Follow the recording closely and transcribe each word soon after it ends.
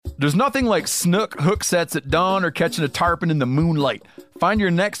There's nothing like snook hook sets at dawn or catching a tarpon in the moonlight. Find your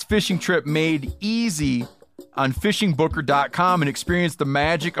next fishing trip made easy on fishingbooker.com and experience the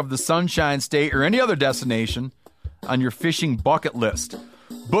magic of the Sunshine State or any other destination on your fishing bucket list.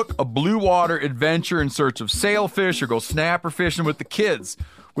 Book a blue water adventure in search of sailfish or go snapper fishing with the kids.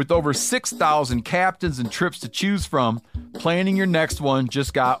 With over 6,000 captains and trips to choose from, planning your next one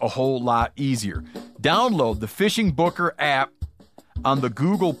just got a whole lot easier. Download the Fishing Booker app on the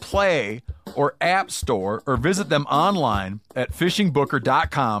Google Play or App Store or visit them online at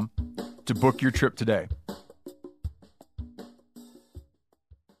fishingbooker.com to book your trip today.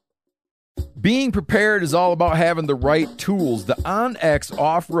 Being prepared is all about having the right tools. The OnX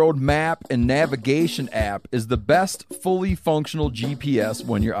Off-Road Map and Navigation app is the best fully functional GPS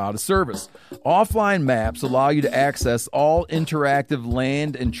when you're out of service. Offline maps allow you to access all interactive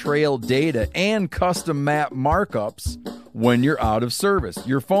land and trail data and custom map markups when you're out of service.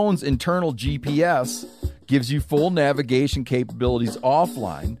 Your phone's internal GPS gives you full navigation capabilities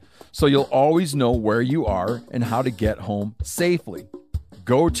offline, so you'll always know where you are and how to get home safely.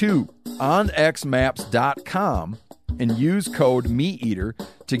 Go to onxmaps.com and use code MeatEater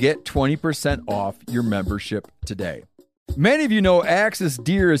to get 20% off your membership today. Many of you know Axis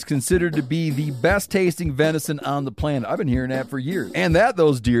deer is considered to be the best tasting venison on the planet. I've been hearing that for years. And that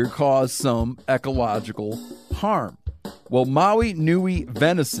those deer cause some ecological harm. Well, Maui Nui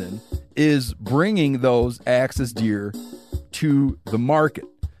Venison is bringing those Axis deer to the market.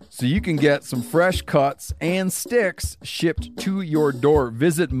 So you can get some fresh cuts and sticks shipped to your door.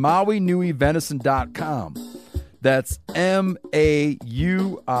 Visit MauiNuiVenison.com. That's MAUINUI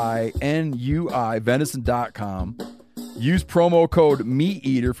Venison.com. Use promo code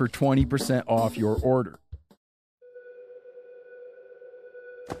MeatEater for 20% off your order.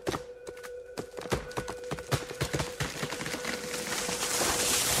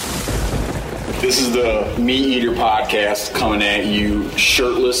 This is the Meat Eater podcast coming at you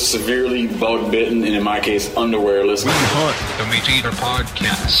shirtless, severely bug bitten, and in my case, underwearless. We hunt the Meat Eater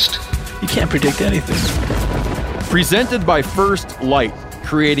podcast. You can't predict anything. Presented by First Light,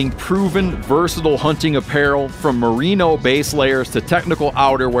 creating proven, versatile hunting apparel from merino base layers to technical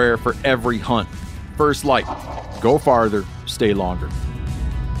outerwear for every hunt. First Light. Go farther, stay longer.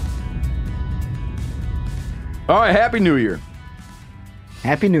 All right, Happy New Year.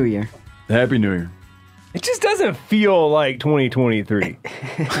 Happy New Year. Happy New Year. It just doesn't feel like 2023.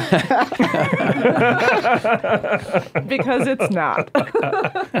 Because it's not.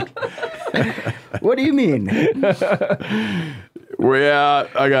 What do you mean? Well, yeah,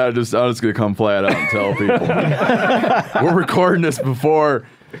 I'm just gonna come flat out and tell people. We're recording this before.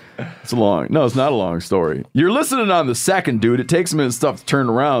 It's not a long story. You're listening on the second, dude. It takes a minute stuff to turn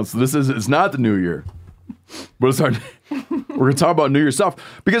around. So it's not the New Year. But we're gonna talk about New Year stuff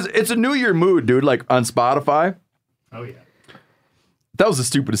because it's a New Year mood, dude. Like on Spotify. Oh yeah. That was the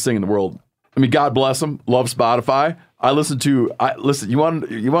stupidest thing in the world. I mean, God bless them. Love Spotify. Listen. You want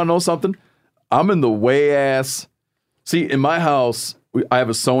to know something? I'm in the way ass. See, in my house, I have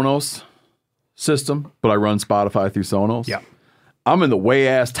a Sonos system, but I run Spotify through Sonos. Yeah. I'm in the way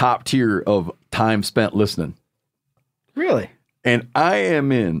ass top tier of time spent listening. Really? And I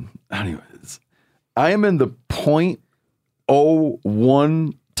am in the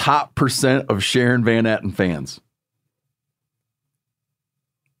 0.01 top percent of Sharon Van Etten fans.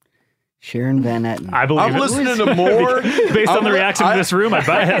 Sharon Van Etten. I believe I'm listening to more based on the reaction in this room. I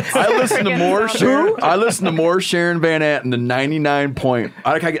bet. I listen to more Sharon Van Etten than 99 point.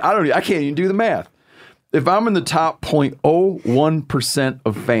 I can't even do the math. If I'm in the top 0.01%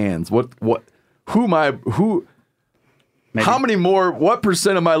 of fans, how many more? What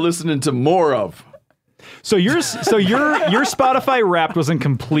percent am I listening to more of? So your Spotify Wrapped wasn't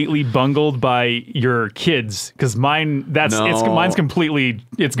completely bungled by your kids because mine's completely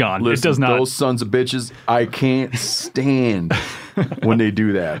gone. Listen, it does not. Those sons of bitches, I can't stand when they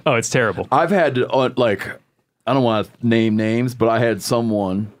do that. Oh, it's terrible. I've had to I don't want to name names, but I had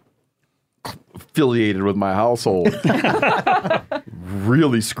someone affiliated with my household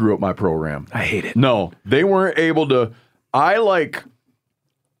really screw up my program. I hate it. No, they weren't able to. I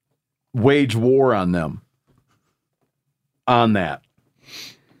wage war on them on that.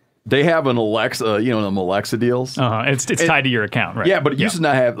 They have an Alexa, them Alexa deals. It's tied to your account, right? Yeah, but it used to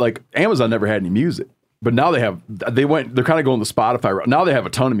not have, Amazon never had any music. But now they're kind of going the Spotify route. Now they have a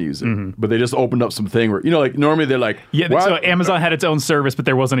ton of music, but they just opened up something where, normally they're like... Yeah, so Amazon had its own service, but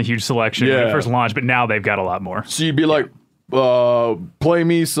there wasn't a huge selection when it first launched, but now they've got a lot more. So you'd be like, play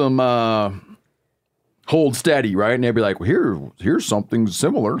me some Hold Steady, right? And they'd be like, well, here's something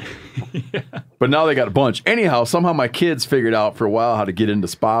similar. But now they got a bunch. Anyhow, somehow my kids figured out for a while how to get into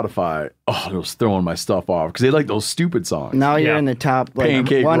Spotify. Oh, it was throwing my stuff off because they like those stupid songs. Now you're Yeah. in the top like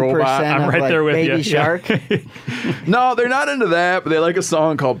Pancake 1% Robot. I'm of right like there with Baby you. Shark. No, they're not into that, but they like a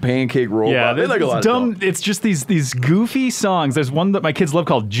song called Pancake Robot. Yeah, they like a lot it's dumb. of stuff. It's just these goofy songs. There's one that my kids love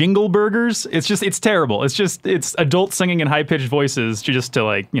called Jingle Burgers. It's terrible. It's adults singing in high pitched voices just to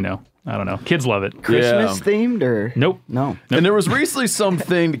like, you know, I don't know. Kids love it. Christmas themed or Nope. No. And there was recently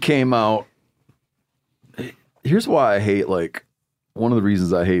something that came out. Here's why I hate, like, one of the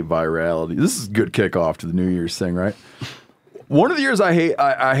reasons I hate virality. This is a good kickoff to the New Year's thing, right? One of the years I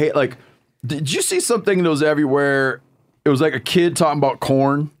hate, like, did you see something that was everywhere? It was like a kid talking about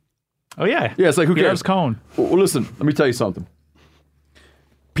corn. Oh yeah. Yeah, it's like, who He cares? loves cone. Well, listen, let me tell you something.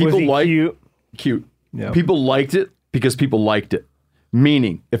 People Was he like cute? Cute. People liked it because people liked it.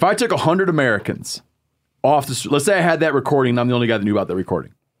 Meaning, if I took 100 Americans off the street, let's say I had that recording and I'm the only guy that knew about that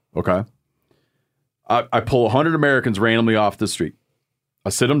recording. Okay. I pull 100 Americans randomly off the street. I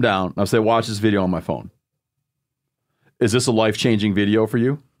sit them down and I say, watch this video on my phone. Is this a life-changing video for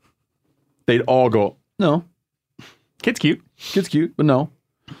you? They'd all go, no. Kid's cute. Kid's cute, but no.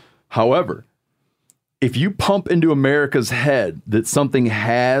 However, if you pump into America's head that something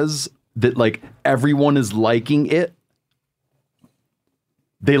has, that like everyone is liking it,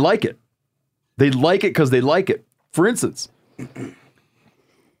 they like it. They like it because they like it. For instance,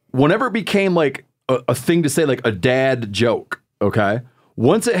 whenever it became like a thing to say, like a dad joke, okay?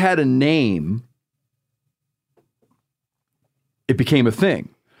 Once it had a name, it became a thing.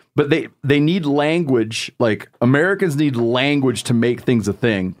 But they need language, like Americans need language to make things a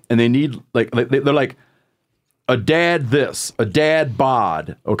thing. And they need, like they're like, a dad this, a dad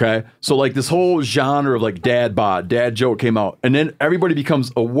bod, okay? So like this whole genre of like dad bod, dad joke came out. And then everybody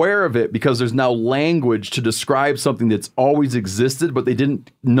becomes aware of it because there's now language to describe something that's always existed, but they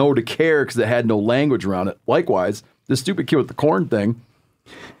didn't know to care because it had no language around it. Likewise, this stupid kid with the corn thing,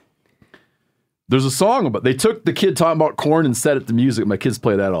 there's a song about, they took the kid talking about corn and set it to music. My kids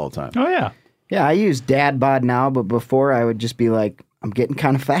play that all the time. Oh yeah. Yeah, I use dad bod now, but before I would just be like, I'm getting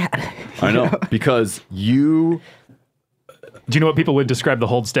kind of fat. I know, because you... Do you know what people would describe the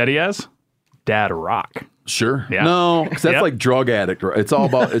Hold Steady as? Dad rock. Sure. Yeah. No, because that's Yep. like drug addict. It's all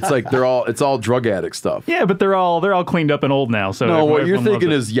about, it's like it's all drug addict stuff. Yeah, but they're all cleaned up and old now. So No, what you're everyone loves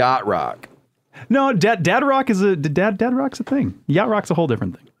thinking it. is yacht rock. No, dad rock is dad rock's a thing. Yacht rock's a whole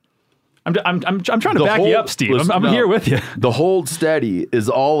different thing. I'm trying to The back you up, Steve. listen, I'm no. here with you. The Hold Steady is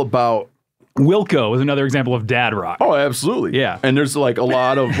all about. Wilco is another example of dad rock. Oh, absolutely. Yeah. And there's like a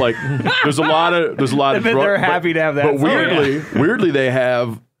lot of like there's a lot of And then they're happy to have that But song. weirdly they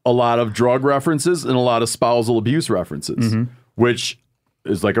have a lot of drug references and a lot of spousal abuse references, which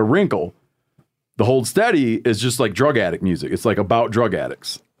is like a wrinkle. The Hold Steady is just like drug addict music. It's like about drug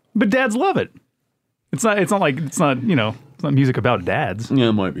addicts. But dads love it. It's not music about dads. Yeah,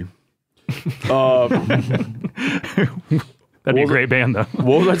 it might be. That'd be a great band though.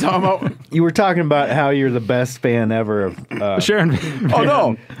 What was I talking about? You were talking about how you're the best fan ever of. Sharon.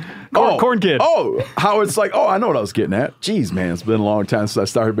 Oh no. Corn Kid. Oh, how it's like, oh, I know what I was getting at. Jeez, man, it's been a long time since I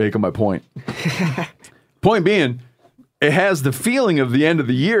started making my point. Point being, it has the feeling of the end of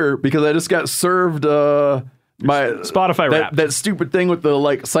the year because I just got served my Spotify Wrapped. that stupid thing with the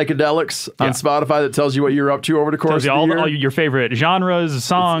like psychedelics on Yeah. Spotify that tells you what you're up to over the course Tells you of the year. all your favorite genres,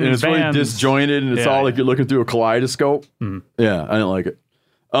 songs, And it's bands. really disjointed, and it's Yeah, all yeah. like you're looking through a kaleidoscope. Yeah, I didn't like it.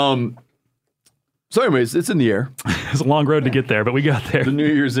 So, anyways, it's in the air. It's a long road to get there, but we got there. The New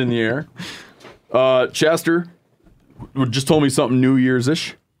Year's in the air. Chester just told me something New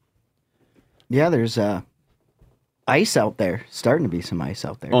Year's-ish. Yeah, there's ice out there. Starting to be some ice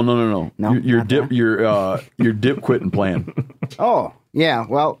out there. Oh no! No, your not dip, that. your dip quitting plan. Oh, yeah.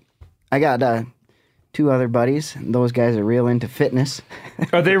 Well, I got two other buddies. Those guys are real into fitness.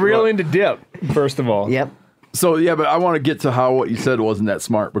 Are they real into dip? First of all, Yep. So yeah, but I want to get to how what you said wasn't that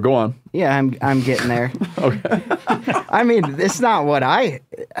smart. But go on. Yeah, I'm getting there. Okay. I mean, it's not what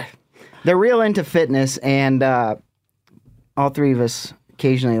they're real into fitness, and all three of us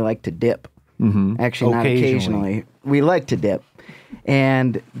occasionally like to dip. Mm-hmm. Actually, not occasionally. We like to dip.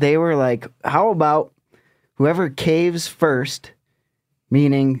 And they were like, how about whoever caves first,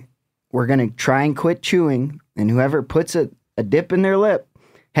 meaning we're going to try and quit chewing, and whoever puts a dip in their lip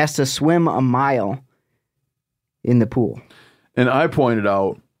has to swim a mile in the pool. And I pointed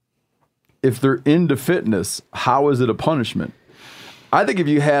out, if they're into fitness, how is it a punishment? I think if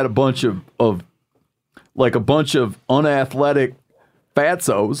you had a bunch of unathletic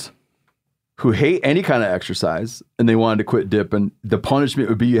fatsos who hate any kind of exercise and they wanted to quit dipping, the punishment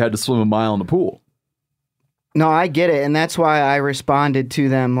would be you had to swim a mile in the pool. No, I get it. And that's why I responded to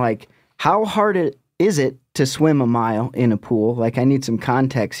them like, how hard is it to swim a mile in a pool? Like, I need some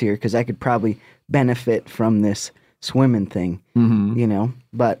context here because I could probably benefit from this swimming thing, you know?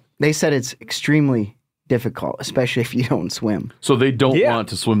 But they said it's extremely difficult, especially if you don't swim. So they don't want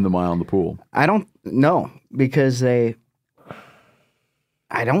to swim the mile in the pool. I don't know because I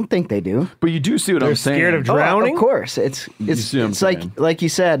don't think they do. But you do see what I'm saying. Scared of drowning? Of course. It's saying. like you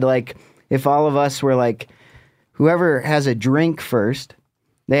said, like if all of us were like, whoever has a drink first,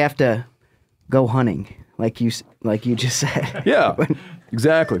 they have to go hunting, like you just said. Yeah,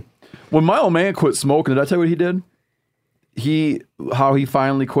 exactly. When my old man quit smoking, did I tell you what he did? How he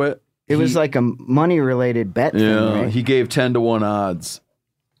finally quit? It was like a money-related bet thing, right? He gave 10-1 odds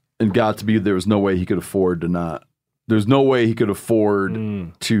and got to be, there was no way he could afford to not. There's no way he could afford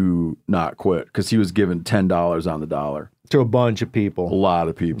to not quit because he was given $10 on the dollar. To a bunch of A people. lot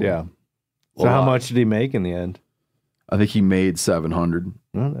of people. Yeah. So how much did he make in the end? I think he made $700.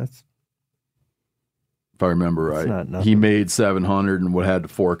 Well, that's if I remember right. not nothing. He made $700 and would had to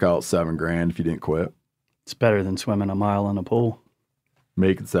fork out $7,000 if he didn't quit. It's better than swimming a mile in a pool.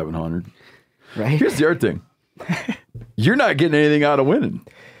 Making $700. Right? Here's the other thing. You're not getting anything out of winning.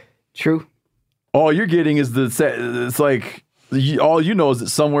 True. All you're getting is it's like all you know is that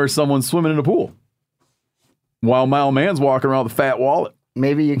somewhere someone's swimming in a pool while my old man's walking around with a fat wallet.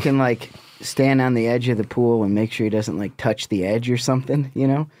 Maybe you can like stand on the edge of the pool and make sure he doesn't like touch the edge or something, you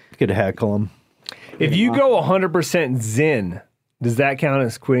know? You could heckle him. If you go 100% Zen, does that count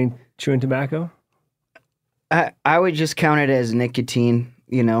as quitting chewing tobacco? I would just count it as nicotine,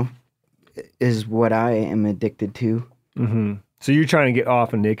 you know, is what I am addicted to. Mm-hmm. So you're trying to get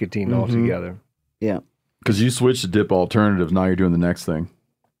off of nicotine altogether. Yeah. Because you switched to dip alternatives, now you're doing the next thing.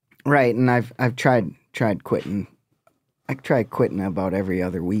 Right, and I've tried quitting. I tried quitting about every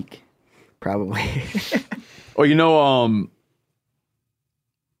other week, probably. Oh, you know,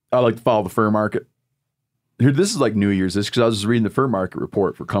 I like to follow the fur market. Here, this is like New Year's, this because I was just reading the fur market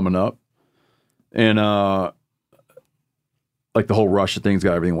report for coming up, and like the whole Russia thing's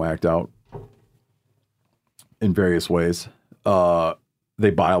got everything whacked out in various ways. They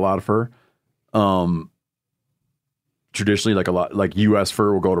buy a lot of fur. Traditionally, like U.S.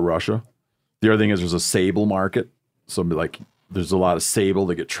 fur will go to Russia. The other thing is there's a sable market. So like there's a lot of sable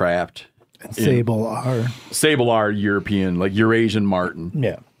that get trapped. Sable are European, like Eurasian marten.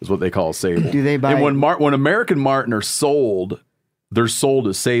 Yeah. Is what they call sable. Do they buy? And when American marten are sold, they're sold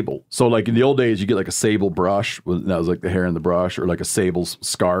as sable. So like in the old days, you get like a sable brush. That was like the hair in the brush, or like a sable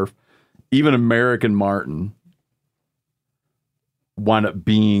scarf. Even American marten wind up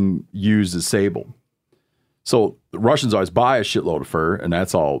being used as sable. So the Russians always buy a shitload of fur, and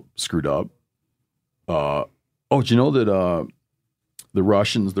that's all screwed up. Do you know that the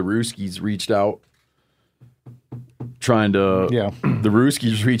Russians, the Ruskies, reached out trying to... Yeah. The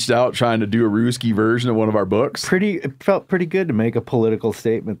Ruskies reached out trying to do a Ruski version of one of our books. It felt pretty good to make a political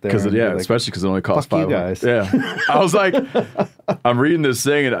statement there. Because especially because it only cost fuck you $5. guys. Yeah. I was like, I'm reading this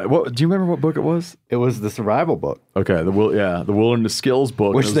thing, and do you remember what book it was? It was the survival book. Okay, the Wilderness Skills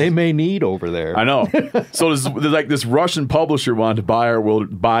book. Which they may need over there. I know. So there's like this Russian publisher wanted to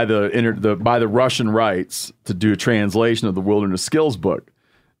buy the Russian rights to do a translation of the Wilderness Skills book,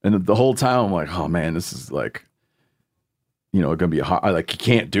 and the whole time I'm like, oh man, this is like, going to be like you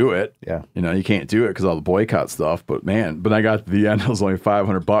can't do it. Yeah. You can't do it because all the boycott stuff. But man, I got to the end, it was only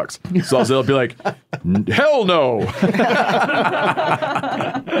 $500. So I'll be like, hell no.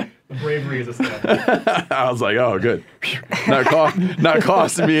 Bravery is a step. I was like, oh, good. Not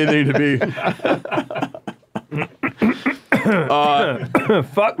costing me anything to be.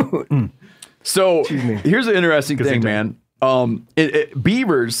 Fuck. So here's an interesting thing, man.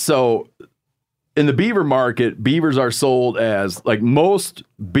 Beavers. So in the beaver market, beavers are sold as like most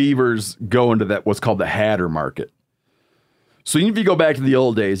beavers go into that what's called the hatter market. So even if you go back to the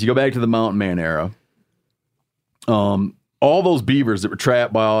old days, you go back to the mountain man era. All those beavers that were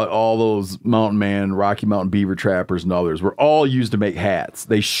trapped by all those mountain man, Rocky Mountain beaver trappers and others were all used to make hats.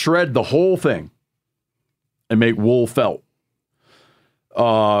 They shred the whole thing and make wool felt.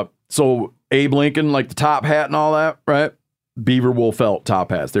 So Abe Lincoln, like the top hat and all that, right? Beaver wool felt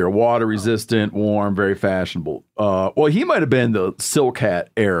top hats. They're water resistant, warm, very fashionable. Well, he might have been the silk hat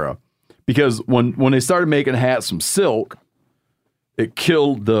era because when they started making hats from silk, it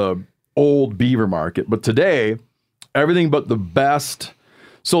killed the old beaver market. But today, everything but the best.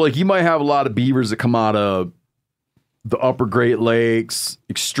 So like you might have a lot of beavers that come out of the upper Great Lakes,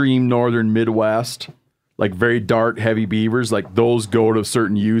 extreme northern Midwest, like very dark, heavy beavers. Like those go to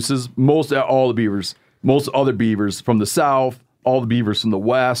certain uses. Most other beavers from the South, all the beavers from the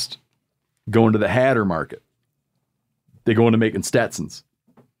West go into the hatter market. They go into making Stetsons.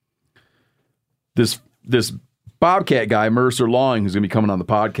 this Bobcat guy, Mercer Lawing, who's going to be coming on the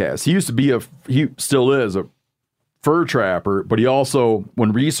podcast. He still is a fur trapper, but he also,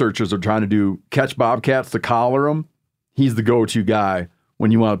 when researchers are trying to catch bobcats to collar them, he's the go-to guy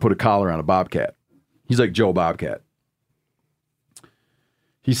when you want to put a collar on a bobcat. He's like Joe Bobcat.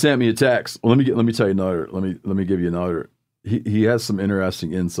 He sent me a text. Well, let me tell you another. Let me give you another. He has some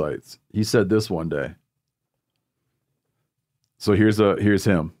interesting insights. He said this one day. So here's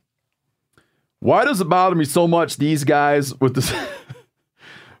him. Why does it bother me so much these guys with the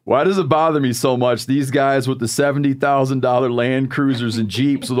Why does it bother me so much these guys with the $70,000 Land Cruisers and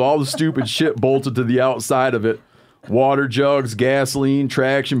Jeeps with all the stupid shit bolted to the outside of it? Water jugs, gasoline,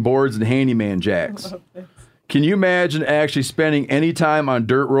 traction boards, and handyman jacks. Can you imagine actually spending any time on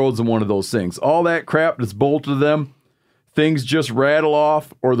dirt roads in one of those things? All that crap that's bolted to them, things just rattle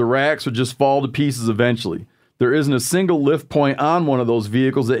off or the racks would just fall to pieces eventually. There isn't a single lift point on one of those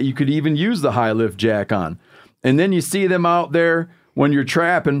vehicles that you could even use the high lift jack on. And then you see them out there when you're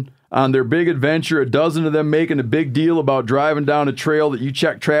trapping on their big adventure, a dozen of them making a big deal about driving down a trail that you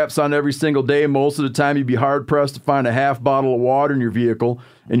check traps on every single day. Most of the time you'd be hard-pressed to find a half bottle of water in your vehicle,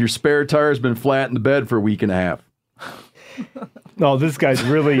 and your spare tire's been flat in the bed for a week and a half. Oh, this guy's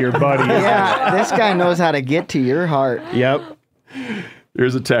really your buddy. Yeah, this guy knows how to get to your heart. Yep.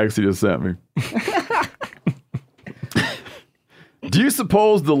 Here's a text he just sent me. Do you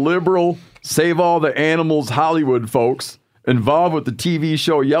suppose the liberal Save All the Animals Hollywood folks involved with the TV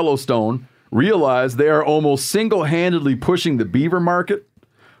show Yellowstone realize they are almost single-handedly pushing the beaver market?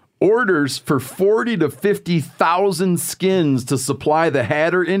 Orders for 40 to 50,000 skins to supply the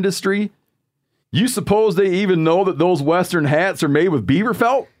hatter industry? You suppose they even know that those Western hats are made with beaver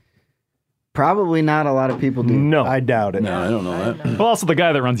felt? Probably not a lot of people do. No. I doubt it. No, I don't know that. Well, also the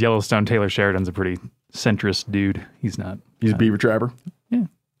guy that runs Yellowstone, Taylor Sheridan's a pretty centrist dude. He's not. He's a beaver trapper? Yeah.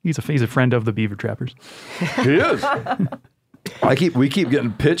 He's a friend of the beaver trappers. He is. We keep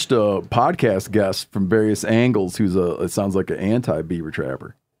getting pitched a podcast guest from various angles who's it sounds like an anti-beaver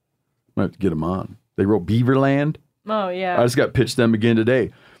trapper. I have to get him on. They wrote Beaverland. Oh, yeah. I just got pitched them again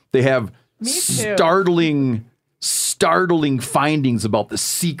today. They have startling findings about the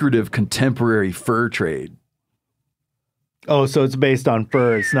secretive contemporary fur trade. Oh, so it's based on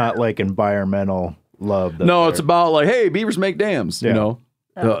fur. It's not like environmental love. No, it's about like, hey, beavers make dams. Yeah. You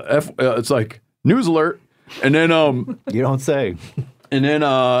know, it's like news alert, and then you don't say. And then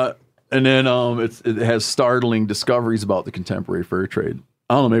it has startling discoveries about the contemporary fur trade.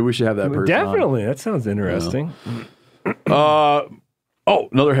 I don't know. Maybe we should have that person on. Definitely. That sounds interesting.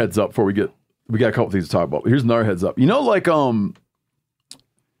 Another heads up before we got a couple things to talk about. Here's another heads up. You know, like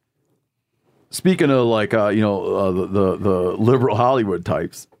speaking of like the liberal Hollywood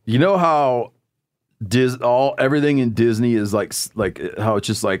types. You know how everything in Disney is like how it's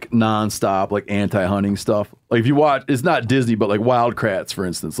just like nonstop, like anti-hunting stuff. Like if you watch, it's not Disney, but like Wild Kratts, for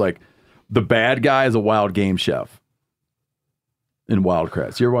instance. Like the bad guy is a wild game chef in Wild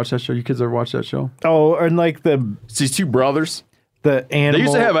Kratts. You ever watch that show? You kids ever watch that show? Oh, and like it's these two brothers. The animal. They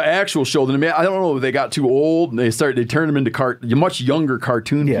used to have an actual show. Then I don't know if they got too old and they turned them into much younger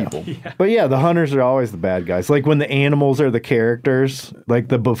cartoon people. Yeah. But yeah, the hunters are always the bad guys. Like when the animals are the characters, like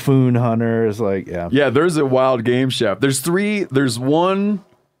the buffoon hunters, like Yeah, there's a wild game chef. There's three. There's one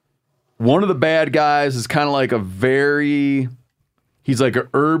of the bad guys is kind of like he's like an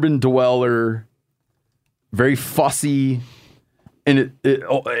urban dweller, very fussy, and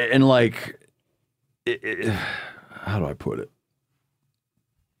how do I put it?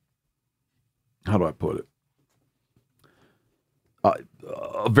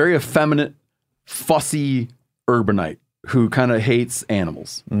 A very effeminate, fussy urbanite who kind of hates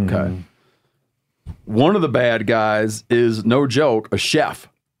animals. Mm-hmm. Okay. One of the bad guys is, no joke, a chef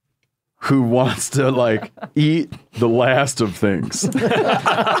who wants to like eat the last of things.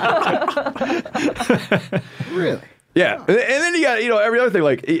 Really? Yeah. And then you got, every other thing.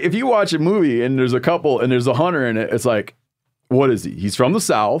 Like if you watch a movie and there's a couple and there's a hunter in it, it's like, what is he? He's from the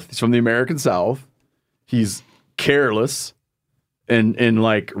South. He's from the American South. He's careless and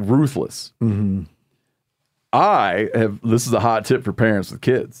like ruthless. Mm-hmm. This is a hot tip for parents with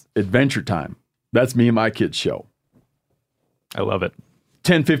kids. Adventure Time. That's me and my kids' show. I love it.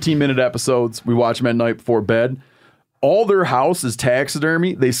 10, 15-minute episodes. We watch them at night before bed. All their house is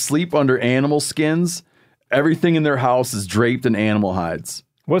taxidermy. They sleep under animal skins. Everything in their house is draped in animal hides.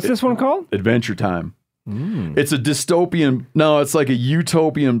 What's this one called? Adventure Time. It's a dystopian, it's like a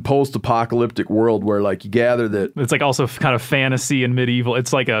utopian post-apocalyptic world where like you gather that it's like also kind of fantasy and medieval.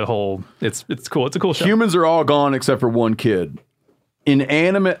 It's like a whole, it's cool. It's a cool show. Humans are all gone except for one kid.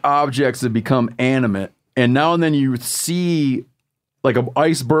 Inanimate objects have become animate, and now and then you see like an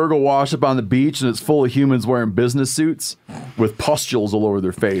iceberg will wash up on the beach and it's full of humans wearing business suits with pustules all over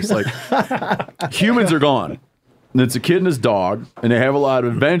their face. Like humans are gone. And it's a kid and his dog, and they have a lot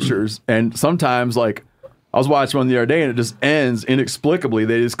of adventures. And sometimes, like, I was watching one the other day and it just ends inexplicably.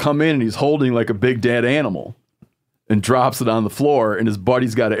 They just come in and he's holding like a big dead animal and drops it on the floor, and his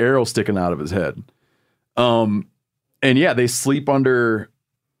buddy's got an arrow sticking out of his head. And yeah, they sleep under.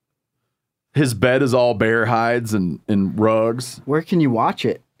 His bed is all bear hides and rugs. Where can you watch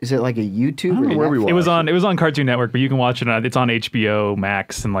it? Is it like a YouTube? I don't know where we watch It was on Cartoon Network, but you can watch it on. It's on HBO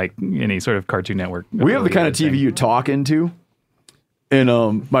Max and like any sort of Cartoon Network. We have the kind of TV you talk into,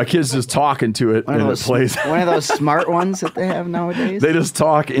 and my kids just talk into it and it plays. One of those smart ones that they have nowadays. They just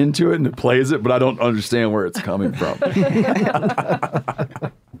talk into it and it plays it, but I don't understand where it's coming from.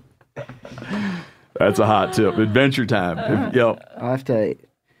 That's a hot tip. Adventure Time. Yep. I'll have to.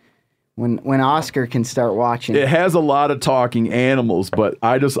 When Oscar can start watching. It has a lot of talking animals, but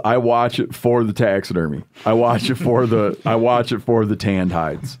I watch it for the taxidermy. I watch it for the tanned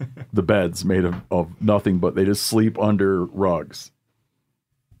hides. The beds made of nothing, but they just sleep under rugs.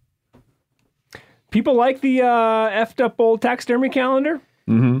 People like the effed up old taxidermy calendar?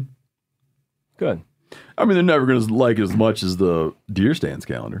 Mm-hmm. Good. I mean, they're never going to like it as much as the deer stands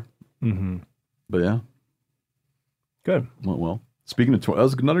calendar. Mm-hmm. But yeah. Good. Went well. Speaking of, that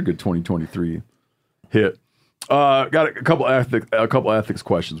was another good 2023 hit. Got a couple ethics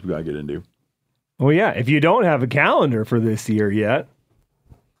questions we got to get into. Well, yeah. If you don't have a calendar for this year yet,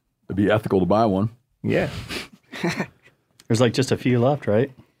 it'd be ethical to buy one. Yeah. There's like just a few left,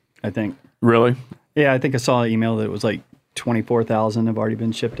 right? I think. Really? Yeah, I think I saw an email that it was like 24,000 have already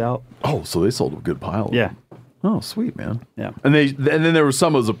been shipped out. Oh, so they sold a good pile. Yeah. Oh, sweet, man. Yeah. And then there was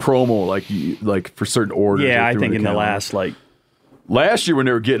some as a promo, like for certain orders. Yeah, I think in the last last year when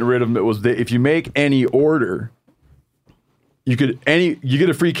they were getting rid of them, it was that if you make any order, you get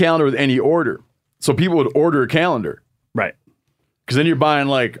a free calendar with any order. So people would order a calendar, right? Because then you're buying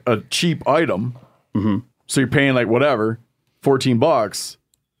like a cheap item, so you're paying like whatever, $14,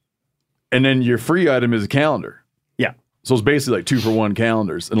 and then your free item is a calendar. Yeah. So it's basically like 2-for-1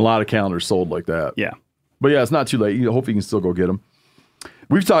 calendars, and a lot of calendars sold like that. Yeah. But yeah, it's not too late. Hopefully you can still go get them.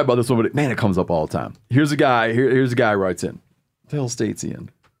 We've talked about this one, but man, it comes up all the time. Here's a guy who writes in. What the hell state's he in?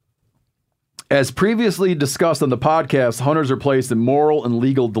 As previously discussed on the podcast, hunters are placed in moral and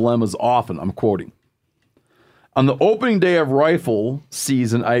legal dilemmas often. I'm quoting. On the opening day of rifle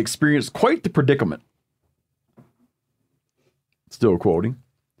season, I experienced quite the predicament. Still quoting.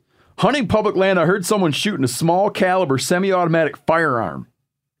 Hunting public land, I heard someone shooting a small caliber semi-automatic firearm,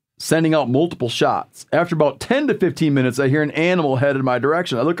 sending out multiple shots. After about 10 to 15 minutes, I hear an animal headed my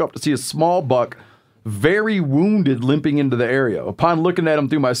direction. I look up to see a small buck, very wounded, limping into the area. Upon looking at him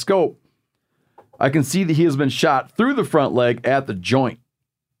through my scope, I can see that he has been shot through the front leg at the joint.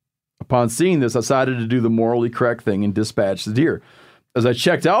 Upon seeing this, I decided to do the morally correct thing and dispatch the deer. As I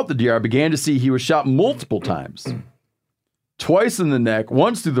checked out the deer, I began to see he was shot multiple times. Twice in the neck,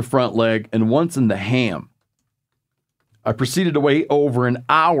 once through the front leg, and once in the ham. I proceeded to wait over an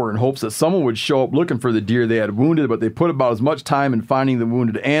hour in hopes that someone would show up looking for the deer they had wounded, but they put about as much time in finding the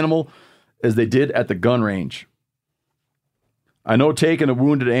wounded animal as they did at the gun range. I know taking a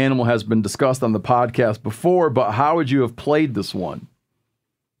wounded animal has been discussed on the podcast before, but how would you have played this one?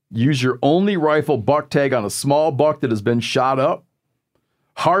 Use your only rifle buck tag on a small buck that has been shot up?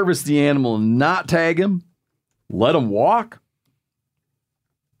 Harvest the animal and not tag him? Let him walk?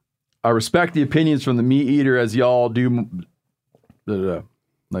 I respect the opinions from the meat eater as y'all do.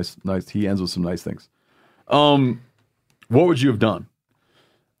 Nice. He ends with some nice things. What would you have done?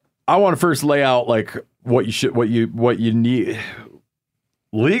 I want to first lay out like what you need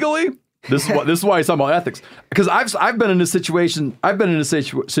legally. This is why it's talking about ethics, because I've been in this situation. I've been in this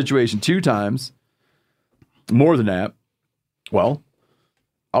situation 2 times. More than that. Well,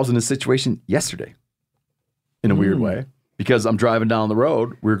 I was in this situation yesterday in a weird way. Because I'm driving down the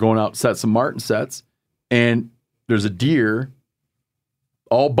road, we were going out to set some marten sets, and there's a deer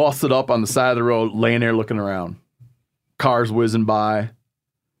all busted up on the side of the road, laying there looking around. Cars whizzing by.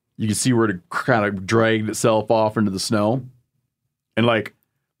 You can see where it kind of dragged itself off into the snow. And like,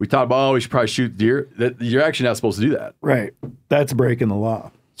 we thought about, we should probably shoot the deer. You're actually not supposed to do that. Right. That's breaking the law.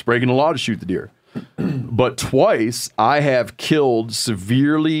 It's breaking the law to shoot the deer. But twice, I have killed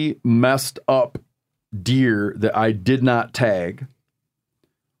severely messed up deer that I did not tag.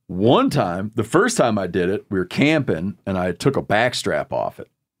 One time, the first time I did it, we were camping and I took a back strap off it.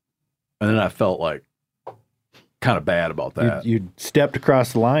 And then I felt like kind of bad about that. You stepped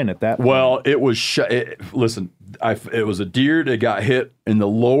across the line at that point. Well, it was, listen, it was a deer that got hit in the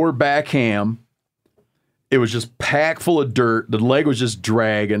lower back ham It was just packed full of dirt. The leg was just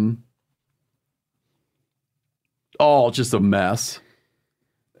dragging. Oh, just a mess.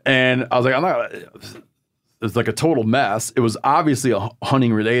 And I was like, I'm not. It's like a total mess. It was obviously a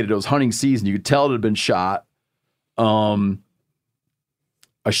hunting related. It was hunting season. You could tell it had been shot. I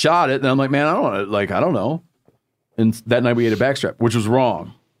shot it, and I'm like, man, I don't know. And that night we ate a backstrap, which was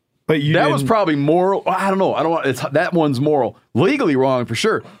wrong. But that was probably moral. I don't know. That one's moral. Legally wrong for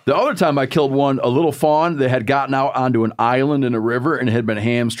sure. The other time I killed a little fawn that had gotten out onto an island in a river and had been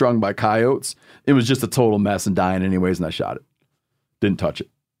hamstrung by coyotes. It was just a total mess and dying anyways, and I shot it. Didn't touch it.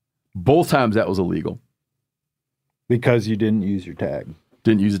 Both times that was illegal. Because you didn't use your tag.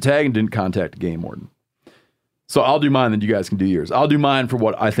 Didn't use a tag and didn't contact the game warden. So I'll do mine, then you guys can do yours. I'll do mine for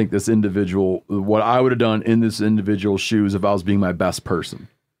what I think what I would have done in this individual's shoes if I was being my best person.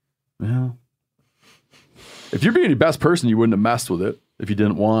 Well, if you're being your best person, you wouldn't have messed with it if you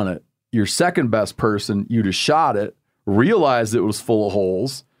didn't want it. Your second best person, you'd have shot it, realized it was full of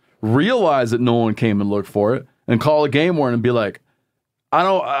holes, realized that no one came and looked for it, and call a game warden and be like,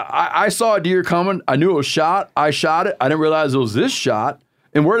 I saw a deer coming. I knew it was shot. I shot it. I didn't realize it was this shot.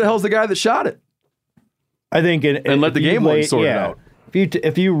 And where the hell's the guy that shot it? I think and let the game warden sort it out.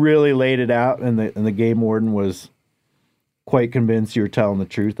 If you really laid it out and the game warden was quite convinced you were telling the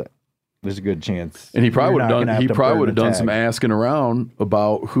truth, there's a good chance. And he probably would have done some asking around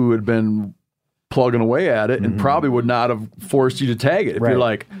about who had been plugging away at it, and probably would not have forced you to tag it. If you're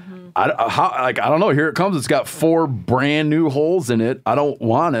like, I don't know, here it comes. It's got 4 brand new holes in it. I don't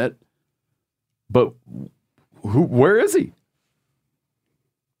want it. But where is he?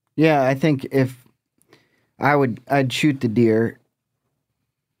 Yeah, I think if I'd shoot the deer,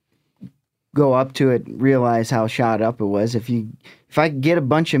 go up to it, realize how shot up it was. If I could get a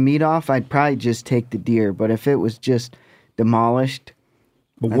bunch of meat off, I'd probably just take the deer. But if it was just demolished.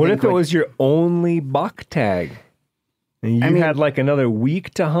 But what if it was your only buck tag? And you had like another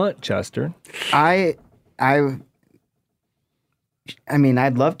week to hunt, Chester. I mean,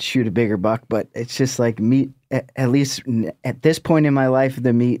 I'd love to shoot a bigger buck, but it's just like meat. At least at this point in my life,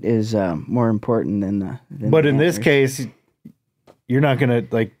 the meat is more important than the. But in this case, you're not gonna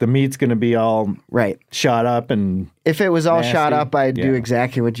the meat's gonna be all right shot up, and if it was all shot up, I'd do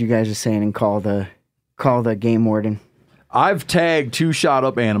exactly what you guys are saying and call the game warden. I've tagged 2 shot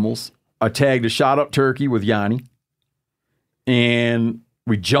up animals. I tagged a shot up turkey with Yanni. And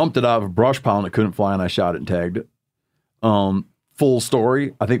we jumped it out of a brush pile and it couldn't fly, and I shot it and tagged it. Full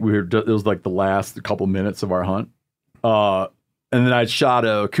story. I think it was like the last couple minutes of our hunt. And then I shot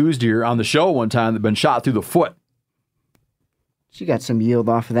a coos deer on the show one time that'd been shot through the foot. She got some yield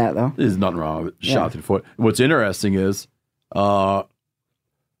off of that, though. There's nothing wrong with it. Shot through the foot. What's interesting is, after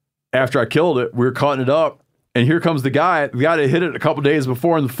I killed it, we were cutting it up, and here comes the guy that hit it a couple days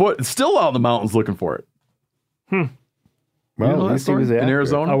before in the foot. It's still out in the mountains looking for it. Well, at least he was in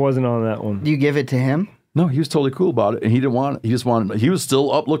Arizona. I wasn't on that one. Do you give it to him? No, he was totally cool about it, and he didn't want it. He just wanted. He was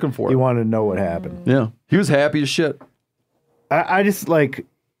still up looking for it. He wanted to know what happened. Yeah, he was happy as shit. I just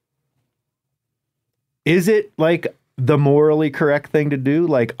is it like the morally correct thing to do?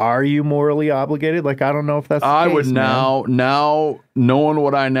 Like, are you morally obligated? Like, I don't know if that's. I would now knowing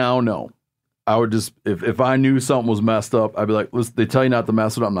what I now know, I would just if I knew something was messed up, I'd be like, listen, they tell you not to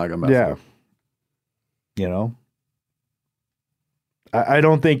mess with it. I'm not gonna mess with it. You know. I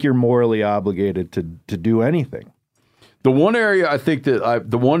don't think you're morally obligated to do anything. The one area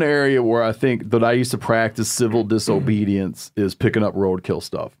where I think that I used to practice civil disobedience is picking up roadkill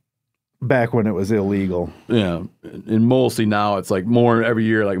stuff. Back when it was illegal. Yeah. And mostly now it's like every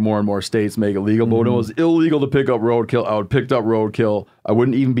year, like more and more states make it legal. But when it was illegal to pick up roadkill, I would pick up roadkill. I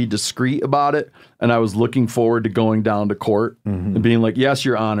wouldn't even be discreet about it. And I was looking forward to going down to court and being like, yes,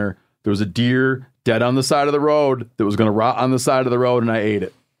 Your Honor, there was a deer dead on the side of the road that was going to rot on the side of the road, and I ate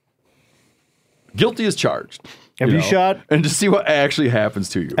it. Guilty as charged. Have you shot? And to see what actually happens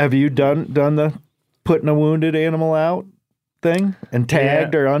to you. Have you done the putting a wounded animal out thing and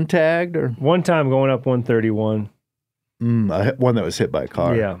tagged or untagged? Or one time going up 131. One that was hit by a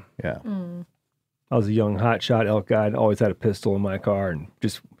car. Yeah. I was a young hotshot elk guy. I'd always had a pistol in my car and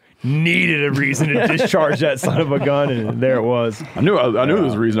just needed a reason to discharge that son of a gun, and there it was. I knew there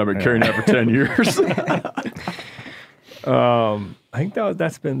was a reason. I've been carrying that for 10 years. I think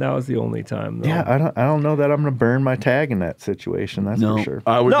that was the only time, though. Yeah, I don't know that I'm going to burn my tag in that situation. That's for sure.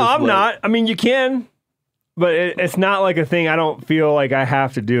 I'm not. I mean, you can, but it's not like a thing. I don't feel like I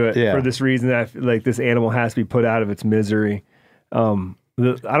have to do it for this reason. That I feel like this animal has to be put out of its misery. I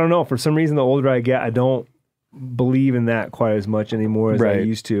don't know. For some reason, the older I get, I don't believe in that quite as much anymore as I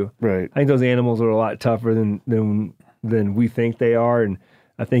used to. Right. I think those animals are a lot tougher than we think they are, and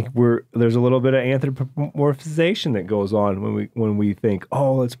I think there's a little bit of anthropomorphization that goes on when we think,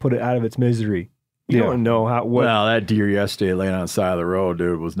 oh, let's put it out of its misery. You don't know how. Well, that deer yesterday laying on the side of the road,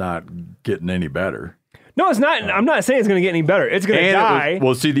 dude, was not getting any better. No, it's not. I'm not saying it's going to get any better. It's going to die.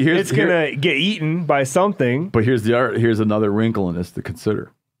 It's going to get eaten by something. But here's another wrinkle in this to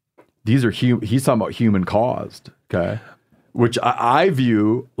consider. These are he's talking about human caused, okay? Which I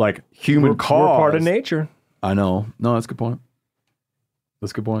view like human caused. We're part of nature. I know. No, that's a good point.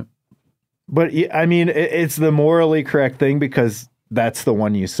 That's a good point. But I mean, it's the morally correct thing because that's the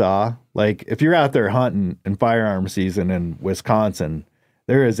one you saw. Like if you're out there hunting in firearm season in Wisconsin,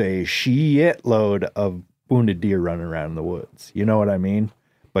 there is a shitload of wounded deer running around in the woods. You know what I mean?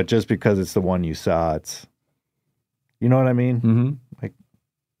 But just because it's the one you saw, it's, you know what I mean? Mm-hmm. Like,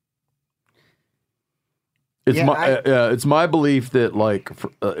 it's my belief that like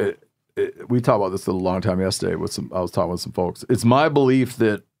we talked about this a long time yesterday I was talking with some folks. It's my belief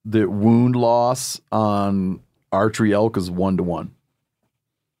that wound loss on archery elk is 1-to-1.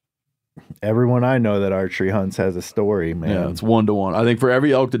 Everyone I know that archery hunts has a story, man. Yeah, it's 1-to-1. I think for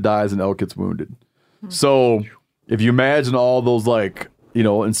every elk that dies, an elk gets wounded. So if you imagine all those, like, you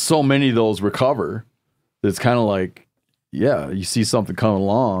know, and so many of those recover, it's kind of like, yeah, you see something coming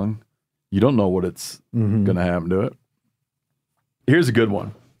along, you don't know what it's going to happen to it. Here's a good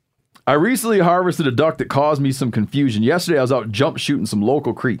one. I recently harvested a duck that caused me some confusion. Yesterday, I was out jump shooting some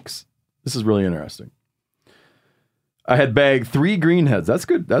local creeks. This is really interesting. I had bagged 3 greenheads. That's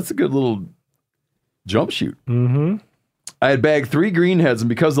good. That's a good little jump shoot. Mm-hmm. I had bagged 3 greenheads, and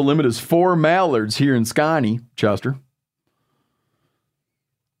because the limit is 4 mallards here in Scotty, Chester,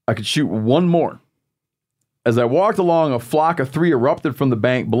 I could shoot 1 more. As I walked along, a flock of 3 erupted from the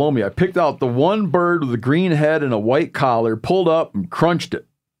bank below me. I picked out the one bird with a green head and a white collar, pulled up, and crunched it.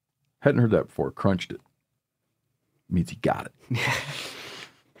 Hadn't heard that before. Crunched it. Means he got it.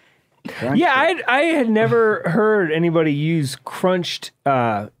 I had never heard anybody use crunched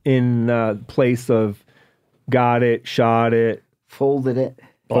in place of got it, shot it, folded it.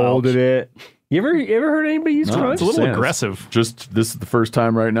 You ever heard anybody use crunched? It's a little aggressive. Just this is the first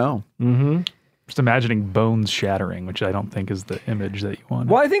time right now. Mm-hmm. Just imagining bones shattering, which I don't think is the image that you want.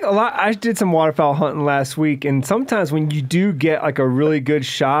 Well, I think I did some waterfowl hunting last week, and sometimes when you do get like a really good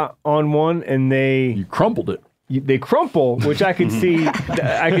shot on one, and you crumpled it. They crumple, which I could see.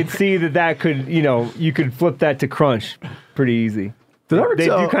 I could see that could, you could flip that to crunch pretty easy. They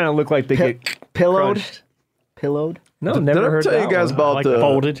do kind of look like they get pillowed. crunched. Pillowed? No, never heard that. Did I ever tell you guys about the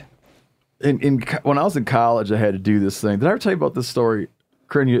folded? When I was in college, I had to do this thing. Did I ever tell you about this story?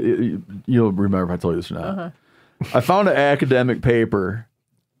 Corinne, you'll remember if I told you this or not. Uh-huh. I found an academic paper.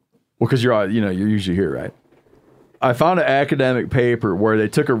 Well, because you're usually here, right? I found an academic paper where they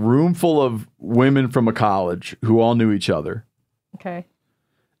took a room full of women from a college who all knew each other. Okay.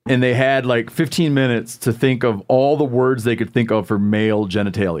 And they had like 15 minutes to think of all the words they could think of for male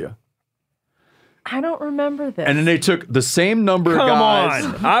genitalia. I don't remember this. And then they took the same number of guys.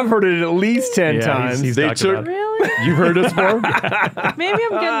 Come on. I've heard it at least 10 times. He's Really? You've heard this before? Maybe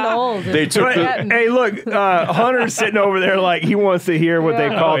I'm getting old. They took Hey, look, Hunter's sitting over there like he wants to hear what they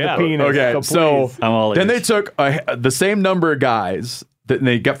call the penis. Okay, so then they took the same number of guys, and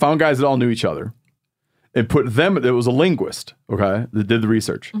they found guys that all knew each other, and put them, it was a linguist, okay, that did the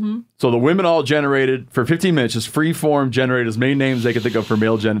research. Mm-hmm. So the women all generated, for 15 minutes, just free form, generated as many names they could think of for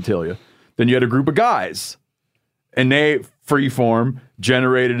male genitalia. Then you had a group of guys, and they freeform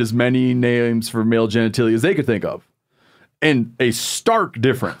generated as many names for male genitalia as they could think of, and a stark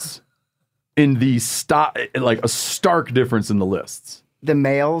difference in the a stark difference in the lists. The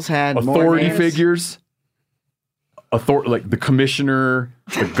males had authority more figures, like the commissioner,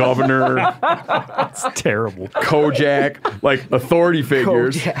 the governor. It's terrible. Kojak, like authority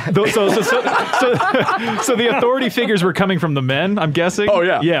figures. So the authority figures were coming from the men, I'm guessing? Oh,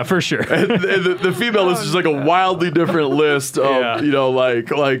 yeah. Yeah, for sure. And the female list is like a wildly different list of,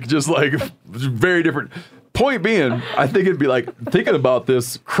 just very different. Point being, I think it'd be like thinking about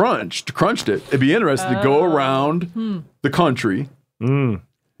this crunched it. It'd be interesting to go around the country.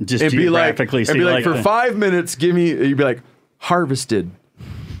 Just and geographically be like for 5 minutes, you'd be like, harvested,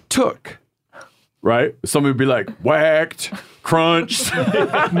 took, right? Somebody would be like, whacked, crunched.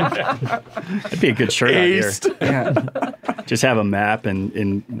 That'd be a good shirt aced. out here. Yeah. Just have a map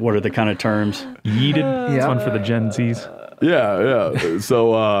and what are the kind of terms? Yeeted. That's one for the Gen Zs. Yeah.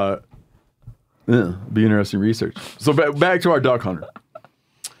 So, be interesting research. So back to our duck hunter.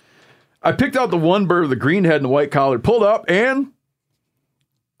 I picked out the one bird with the green head and the white collar, pulled up and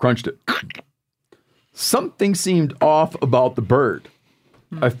crunched it. Something seemed off about the bird.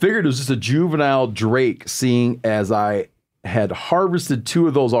 I figured it was just a juvenile drake, seeing as I had harvested 2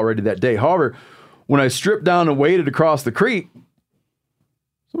 of those already that day. However, when I stripped down and waded across the creek,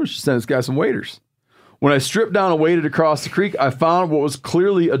 someone should send this guy some waders. When I stripped down and waded across the creek, I found what was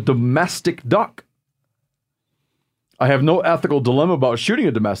clearly a domestic duck. I have no ethical dilemma about shooting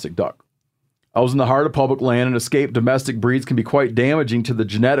a domestic duck. I was in the heart of public land, and escaped domestic breeds can be quite damaging to the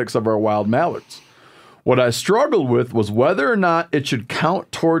genetics of our wild mallards. What I struggled with was whether or not it should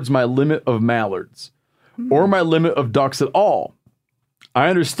count towards my limit of mallards or my limit of ducks at all. I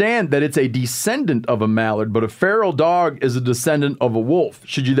understand that it's a descendant of a mallard, but a feral dog is a descendant of a wolf.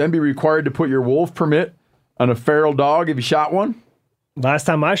 Should you then be required to put your wolf permit on a feral dog if you shot one? Last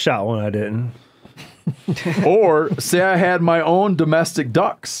time I shot one, I didn't. Or say I had my own domestic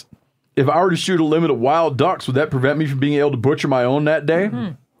ducks. If I were to shoot a limit of wild ducks, would that prevent me from being able to butcher my own that day?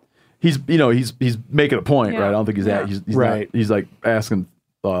 Mm-hmm. He's making a point, right? I don't think he's right. He's like asking,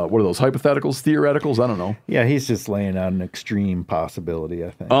 what are those hypotheticals, theoreticals? I don't know. Yeah, he's just laying out an extreme possibility, I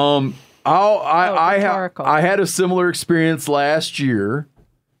think. I had a similar experience last year.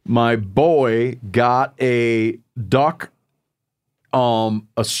 My boy got a duck, a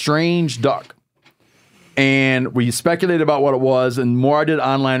strange duck. And we speculated about what it was, and the more I did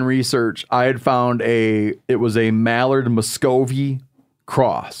online research, I had found it was a Mallard Muscovy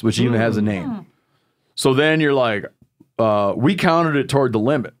cross, which even has a name. So then you're like, we counted it toward the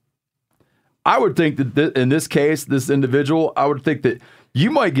limit. I would think that in this case, this individual, I would think that you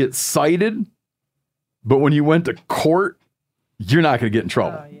might get cited, but when you went to court, you're not going to get in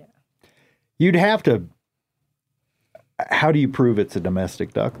trouble. Oh, yeah. You'd have to. How do you prove it's a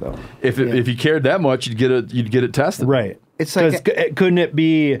domestic duck, though? If you cared that much, you'd get it tested, right? It's like couldn't it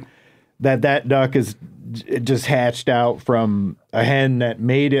be that duck is just hatched out from a hen that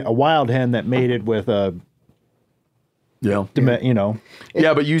mated, a wild hen that mated with a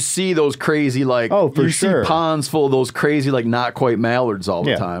but you see those crazy see ponds full of those crazy not quite mallards all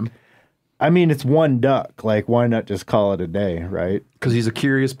the time. I mean, it's one duck. Like, why not just call it a day, right? Because he's a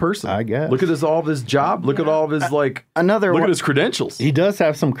curious person, I guess. Look at all of his job. Look at all of his look at his credentials. He does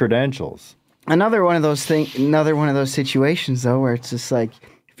have some credentials. Another one of those situations, though, where it's just like,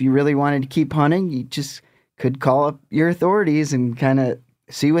 if you really wanted to keep hunting, you just could call up your authorities and kind of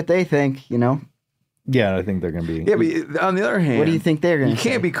see what they think, Yeah, I think they're going to be. Yeah, but on the other hand, what do you think they're going to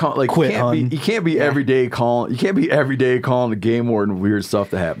say? You can't be every day calling. You can't be every day calling the game warden weird stuff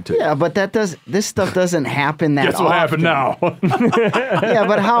to happen to you. Yeah, but this stuff doesn't happen that often. Guess what happened now? Yeah,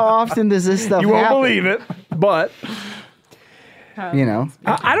 but how often does this stuff happen? You won't believe it, but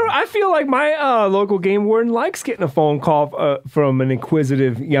I feel like my local game warden likes getting a phone call from an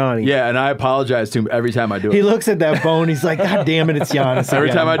inquisitive Yanni. Yeah, and I apologize to him every time I do it. He looks at that phone. He's like, God damn it, it's Yanni. Every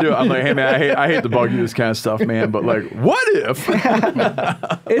time I do it, I'm like, hey man, I hate to bug you this kind of stuff, man, but what if?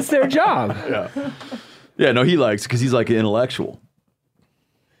 It's their job. Yeah, no, he likes it because he's like an intellectual.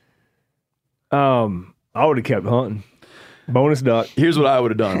 I would have kept hunting. Bonus duck. Here's what I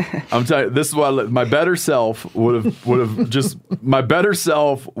would have done. I'm telling you, this is why my better self would have just. My better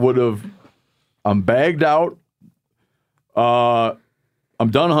self would have. I'm bagged out. I'm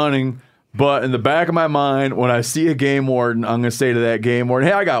done hunting. But in the back of my mind, when I see a game warden, I'm going to say to that game warden,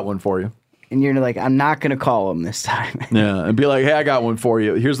 "Hey, I got one for you." And you're like, "I'm not going to call him this time." Yeah, and be like, "Hey, I got one for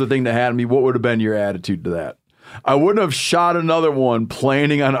you. Here's the thing that had me. What would have been your attitude to that?" I wouldn't have shot another one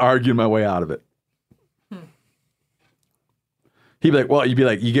planning on arguing my way out of it. He'd be like, well, you'd be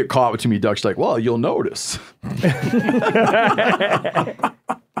like, you get caught with too many ducks. Like, well, you'll notice.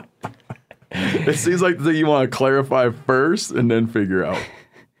 It seems like the thing you want to clarify first and then figure out,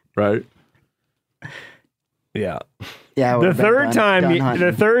 right? Yeah. Yeah. The third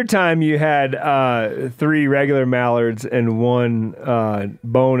time you had 3 regular mallards and 1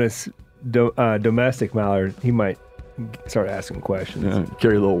 bonus domestic mallard, he might start asking questions. Yeah,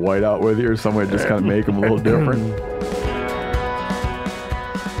 carry a little white out with you or some way to just kind of make them a little different.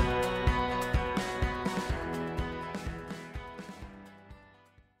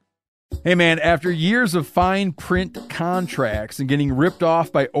 Hey man, after years of fine print contracts and getting ripped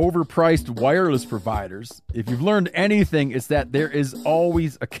off by overpriced wireless providers, if you've learned anything, it's that there is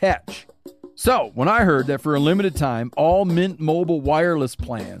always a catch. So, when I heard that for a limited time, all Mint Mobile wireless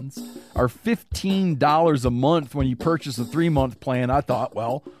plans are $15 a month when you purchase a 3-month plan, I thought,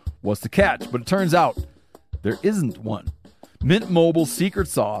 well, what's the catch? But it turns out there isn't one. Mint Mobile's secret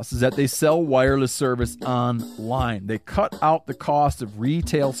sauce is that they sell wireless service online. They cut out the cost of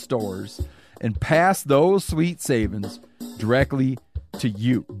retail stores and pass those sweet savings directly to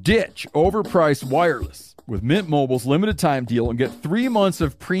you. Ditch overpriced wireless with Mint Mobile's limited time deal and get 3 months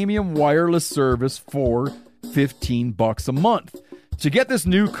of premium wireless service for $15 a month. To get this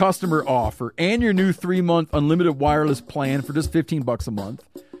new customer offer and your new 3-month unlimited wireless plan for just $15 a month,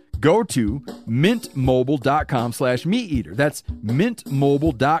 go to mintmobile.com/meateater. That's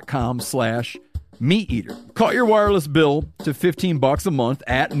mintmobile.com/meateater. Cut your wireless bill to $15 a month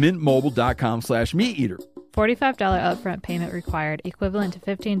at mintmobile.com/meateater. $45 upfront payment required, equivalent to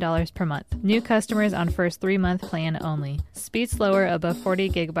 $15 per month. New customers on first 3-month plan only. Speed slower above 40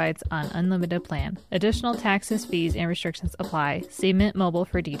 gigabytes on unlimited plan. Additional taxes, fees, and restrictions apply. See Mint Mobile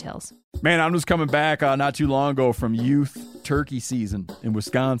for details. Man, I'm just coming back not too long ago from youth turkey season in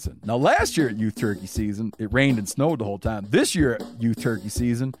Wisconsin. Now, last year at youth turkey season, it rained and snowed the whole time. This year at youth turkey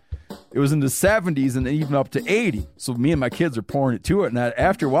season, it was in the 70s and even up to 80. So me and my kids are pouring it to it. And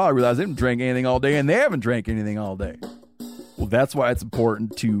after a while, I realized they didn't drink anything all day, and they haven't drank anything all day. Well, that's why it's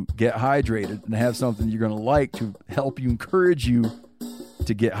important to get hydrated and have something you're going to like to help you, encourage you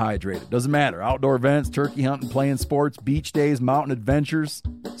to get hydrated. Doesn't matter. Outdoor events, turkey hunting, playing sports, beach days, mountain adventures.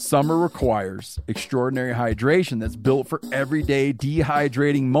 Summer requires extraordinary hydration that's built for everyday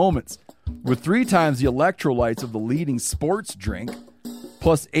dehydrating moments. With 3 times the electrolytes of the leading sports drink,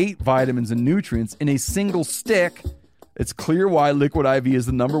 plus 8 vitamins and nutrients in a single stick, it's clear why Liquid IV is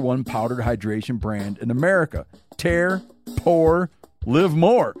the #1 powdered hydration brand in America. Tear, pour, live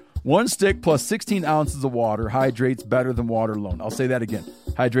more. 1 stick plus 16 ounces of water hydrates better than water alone. I'll say that again.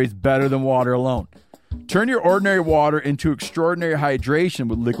 Hydrates better than water alone. Turn your ordinary water into extraordinary hydration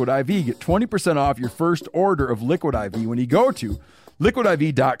with Liquid IV. Get 20% off your first order of Liquid IV when you go to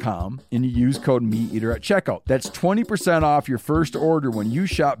liquidiv.com and you use code MeatEater at checkout. That's 20% off your first order when you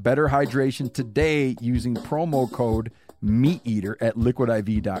shop Better Hydration today using promo code MeatEater at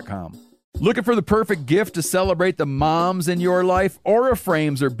liquidiv.com. Looking for the perfect gift to celebrate the moms in your life? Aura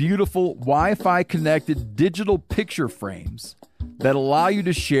frames are beautiful Wi-Fi connected digital picture frames that allow you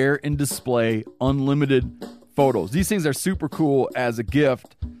to share and display unlimited photos. These things are super cool as a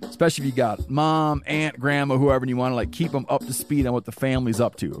gift, especially if you got mom, aunt, grandma, whoever, and you want to keep them up to speed on what the family's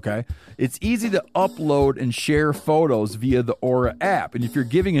up to, okay? It's easy to upload and share photos via the Aura app. And if you're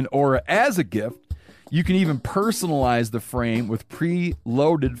giving an Aura as a gift, you can even personalize the frame with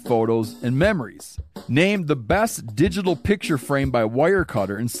pre-loaded photos and memories. Named the best digital picture frame by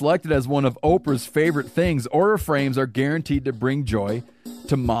Wirecutter and selected as one of Oprah's favorite things, Aura frames are guaranteed to bring joy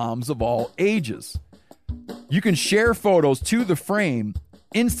to moms of all ages. You can share photos to the frame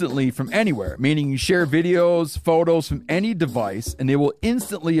instantly from anywhere, meaning you share videos, photos from any device, and they will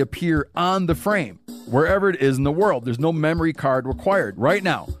instantly appear on the frame, wherever it is in the world. There's no memory card required. Right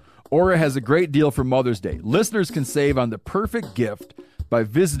now, Aura has a great deal for Mother's Day. Listeners can save on the perfect gift by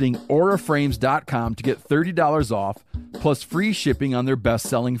visiting auraframes.com to get $30 off, plus free shipping on their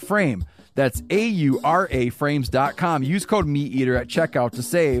best-selling frame. That's AURAFrames.com. Use code MeatEater at checkout to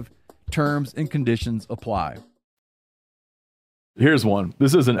save. Terms and conditions apply. Here's one.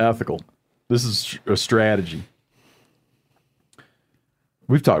 This isn't ethical. This is a strategy.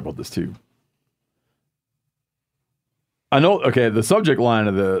 We've talked about this too. I know, okay, the subject line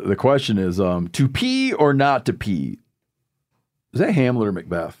of the question is to pee or not to pee. Is that Hamlet or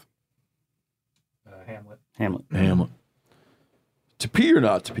Macbeth? Hamlet. To pee or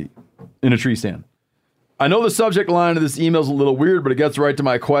not to pee in a tree stand. I know the subject line of this email is a little weird, but it gets right to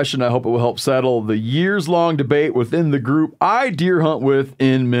my question. I hope it will help settle the years-long debate within the group I deer hunt with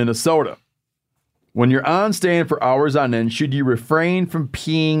in Minnesota. When you're on stand for hours on end, should you refrain from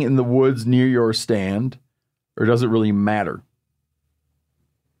peeing in the woods near your stand, or does it really matter?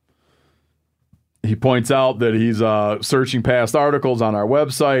 He points out that he's searching past articles on our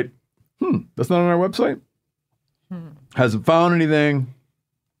website. That's not on our website? Hasn't found anything.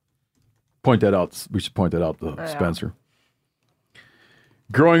 Point that out. We should point that out to Spencer.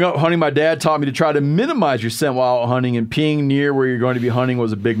 Growing up hunting, my dad taught me to try to minimize your scent while out hunting, and peeing near where you're going to be hunting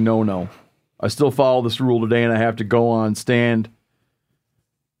was a big no-no. I still follow this rule today, and I have to go on stand.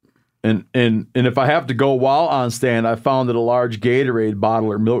 And if I have to go while on stand, I found that a large Gatorade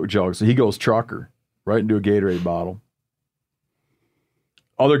bottle or milk jug. So he goes trucker right into a Gatorade bottle.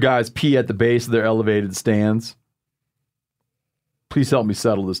 Other guys pee at the base of their elevated stands. Please help me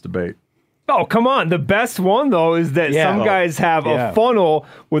settle this debate. Oh, come on. The best one, though, is that some guys have a funnel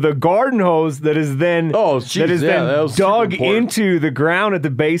with a garden hose that is then, dug into the ground at the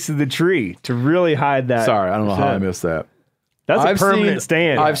base of the tree to really hide that. Sorry, I don't know how I missed that. That's a permanent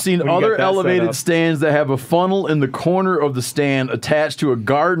stand. I've seen other elevated stands that have a funnel in the corner of the stand attached to a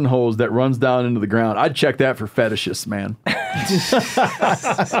garden hose that runs down into the ground. I'd check that for fetishists, man.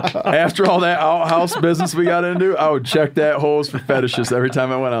 After all that outhouse business we got into, I would check that hose for fetishists every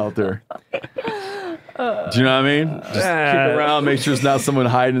time I went out there. Do you know what I mean? Just kick around, make sure it's not someone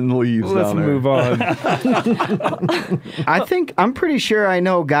hiding in the leaves. Let's move on. I'm pretty sure I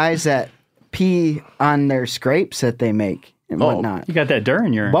know guys that pee on their scrapes that they make and whatnot. You got that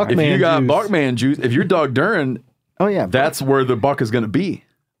Durin urine. If you got Buckman juice, if you're Doug Durin, that's where the buck is going to be.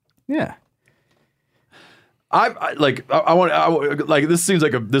 Yeah. This seems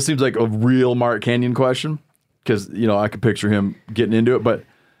like a real Mark Canyon question because I could picture him getting into it, but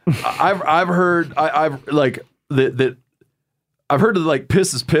I've heard that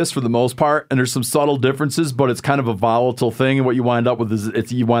piss is piss for the most part, and there's some subtle differences, but it's kind of a volatile thing, and what you wind up with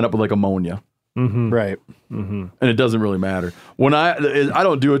is you wind up with like ammonia. Mm-hmm. Right. Mm-hmm. And it doesn't really matter. When I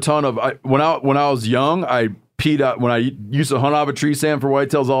don't do a ton of when I was young, I peed out when I used to hunt out of a tree stand for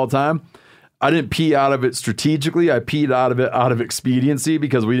whitetails all the time. I didn't pee out of it strategically. I peed out of it out of expediency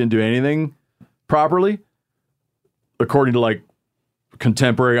because we didn't do anything properly, according to like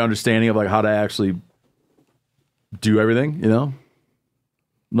contemporary understanding of like how to actually do everything.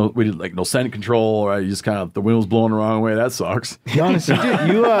 No, we did like no scent control, or you just kind of the wind was blowing the wrong way. That sucks. Giannis,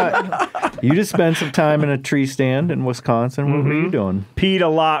 you just spent some time in a tree stand in Wisconsin. What were you doing? Peed a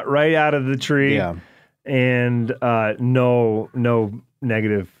lot right out of the tree. Yeah, and no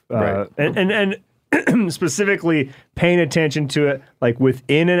negative. Right. And specifically paying attention to it, like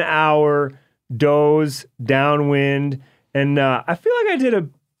within an hour, does, downwind. And I feel like I did a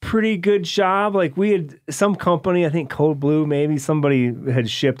pretty good job. Like we had some company, I think Code Blue, maybe somebody had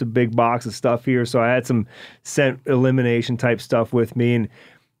shipped a big box of stuff here. So I had some scent elimination type stuff with me. And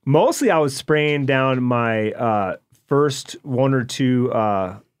mostly I was spraying down my first one or two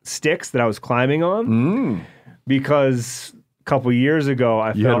sticks that I was climbing on because couple years ago,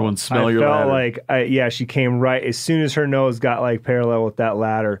 I felt like she came right as soon as her nose got like parallel with that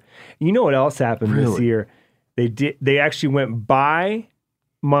ladder. You know what else happened this year? They actually went by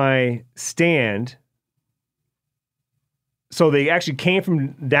my stand. So they actually came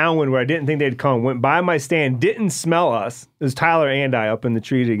from downwind where I didn't think they'd come, went by my stand, didn't smell us. It was Tyler and I up in the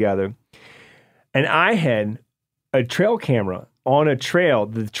tree together. And I had a trail camera on the trail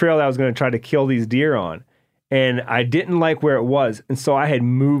that I was going to try to kill these deer on. And I didn't like where it was, and so I had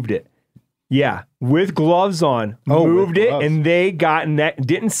moved it. Yeah, with gloves on, moved it, and they got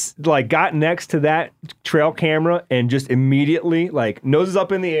next to that trail camera and just immediately like noses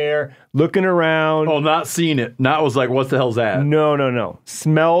up in the air, looking around. Oh, not seeing it. Not was like, what the hell's that? No.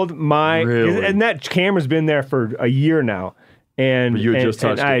 Smelled and that camera's been there for a year now, and but you had just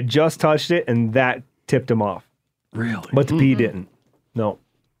touched it. I had just touched it, and that tipped him off. Really, but the pee didn't. No,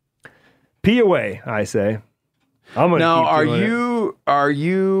 pee away, I say. Now, are you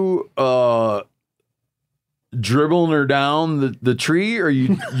dribbling her down the tree, or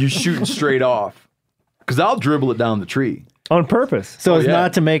you shooting straight off? Because I'll dribble it down the tree on purpose. So it's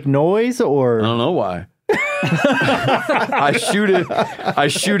not to make noise, or I don't know why. I shoot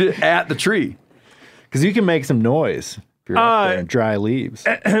it at the tree because you can make some noise if you're up there in dry leaves.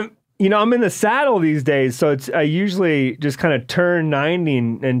 I'm in the saddle these days, so I usually just kind of turn 90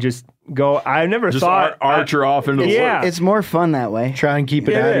 and just go. I never thought archer off into the woods. It's more fun that way. Try and keep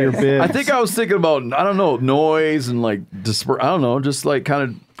it out of your bibs. I think I was thinking about noise and like I don't know, just like kind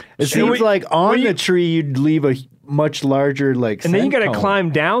of. It seems like on the tree you'd leave a much larger like. And then you got to climb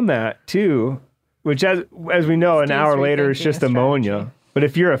down that too, which as we know, an hour later it's just ammonia. But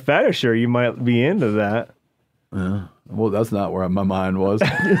if you're a fetisher, you might be into that. Yeah. Well, that's not where my mind was,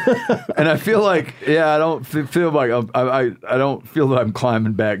 and I feel like I don't feel like I don't feel that I'm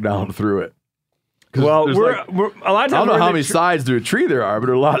climbing back down through it. Well, we're a lot of times. I don't know how many sides to a tree there are, but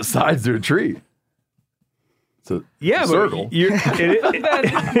there are a lot of sides to a tree. It's a circle.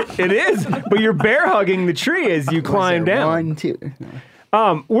 It is, but you're bear hugging the tree as you climb down. 1, 2.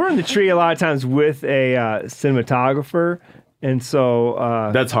 We're in the tree a lot of times with a cinematographer. And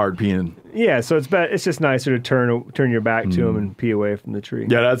so that's hard peeing. Yeah, so it's just nicer to turn your back to them and pee away from the tree.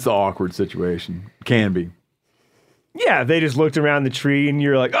 Yeah, that's the awkward situation. Can be. Yeah, they just looked around the tree and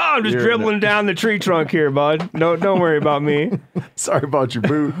you're like, I'm just dribbling down the tree trunk here, bud. No, don't worry about me. Sorry about your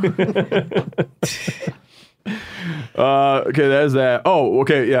boot. Okay, there's that. Oh,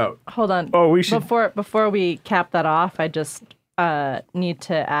 okay, yeah. Hold on. Oh, we should before we cap that off. I just need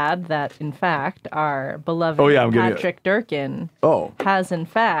to add that, in fact, our beloved Patrick Durkin has, in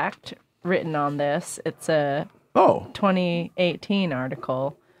fact, written on this. It's a 2018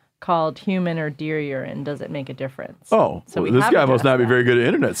 article called "Human or Deer Urine? Does it make a difference?" Oh, so this guy must not be very good at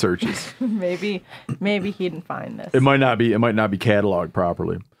internet searches. maybe he didn't find this. It might not be cataloged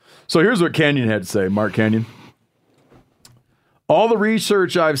properly. So here's what Canyon had to say. Mark Canyon. All the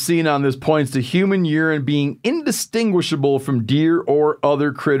research I've seen on this points to human urine being indistinguishable from deer or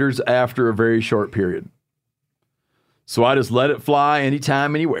other critters after a very short period. So I just let it fly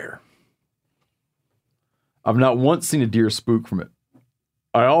anytime, anywhere. I've not once seen a deer spook from it.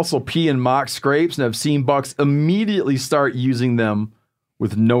 I also pee in mock scrapes and have seen bucks immediately start using them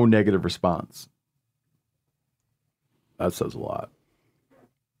with no negative response. That says a lot.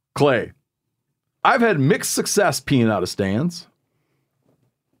 Clay, I've had mixed success peeing out of stands.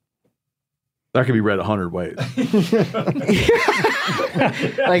 That could be read 100 ways. Like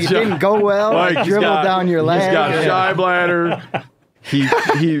it didn't go well, like dribbled down your leg. He's got shy bladder. He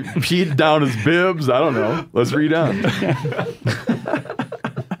peed down his bibs. I don't know. Let's read on.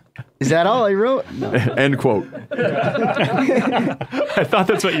 Is that all he wrote? No. End quote. I thought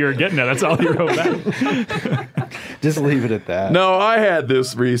that's what you were getting at. That's all he wrote back. Just leave it at that. No, I had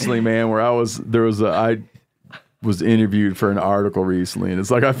this recently, man, where I was interviewed for an article recently, and it's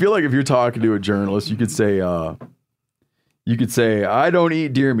like I feel like if you're talking to a journalist, you could say, I don't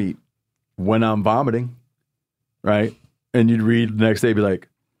eat deer meat when I'm vomiting, right? And you'd read the next day, be like,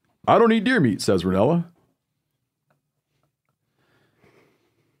 I don't eat deer meat, says Ranella.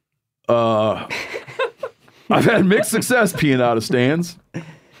 I've had mixed success peeing out of stands.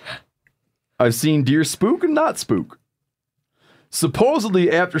 I've seen deer spook and not spook.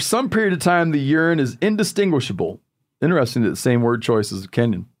 Supposedly, after some period of time, the urine is indistinguishable. Interesting that the same word choice as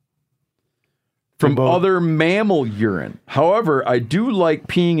Kenyon. From other mammal urine. However, I do like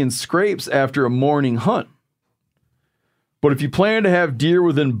peeing in scrapes after a morning hunt. But if you plan to have deer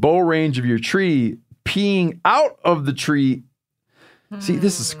within bow range of your tree, peeing out of the tree... See,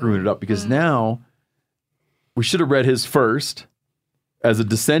 this is screwing it up because now we should have read his first as a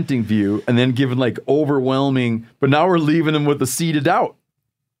dissenting view and then given like overwhelming, but now we're leaving him with a seed of doubt.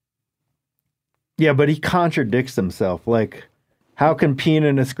 Yeah, but he contradicts himself. Like, how can peeing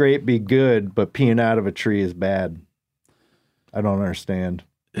in a scrape be good, but peeing out of a tree is bad? I don't understand.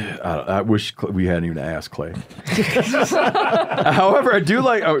 I wish we hadn't even asked Clay. However, I do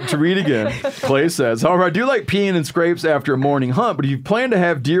like, to read again, Clay says, however, I do like peeing in scrapes after a morning hunt, but if you plan to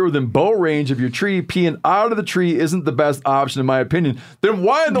have deer within bow range of your tree, peeing out of the tree isn't the best option in my opinion. Then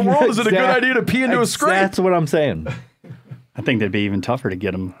why in the world is it a good idea to pee into a scrape? That's what I'm saying. I think that'd be even tougher to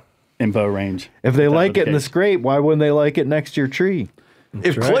get them in bow range. If they like it in the scrape, why wouldn't they like it next to your tree?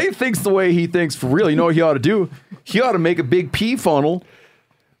 If Clay thinks the way he thinks for real, you know what he ought to do? He ought to make a big pee funnel,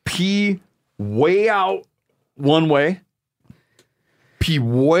 pee way out one way, pee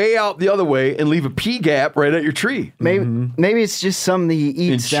way out the other way, and leave a pee gap right at your tree. Maybe it's just something he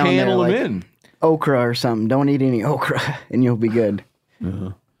eats and down there, channel like him in. okra or something. Don't eat any okra, and you'll be good.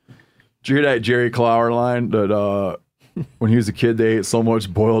 Did you hear that Jerry Clower line that when he was a kid, they ate so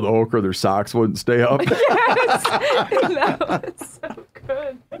much boiled okra their socks wouldn't stay up? Yes, that was so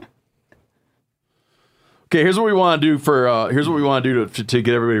good. Okay, here's what we want to do to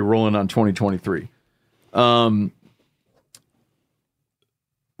get everybody rolling on 2023.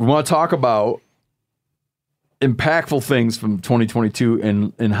 We want to talk about impactful things from 2022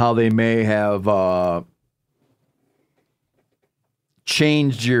 and how they may have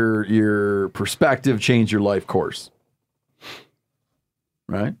changed your perspective, changed your life course.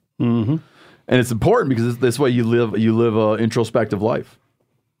 Right? Mm-hmm. And it's important because this way you live a introspective life.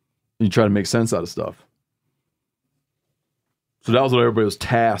 And you try to make sense out of stuff. So that was what everybody was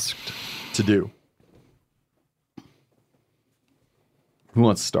tasked to do. Who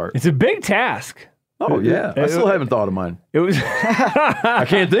wants to start? It's a big task. Oh, yeah. I still haven't thought of mine. It was. I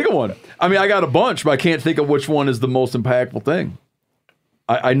can't think of one. I mean, I got a bunch, but I can't think of which one is the most impactful thing.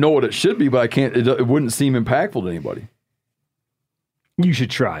 I know what it should be, but I can't. It wouldn't seem impactful to anybody. You should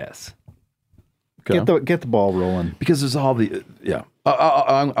try us. Okay. Get the ball rolling. Because there's all the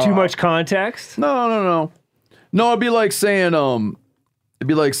Too much context? No. No, it'd be like saying that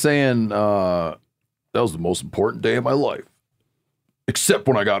was the most important day of my life. Except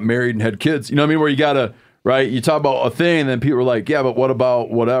when I got married and had kids. You know what I mean? Where you gotta, right? You talk about a thing and then people are like, yeah, but what about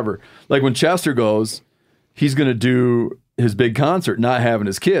whatever? Like when Chester goes, he's gonna do his big concert not having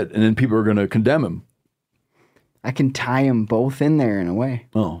his kid, and then people are gonna condemn him. I can tie them both in there in a way.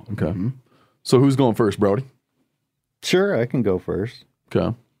 Oh, okay. Mm-hmm. So who's going first, Brody? Sure, I can go first.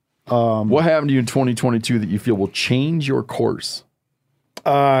 Okay. What happened to you in 2022 that you feel will change your course?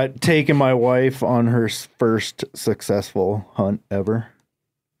 Taking my wife on her first successful hunt ever.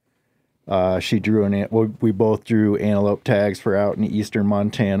 She drew we both drew antelope tags for out in eastern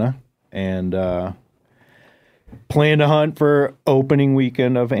Montana, and planned to hunt for opening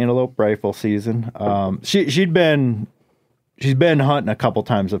weekend of antelope rifle season. She's been hunting a couple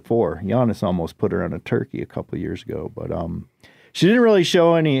times before. Giannis almost put her on a turkey a couple years ago, but she didn't really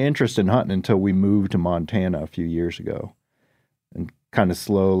show any interest in hunting until we moved to Montana a few years ago, and kind of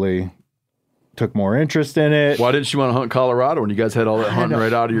slowly took more interest in it. Why didn't she want to hunt Colorado when you guys had all that hunting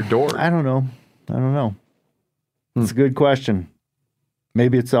right out of your door? I don't know. It's a good question.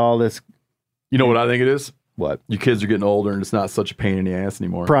 Maybe it's all this. You know what I think it is? What? You kids are getting older and it's not such a pain in the ass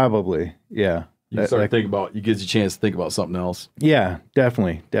anymore. Probably, yeah. You start to think about, it gives you a chance to think about something else. Yeah,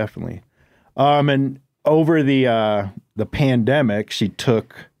 definitely. And over the pandemic, she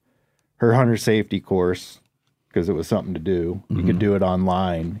took her hunter safety course because it was something to do. You could do it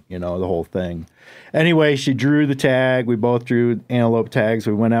online, the whole thing. Anyway, she drew the tag. We both drew antelope tags.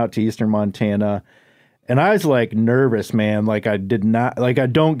 We went out to eastern Montana. And I was like nervous, man. Like I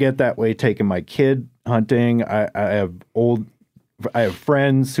don't get that way taking my kid hunting. I have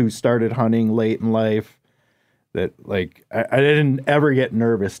friends who started hunting late in life that like I didn't ever get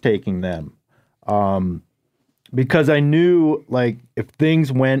nervous taking them. Because I knew like if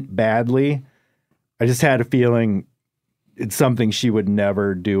things went badly, I just had a feeling it's something she would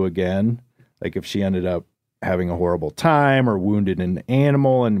never do again. Like if she ended up having a horrible time or wounded an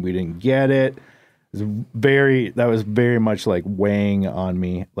animal and we didn't get it. That was very much like weighing on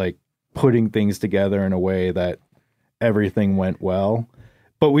me, like putting things together in a way that everything went well.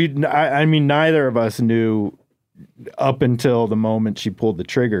 But I mean, neither of us knew up until the moment she pulled the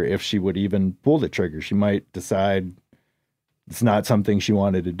trigger if she would even pull the trigger. She might decide it's not something she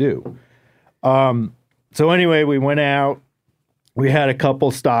wanted to do. So anyway, we went out. We had a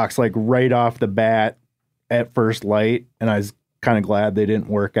couple stalks like right off the bat at first light, and I was kind of glad they didn't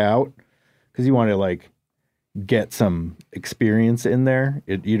work out. Because you want to like get some experience in there.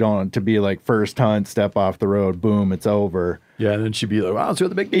 You don't want to be like first hunt, step off the road, boom, it's over. Yeah, and then she'd be like, wow, let's see what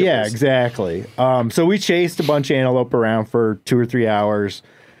the big deal is. Yeah, exactly. So we chased a bunch of antelope around for 2 or 3 hours,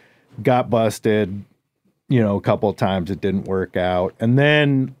 got busted, a couple of times it didn't work out. And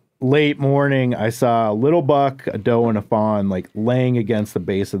then late morning, I saw a little buck, a doe, and a fawn like laying against the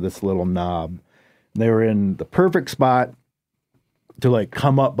base of this little knob. They were in the perfect spot to like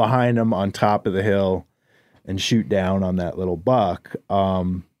come up behind them on top of the hill and shoot down on that little buck.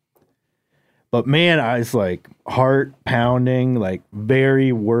 But man, I was like heart pounding, like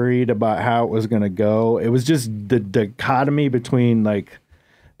very worried about how it was going to go. It was just the dichotomy between like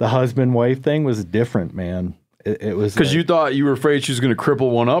the husband-wife thing was different, man. It was because you thought you were afraid she was going to cripple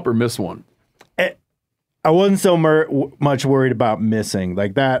one up or miss one. I wasn't so much worried about missing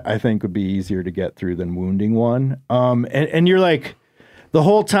like that. I think would be easier to get through than wounding one. And you're like, the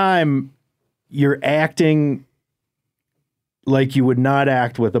whole time you're acting like you would not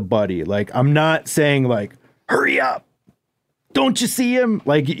act with a buddy. Like, I'm not saying like, hurry up. Don't you see him?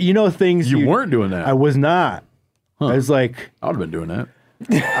 Like, things. You weren't doing that. I was not. Huh. I was like. I would have been doing that.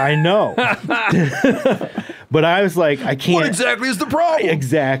 I know. But I was like, I can't. What exactly is the problem?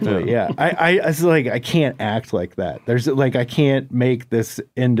 Exactly. Yeah. I was like, I can't act like that. There's like, I can't make this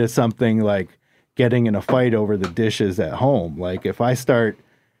into something like getting in a fight over the dishes at home. Like if I start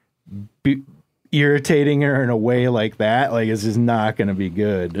irritating her in a way like that, like it's just not going to be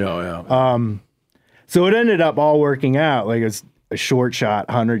good. Yeah. So it ended up all working out. Like it's a short shot,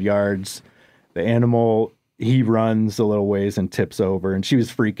 100 yards. The animal, he runs a little ways and tips over, and she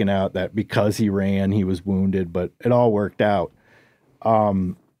was freaking out that because he ran, he was wounded, but it all worked out.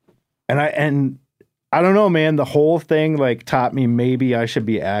 And I don't know, man, the whole thing like taught me maybe I should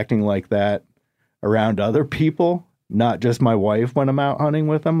be acting like that around other people, not just my wife when I'm out hunting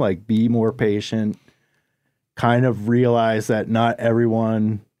with them. Like be more patient, kind of realize that not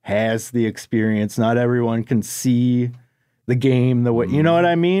everyone has the experience. Not everyone can see the game the way, you know what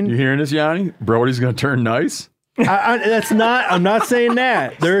I mean? You hearing this, Yanni? Brody's going to turn nice? I'm not saying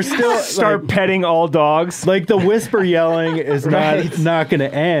that. There's still start petting all dogs. Like the whisper yelling is not going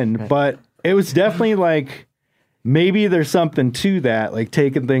to end, but it was definitely like, maybe there's something to that, like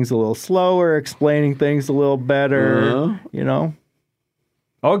taking things a little slower, explaining things a little better,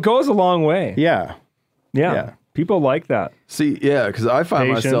 Oh, it goes a long way. Yeah. People like that. See, yeah, because I find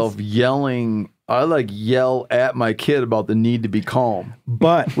myself yelling. I like yell at my kid about the need to be calm,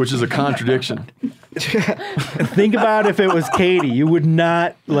 which is a contradiction. Think about if it was Katie, you would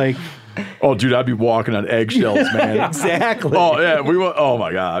not like. Oh, dude, I'd be walking on eggshells, man. Exactly. Oh yeah, oh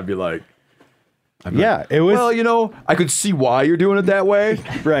my god, I'd be like. It was. Well, I could see why you're doing it that way.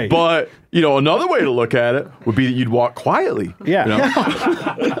 Right. But, another way to look at it would be that you'd walk quietly.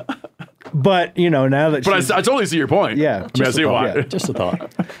 Yeah. But, now that I totally see your point. Yeah. I see why. Yeah, just a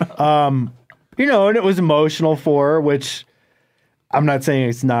thought. And it was emotional for her, which I'm not saying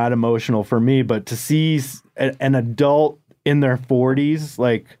it's not emotional for me, but to see an adult in their 40s,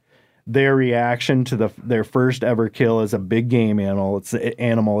 like, their reaction to their first ever kill is a big game animal. It's an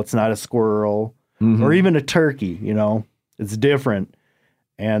animal. It's not a squirrel or even a turkey. You know, it's different.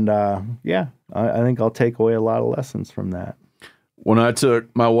 And I think I'll take away a lot of lessons from that. When I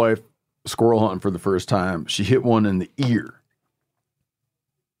took my wife squirrel hunting for the first time, she hit one in the ear,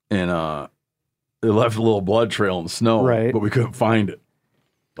 and it left a little blood trail in the snow. Right. But we couldn't find it.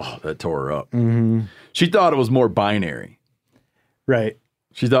 Oh, that tore her up. Mm-hmm. She thought it was more binary. Right.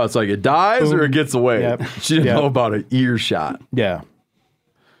 She thought it's like it dies or it gets away. Yep. She didn't know about an ear shot. Yeah.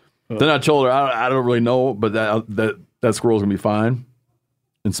 Then I told her, I don't really know, but that squirrel's gonna be fine,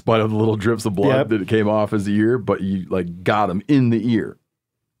 in spite of the little drips of blood that came off his ear. But you like got him in the ear,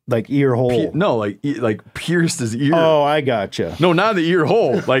 like ear hole. Like pierced his ear. Oh, I gotcha. No, not the ear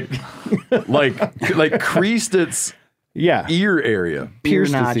hole. Like creased its ear area.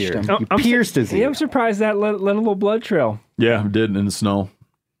 Pierced his ear. Pierced his ear. I'm surprised that let a little blood trail. Yeah, did in the snow.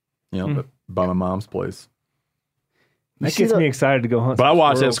 By my mom's place. That gets me excited to go hunt. But I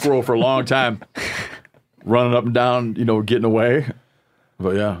watched that squirrel for a long time, running up and down, getting away.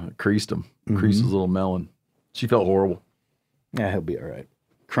 But yeah, it creased him. Creased his little melon. She felt horrible. Yeah, he'll be all right.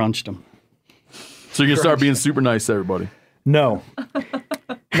 Crunched him. So you can start being super nice to everybody. No,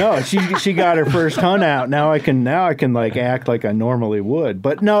 she got her first hunt out. Now I can like act like I normally would.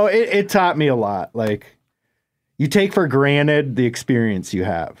 But no, it taught me a lot. Like, you take for granted the experience you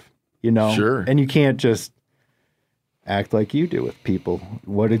have, Sure. And you can't just act like you do with people.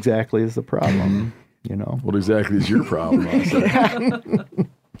 What exactly is the problem? What exactly is your problem?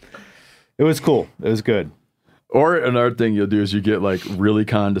 It was cool. It was good. Or another thing you'll do is you get like really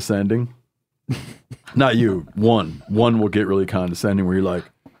condescending. Not you. One will get really condescending where you're like,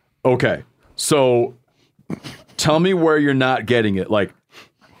 okay, so tell me where you're not getting it. Like,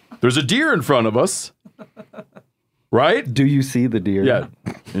 there's a deer in front of us, right? Do you see the deer? Yeah.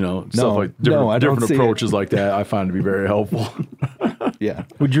 Stuff like different approaches like that I find to be very helpful. Yeah.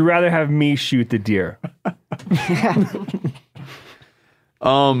 Would you rather have me shoot the deer?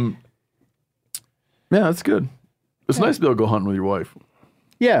 Yeah, that's good. It's nice to be able to go hunting with your wife.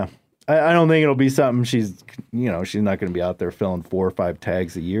 Yeah. I don't think it'll be something she's not going to be out there filling 4 or 5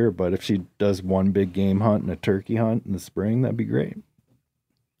 tags a year, but if she does one big game hunt and a turkey hunt in the spring, that'd be great. It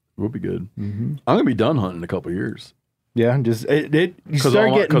would be good. Mm-hmm. I'm going to be done hunting in a couple of years. Yeah, just you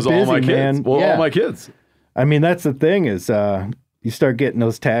start getting busy, all my man. Kids. Well, all my kids. I mean, that's the thing is you start getting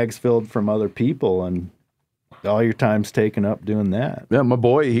those tags filled from other people, and all your time's taken up doing that. Yeah, my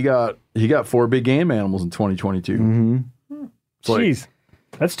boy, he got 4 big game animals in 2022. Mm-hmm. Jeez,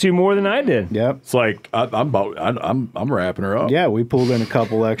 that's 2 more than I did. Yep. It's like I'm wrapping her up. Yeah, we pulled in a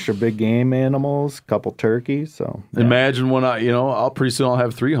couple extra big game animals, a couple turkeys. So imagine when I'll pretty soon I'll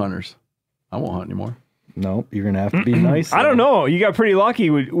have 3 hunters. I won't hunt anymore. Nope, you're gonna have to be nice. I don't know. You got pretty lucky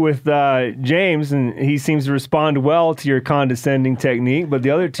with James, and he seems to respond well to your condescending technique, but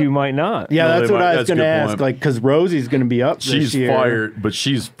the other 2 might not. Yeah, that's what I was gonna ask. Point. Like, because Rosie's gonna be up this year. She's fired, but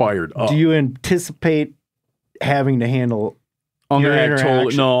she's fired up. Do you anticipate having to handle? I'm gonna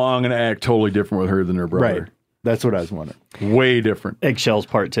act totally different with her than her brother. Right. That's what I was wondering. Way different. Eggshells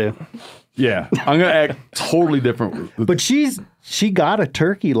part 2. Yeah, I'm gonna act totally different. But she got a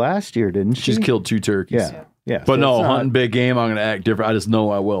turkey last year, didn't she? She's killed 2 turkeys. Yeah. But so no, hunting big game, I'm gonna act different. I just know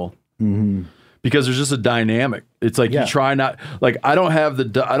I will. Mm-hmm. Because there's just a dynamic. It's like you try not like I don't have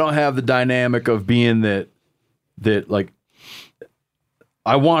the dynamic of being that like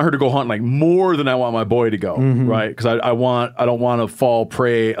I want her to go hunt like more than I want my boy to go, right? Because I don't want to fall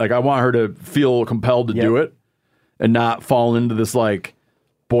prey. Like I want her to feel compelled to do it and not fall into this like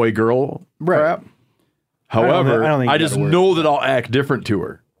boy girl crap. However, I just know that I'll act different to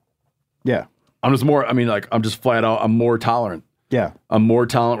her. Yeah. I'm just more, I'm just flat out, I'm more tolerant. Yeah. I'm more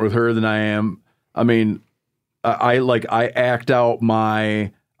tolerant with her than I am. I mean, I act out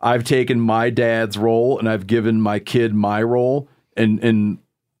I've taken my dad's role and I've given my kid my role and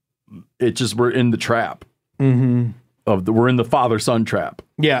it just, we're in the trap. Mm-hmm. We're in the father-son trap.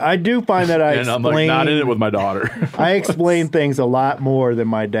 Yeah, I do find that and I'm like not in it with my daughter. I explain things a lot more than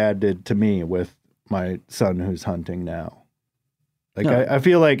my dad did to me with my son who's hunting now. Like I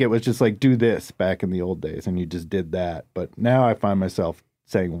feel like it was just like do this back in the old days and you just did that. But now I find myself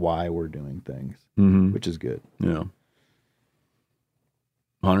saying why we're doing things, which is good. Yeah.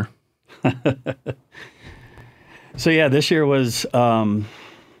 Hunter? So yeah, this year was my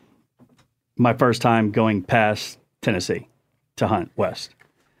first time going past Tennessee to hunt west.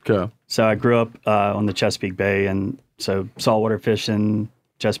 Okay. So I grew up on the Chesapeake Bay, and so saltwater fishing,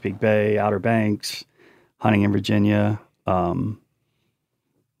 Chesapeake Bay, Outer Banks, hunting in Virginia, North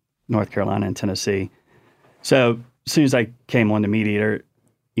Carolina, and Tennessee. So as soon as I came on the Meat Eater,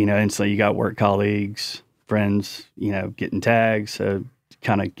 instantly you got work colleagues, friends, getting tags. So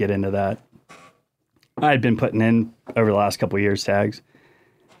kind of get into that. I had been putting in over the last couple of years tags.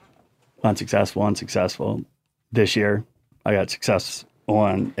 Unsuccessful. This year, I got success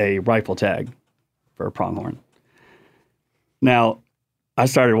on a rifle tag for a pronghorn. Now, I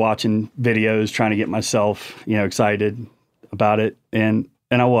started watching videos, trying to get myself, excited about it, and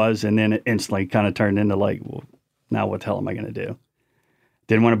I was, and then it instantly kind of turned into like, well, now what the hell am I going to do?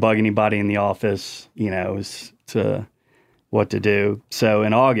 Didn't want to bug anybody in the office, as to what to do. So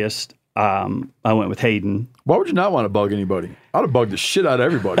in August, I went with Hayden. Why would you not want to bug anybody? I'd have bugged the shit out of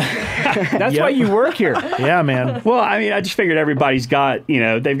everybody. That's why you work here. Yeah, man. Well, I mean, I just figured everybody's got,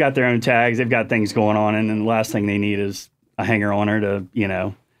 they've got their own tags, they've got things going on, and then the last thing they need is a hanger on her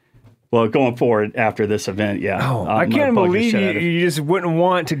to, well, going forward after this event, yeah. Oh, I can't believe you just wouldn't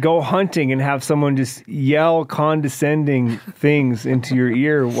want to go hunting and have someone just yell condescending things into your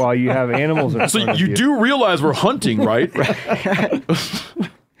ear while you have animals in front of you. So you do realize we're hunting, right?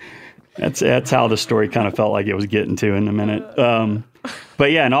 That's how the story kind of felt like it was getting to in a minute.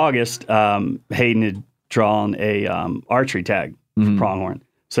 But yeah, in August, Hayden had drawn a archery tag for pronghorn.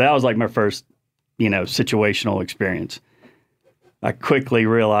 So that was like my first, situational experience. I quickly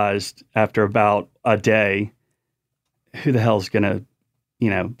realized after about a day, who the hell's going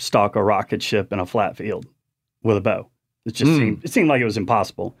to, stalk a rocket ship in a flat field with a bow? It just seemed like it was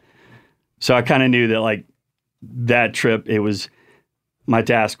impossible. So I kind of knew that like that trip, my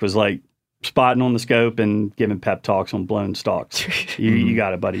task was like spotting on the scope and giving pep talks on blown stalks. You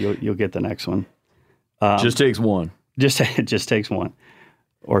got it, buddy. You'll get the next one. Just takes one. It just takes one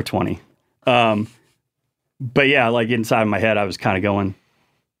or 20. But yeah, like inside my head, I was kind of going,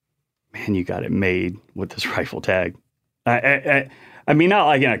 man, you got it made with this rifle tag. I mean, not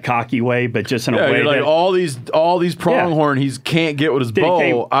like in a cocky way, but just in a way like that all these pronghorn he can't get with his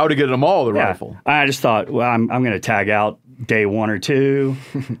bow. I would have get them all with the rifle. I just thought, well, I'm going to tag out day 1 or 2.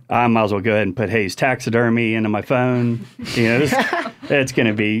 I might as well go ahead and put Hayes Taxidermy into my phone. It's going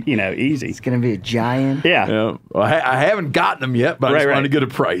to be, easy. It's going to be a giant. Yeah. Well, I haven't gotten them yet, but I just wanted to get a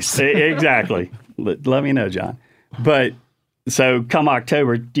price. Exactly. Let me know, John. But so come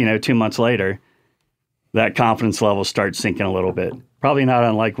October, 2 months later, that confidence level starts sinking a little bit. Probably not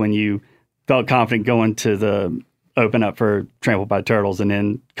unlike when you felt confident going to the open up for Trampled by Turtles, and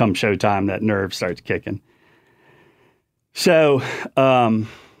then come showtime, that nerve starts kicking. So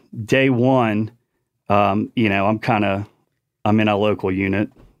day 1, I'm in a local unit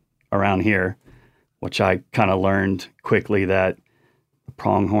around here, which I kind of learned quickly that the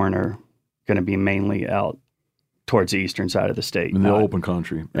pronghorn are going to be mainly out towards the eastern side of the state. In the open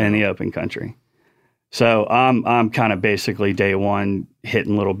country. In the open country. So I'm kind of basically day 1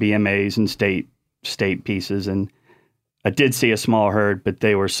 hitting little BMAs and state pieces. And I did see a small herd, but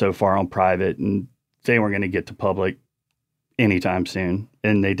they were so far on private and they weren't going to get to public anytime soon.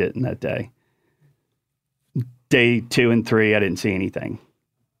 And they didn't that day. Day 2 and 3, I didn't see anything.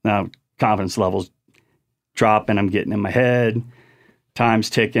 Now confidence levels dropping. I'm getting in my head. Time's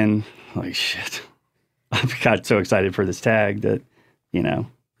ticking. Like, shit. I've got so excited for this tag that,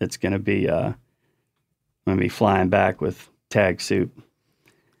 it's going to be, I'm going to be flying back with tag soup.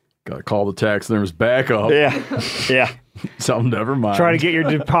 Got to call the taxidermist back up. Yeah. So never mind. Try to get your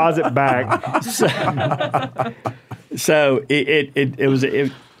deposit back. So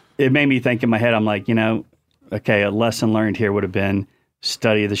it made me think in my head, I'm like, okay, a lesson learned here would have been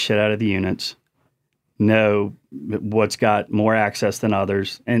study the shit out of the units, know what's got more access than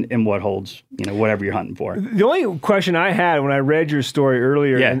others, and what holds, whatever you're hunting for. The only question I had when I read your story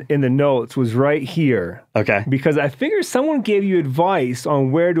earlier in the notes was right here. Okay. Because I figured someone gave you advice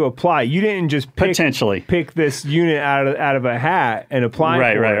on where to apply. You didn't just pick this unit out of a hat and apply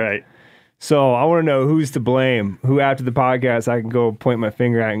for it. Right. So I want to know who's to blame. Who after the podcast I can go point my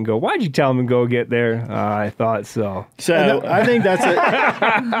finger at and go, why'd you tell him to go get there? I thought so. So I think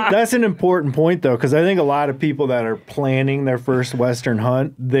that's an important point though, because I think a lot of people that are planning their first Western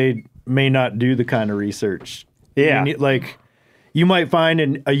hunt, they may not do the kind of research. Yeah, you might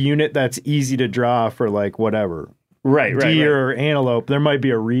find a unit that's easy to draw for like whatever. Right. Deer or antelope. There might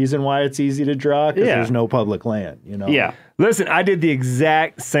be a reason why it's easy to draw because there's no public land, Yeah. Listen, I did the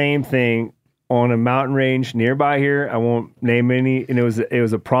exact same thing on a mountain range nearby here. I won't name any, and it was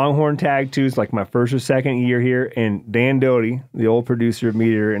a pronghorn tag too. It's like my first or second year here, and Dan Doty, the old producer of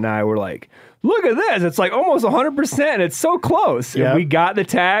Meteor, and I were like, look at this. It's like almost 100%. It's so close. Yep. And we got the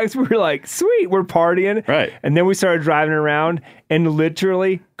tags. We were like, sweet, we're partying. Right. And then we started driving around and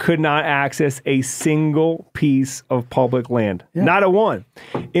literally could not access a single piece of public land. Yeah. Not a one.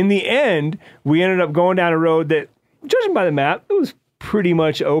 In the end, we ended up going down a road that, judging by the map, it was pretty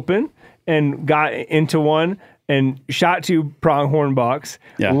much open and got into one and shot 2 pronghorn bucks,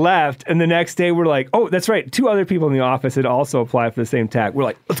 left, and the next day we're like, oh, that's right, 2 other people in the office had also applied for the same tag. We're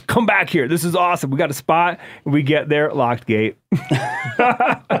like, let's come back here. This is awesome. We got a spot. And we get there, locked gate.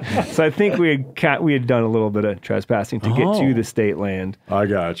 So I think we had done a little bit of trespassing to get to the state land. I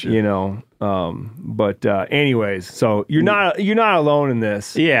got you. You know, but anyways, so you're not alone in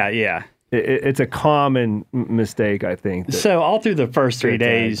this. Yeah. It's a common mistake, I think. So all through the first 3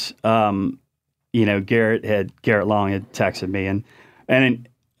 days, you know, Garrett Long had texted me, and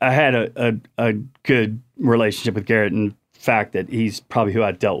I had a good relationship with Garrett, in fact that he's probably who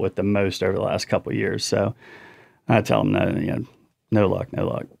I dealt with the most over the last couple of years. So I tell him, no luck.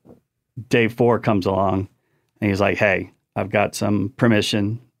 Day 4 comes along, and he's like, hey, I've got some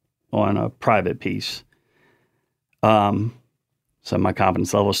permission on a private piece. So my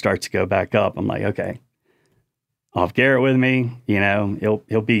confidence level starts to go back up. I'm like, okay, I'll have Garrett with me. You know,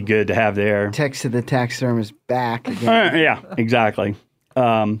 he'll be good to have there. Text to the taxidermist back again. Yeah, exactly.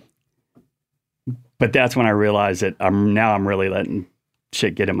 But that's when I realized that I'm really letting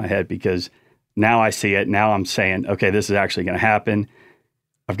shit get in my head, because now I see it. Now I'm saying, okay, this is actually going to happen.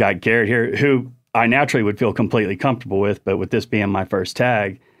 I've got Garrett here, who I naturally would feel completely comfortable with, but with this being my first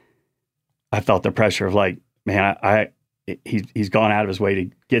tag, I felt the pressure of like, man, he's gone out of his way to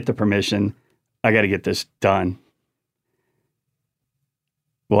get the permission. I got to get this done.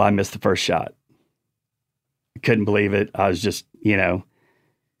 Well, I missed the first shot. Couldn't believe it. I was just, you know,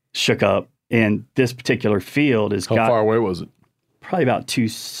 shook up. And this particular field is How far away was it? Probably about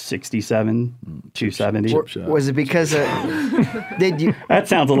 267, 270. Was it because did you? That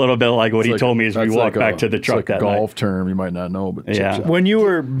sounds a little bit like what he told me as we walked back to the truck. It's like a golf term you might not know, but yeah. When you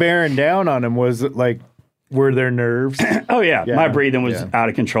were bearing down on him, was it like, were there nerves? Oh yeah. My breathing was out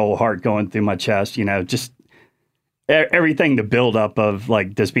of control, heart going through my chest, you know, just everything, the buildup of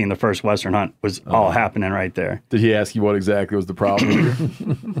like this being the first Western hunt was all happening right there. Did he ask you what exactly was the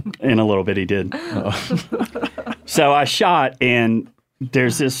problem? In a little bit he did. So I shot, and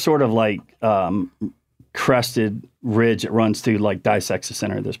there's this sort of like crested ridge that runs through, like dissects the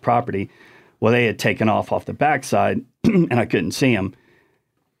center of this property. Well, they had taken off the backside and I couldn't see them.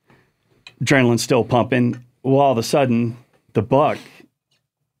 Adrenaline's still pumping. Well, all of a sudden, the buck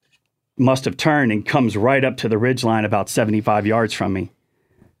must have turned and comes right up to the ridge line about 75 yards from me.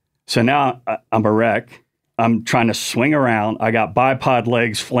 So now I'm a wreck. I'm trying to swing around. I got bipod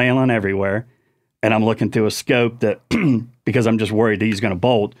legs flailing everywhere, and I'm looking through a scope that, because I'm just worried that he's going to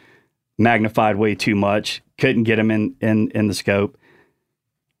bolt, magnified way too much. Couldn't get him in the scope.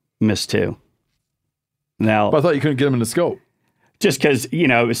 Missed 2. Now, but I thought you couldn't get him in the scope. Just because, you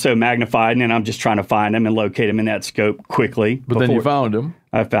know, it was so magnified, and I'm just trying to find him and locate him in that scope quickly. But then you found him.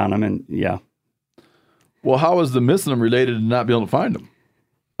 I found him, and yeah. Well, how is the missing him related to not being able to find him?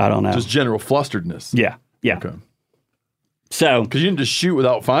 I don't know. Just general flusteredness. Yeah. Okay. So, because you didn't just shoot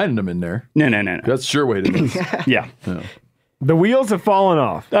without finding him in there. No. That's sure way to miss. Yeah. The wheels have fallen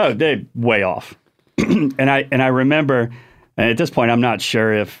off. Oh, they're way off. and I remember, and at this point, I'm not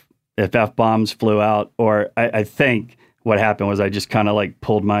sure if F-bombs flew out, or I think what happened was I just kind of like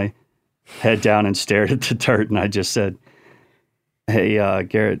pulled my head down and stared at the dirt, and I just said, hey,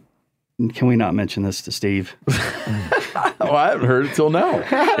 Garrett, can we not mention this to Steve? Oh, I haven't heard it till now.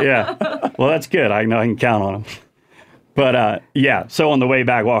 Yeah. Well, that's good. I know I can count on him. But yeah, so on the way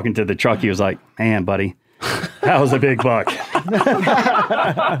back walking to the truck, he was like, man, buddy, that was a big buck.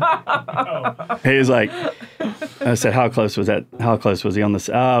 He was like, I said, how close was that? How close was he on this?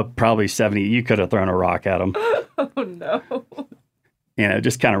 Probably 70. You could have thrown a rock at him. Oh, no. You know,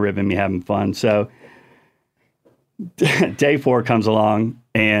 just kind of ribbing me, having fun. So day 4 comes along,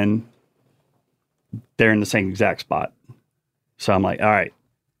 and they're in the same exact spot. So I'm like, all right,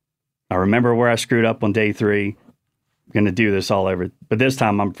 I remember where I screwed up on day 3. I'm going to do this all over. But this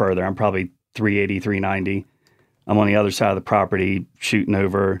time I'm further. I'm probably 380, 390. I'm on the other side of the property, shooting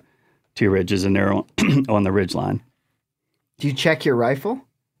over 2 ridges, and they're on the ridge line. Do you check your rifle?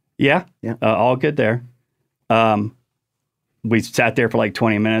 Yeah. All good there. We sat there for like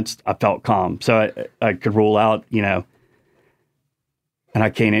 20 minutes. I felt calm. So I could rule out, you know, and I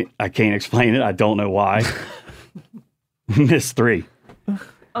can't explain it. I don't know why. Missed 3.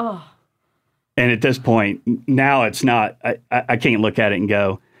 Oh. And at this point, now it's not, I can't look at it and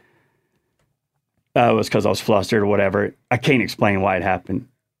go, it was because I was flustered or whatever. I can't explain why it happened.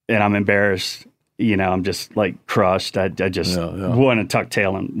 And I'm embarrassed. You know, I'm just like crushed. I just want to tuck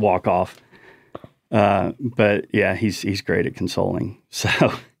tail and walk off. But yeah, he's great at consoling. So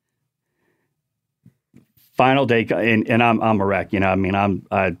final day, and I'm a wreck. You know, I mean,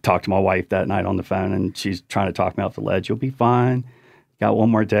 I talked to my wife that night on the phone, and she's trying to talk me off the ledge. You'll be fine. got one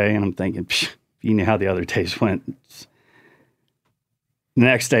more day, and I'm thinking, you know how the other days went. The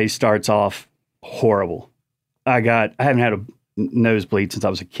next day starts off horrible. I haven't had a nosebleed since I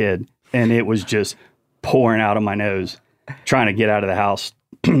was a kid, and it was just pouring out of my nose, trying to get out of the house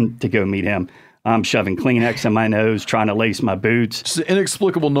to go meet him. I'm shoving Kleenex in my nose, trying to lace my boots. Just an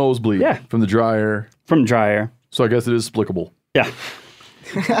inexplicable nosebleed. Yeah. From the dry air. From dry air. So I guess it is explicable. Yeah.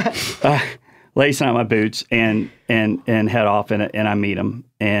 Lacing out my boots and head off, and I meet him,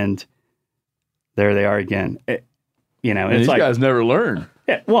 and there they are again. And these guys never learn.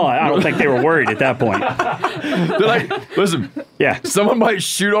 Yeah, well, I don't think they were worried at that point. They're like, listen, someone might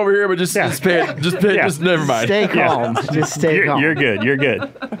shoot over here, but just never mind. Stay calm. Just stay calm. You're good. You're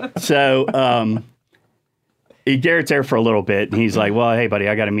good. So Garrett's there for a little bit, and he's like, well, hey, buddy,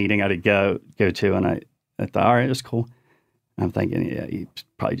 I got a meeting I got to go to. And I thought, all right, that's cool. And I'm thinking, you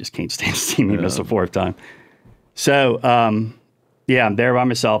probably just can't stand to see me miss a fourth time. So, I'm there by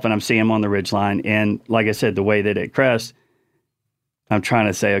myself, and I'm seeing him on the ridgeline. And like I said, the way that it crests, I'm trying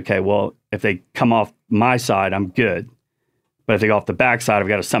to say, okay, well, if they come off my side, I'm good. But if they go off the back side, I've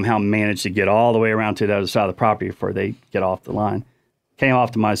got to somehow manage to get all the way around to the other side of the property before they get off the line. Came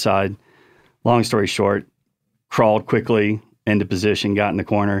off to my side. Long story short, crawled quickly into position, got in the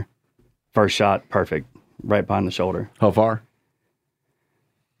corner. First shot, perfect. Right behind the shoulder. How far?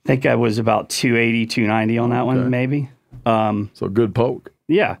 I think I was about 280, 290 on that one, maybe. So good poke.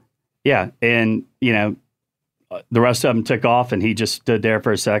 Yeah. Yeah. And, the rest of them took off, and he just stood there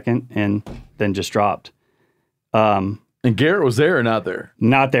for a second and then just dropped. And Garrett was there or not there?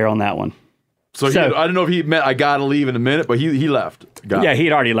 Not there on that one. So I don't know if he meant I got to leave in a minute, but he left.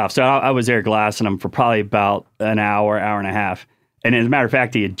 He'd already left. So I was there glassing him for probably about an hour and a half. And as a matter of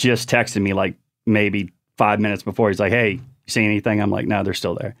fact, he had just texted me like maybe 5 minutes before. He's like, hey, you see anything? I'm like, no, they're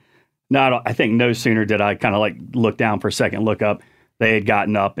still there. No, I think no sooner did I kind of like look down for a second, look up. They had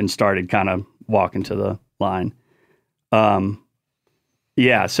gotten up and started kind of walking to the line. So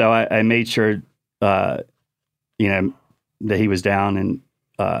I made sure, that he was down, and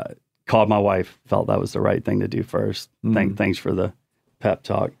called my wife, felt that was the right thing to do first. Thanks for the pep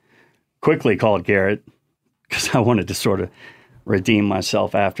talk. Quickly called Garrett, because I wanted to sort of redeem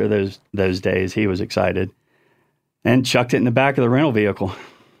myself after those days. He was excited, and chucked it in the back of the rental vehicle.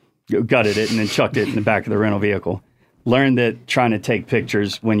 Gutted it and then chucked it in the back of the rental vehicle. Learned that trying to take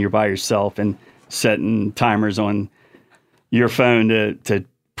pictures when you're by yourself and setting timers on your phone to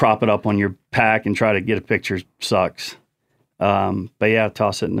prop it up on your pack and try to get a picture sucks.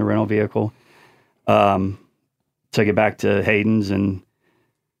 Toss it in the rental vehicle. Took it back to Hayden's and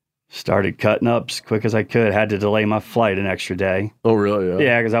started cutting up as quick as I could. Had to delay my flight an extra day. Oh, really?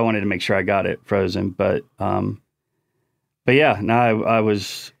 Yeah, because I wanted to make sure I got it frozen. I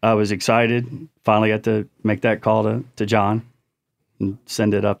was excited. Finally got to make that call to John and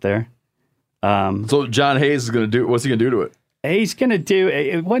send it up there. So John Hayes is going to do, what's he going to do to it? He's going to do,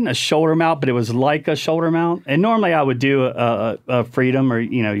 it wasn't a shoulder mount, but it was like a shoulder mount. And normally I would do a Freedom or,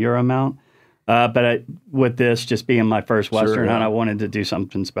 Euro mount. With this just being my first Western hunt, I wanted to do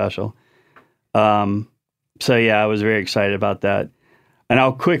something special. I was very excited about that. And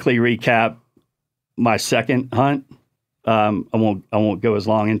I'll quickly recap my second hunt. I won't go as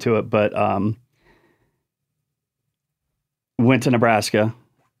long into it, but went to Nebraska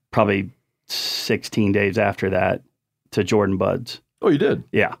probably 16 days after that to Jordan Buds. Oh, you did?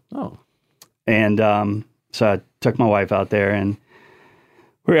 Yeah. Oh. And so I took my wife out there, and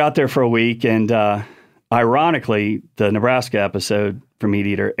we were out there for a week. And ironically, the Nebraska episode for Meat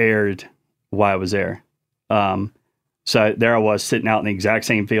Eater aired while I was there. So there I was sitting out in the exact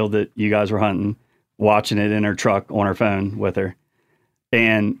same field that you guys were hunting, watching it in her truck on her phone with her.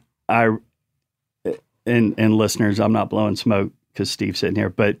 And listeners, I'm not blowing smoke because Steve's sitting here,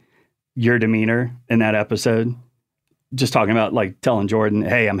 but your demeanor in that episode, just talking about like telling Jordan,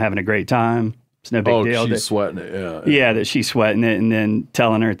 hey, I'm having a great time. It's no big deal. She's sweating it. Yeah. Yeah. That she's sweating it. And then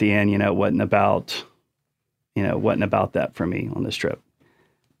telling her at the end, it wasn't about that for me on this trip.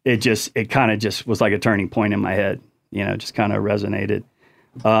 It kind of just was like a turning point in my head, just kind of resonated.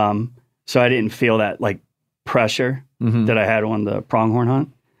 So I didn't feel that like pressure that I had on the pronghorn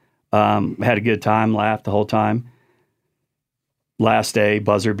hunt. Had a good time, laughed the whole time. Last day,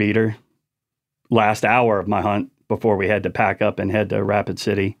 buzzer beater. Last hour of my hunt before we had to pack up and head to Rapid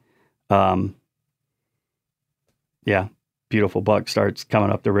City. Beautiful buck starts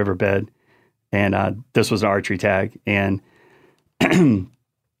coming up the riverbed. And this was an archery tag. And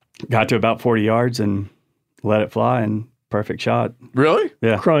got to about 40 yards and let it fly. And perfect shot. Really?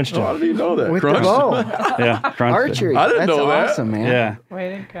 Yeah. Crunched him. How did you know that? With Crunched the bow. Yeah, crunched Archery. I didn't That's know that. awesome, man. Yeah.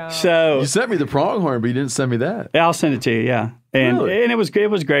 Way to go. So You sent me the pronghorn, but you didn't send me that. yeah, I'll send it to you. Yeah, and Really? and it was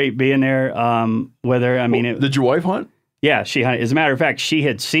great being there with her. I mean, Did your wife hunt? yeah, she hunted. As a matter of fact, she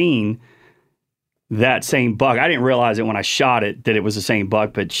had seen that same buck. I didn't realize it when I shot it that it was the same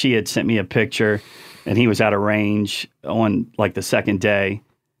buck, but she had sent me a picture, and he was out of range on like the second day,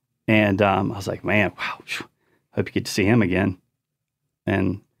 and I was like, man, wow, hope you get to see him again.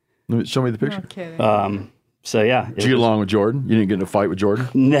 And Show me the picture. No kidding. so yeah, Did you get along with Jordan? You didn't get in a fight with Jordan?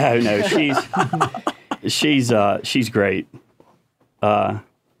 No, she's great. I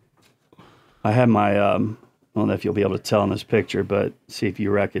have my I don't know if you'll be able to tell in this picture, but see if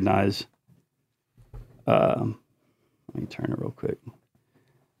you recognize. Let me turn it real quick.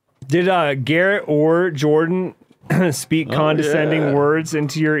 Did Garrett or Jordan speak condescending words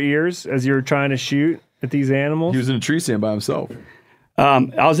into your ears as you were trying to shoot at these animals? He was in a tree stand by himself.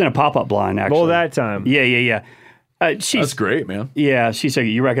 I was in a pop-up blind, actually. Well, that time. Yeah. That's great, man. Yeah, she said,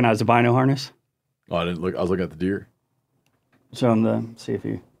 you recognize the bino harness? Oh, I didn't look. I was looking at the deer. Show him see if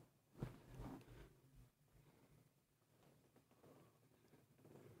you...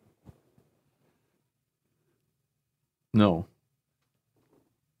 No.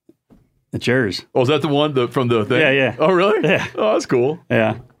 It's yours. Oh, is that the one from the thing? Yeah. Oh, really? Yeah. Oh, that's cool.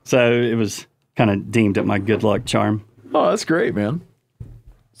 Yeah. So it was kind of deemed at my good luck charm. Oh, that's great, man.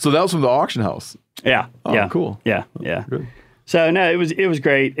 So that was from the auction house. Yeah. Oh, yeah. cool. Yeah. Good. So no, it was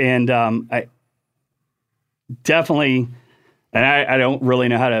great, and I definitely, and I don't really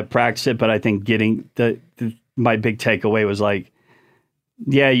know how to practice it, but I think getting my big takeaway was like,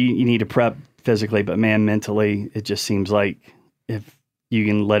 yeah, you need to prep physically, but man, mentally, it just seems like if you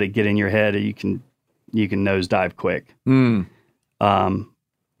can let it get in your head, you can nosedive quick.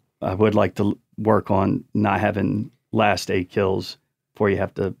 I would like to work on not having last 8 kills before you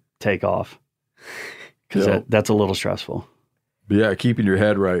have to take off, because that's a little stressful. But yeah, keeping your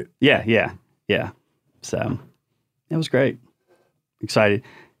head right. Yeah. So it was great. Excited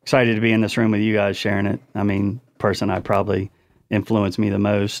to be in this room with you guys sharing it. I mean, person I probably influenced me the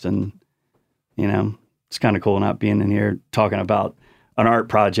most, and it's kind of cool not being in here talking about an art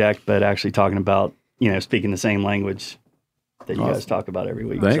project, but actually talking about speaking the same language that you guys talk about every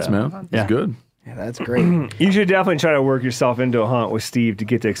week. Thanks, so, man. That's good. Yeah, that's great. You should definitely try to work yourself into a hunt with Steve to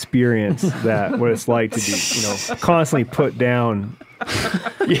get to experience that, what it's like to be, constantly put down.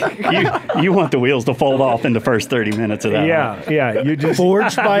 You want the wheels to fold off in the first 30 minutes of that. Yeah. You just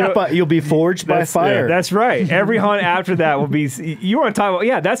Forged by you'll be forged by fire. Yeah, that's right. Every hunt after that will be. You want to talk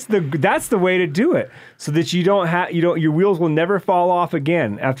about? That's the way to do it, so that your wheels will never fall off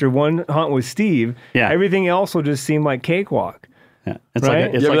again after one hunt with Steve. Yeah. Everything else will just seem like cakewalk. Yeah, it's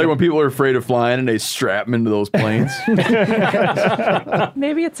right? like when people are afraid of flying and they strap them into those planes.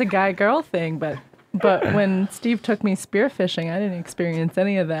 Maybe it's a guy-girl thing, but when Steve took me spearfishing, I didn't experience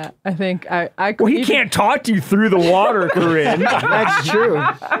any of that. I think I could. Well, he can't talk to you through the water, Corinne. That's true.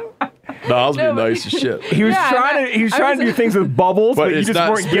 No, I was being nice as shit. He was trying to do things with bubbles, but you just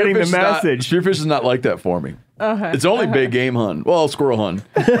weren't getting the message. Spearfish is not like that for me. Okay. It's only big game hunting. Well, squirrel hunting.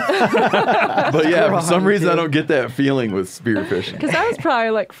 But yeah, for some reason I don't get that feeling with spearfishing. Because I was probably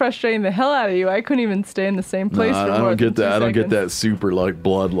like frustrating the hell out of you. I couldn't even stay in the same place for more I don't get than 2 that. I don't get seconds. that super like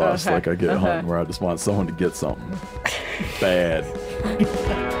bloodlust Okay. like I get hunting, where I just want someone to get something bad.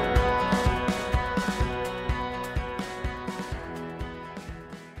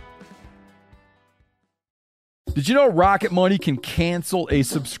 Did you know Rocket Money can cancel a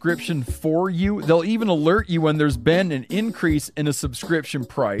subscription for you? They'll even alert you when there's been an increase in a subscription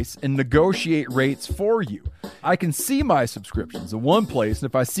price and negotiate rates for you. I can see my subscriptions in one place, and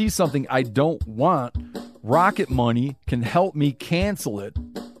if I see something I don't want, Rocket Money can help me cancel it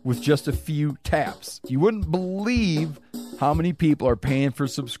with just a few taps. You wouldn't believe how many people are paying for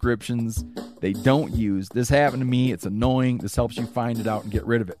subscriptions they don't use. This happened to me. It's annoying. This helps you find it out and get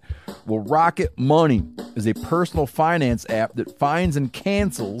rid of it. Well, Rocket Money is a personal finance app that finds and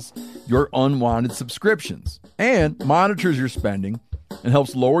cancels your unwanted subscriptions and monitors your spending and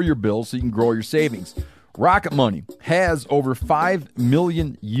helps lower your bills so you can grow your savings. Rocket Money has over 5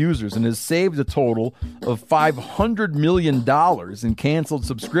 million users and has saved a total of $500 million in canceled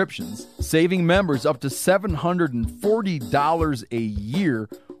subscriptions, saving members up to $740 a year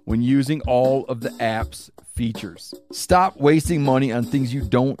when using all of the app's features. Stop wasting money on things you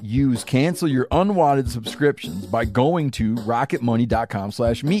don't use. Cancel your unwanted subscriptions by going to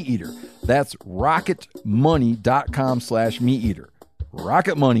rocketmoney.com/meateater. That's rocketmoney.com/meateater.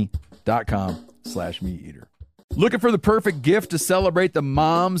 rocketmoney.com/meateater. Looking for the perfect gift to celebrate the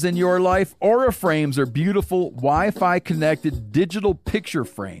moms in your life? Aura frames are beautiful Wi-Fi connected digital picture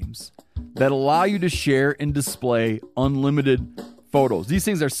frames that allow you to share and display unlimited photos. These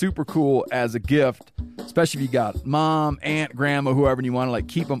things are super cool as a gift, especially if you got mom, aunt, grandma, whoever, and you want to like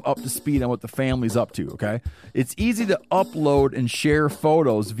keep them up to speed on what the family's up to, okay? It's easy to upload and share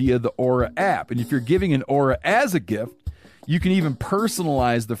photos via the Aura app. And if you're giving an Aura as a gift, you can even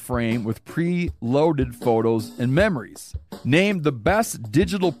personalize the frame with pre-loaded photos and memories. Named the best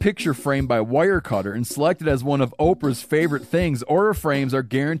digital picture frame by Wirecutter and selected as one of Oprah's favorite things, Aura frames are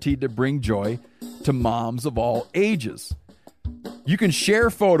guaranteed to bring joy to moms of all ages. You can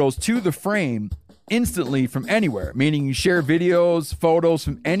share photos to the frame instantly from anywhere, meaning you share videos, photos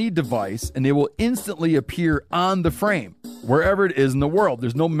from any device, and they will instantly appear on the frame, wherever it is in the world.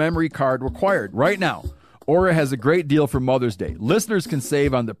 There's no memory card required. Right now, Aura has a great deal for Mother's Day. Listeners can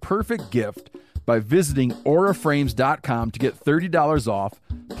save on the perfect gift by visiting auraframes.com to get $30 off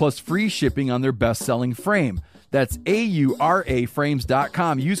plus free shipping on their best-selling frame. That's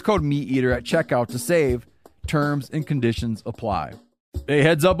auraframes.com. Use code MeatEater at checkout to save. Terms and conditions apply. Hey,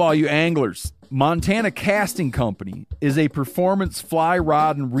 heads up all you anglers. Montana Casting Company is a performance fly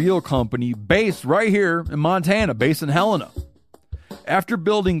rod and reel company based right here in Montana, based in Helena. After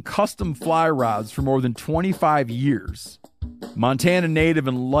building custom fly rods for more than 25 years, Montana native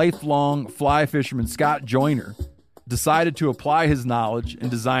and lifelong fly fisherman Scott Joyner decided to apply his knowledge in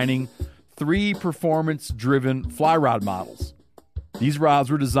designing 3 performance-driven fly rod models. These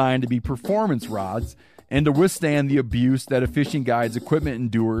rods were designed to be performance rods and to withstand the abuse that a fishing guide's equipment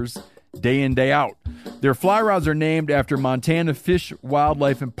endures day in, day out. Their fly rods are named after Montana Fish,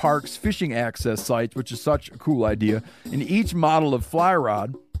 Wildlife, and Parks fishing access sites, which is such a cool idea. And each model of fly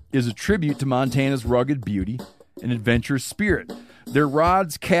rod is a tribute to Montana's rugged beauty and adventurous spirit. Their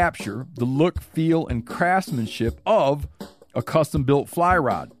rods capture the look, feel, and craftsmanship of a custom-built fly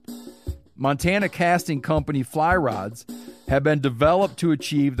rod. Montana Casting Company fly rods have been developed to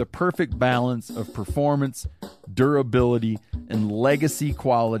achieve the perfect balance of performance, durability, and legacy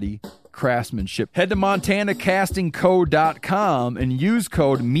quality craftsmanship. Head to montanacastingco.com and use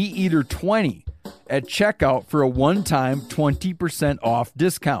code MeatEater20 at checkout for a one-time 20% off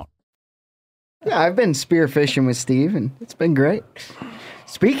discount. Yeah, I've been spearfishing with Steve, and it's been great.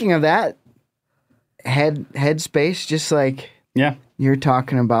 Speaking of that, headspace, just like you're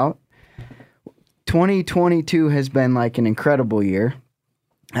talking about, 2022 has been like an incredible year.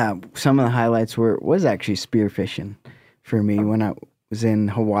 Some of the highlights was actually spearfishing for me when I was in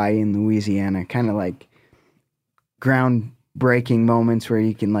Hawaii and Louisiana. Kind of like groundbreaking moments where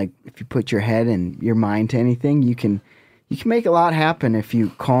you can, like, if you put your head and your mind to anything, you can make a lot happen if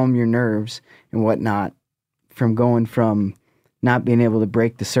you calm your nerves and whatnot. From going from not being able to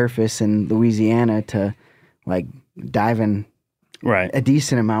break the surface in Louisiana to like diving a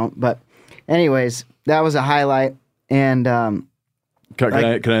decent amount, but. Anyways, that was a highlight. And can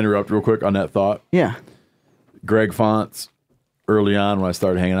I interrupt real quick on that thought? Yeah. Greg Fonts, early on when I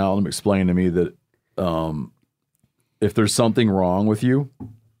started hanging out with him, explained to me that if there's something wrong with you,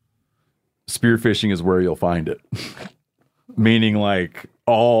 spearfishing is where you'll find it. Meaning like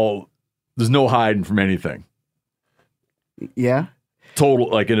there's no hiding from anything. Yeah. Total,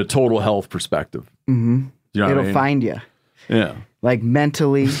 like in a total health perspective. Mm-hmm. You know It'll find you. Yeah. Like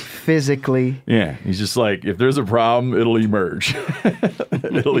mentally, physically. Yeah. He's just like, if there's a problem, it'll emerge.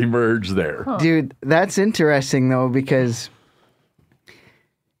 It'll emerge there. Huh. Dude, that's interesting though, because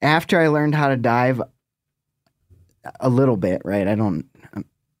after I learned how to dive a little bit, right?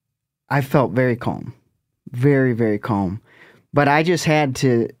 I felt very calm. Very, very calm. But I just had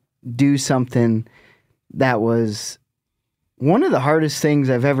to do something that was one of the hardest things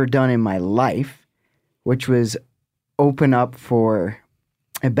I've ever done in my life, which was open up for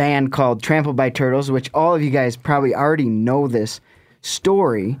a band called Trampled by Turtles, which all of you guys probably already know this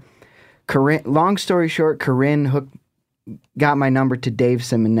story. Long story short, Corinne got my number to Dave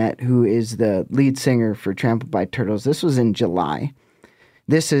Simonette, who is the lead singer for Trampled by Turtles. This was in July.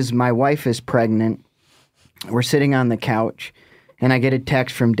 My wife is pregnant. We're sitting on the couch, and I get a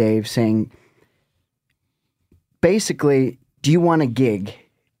text from Dave saying, basically, do you want a gig?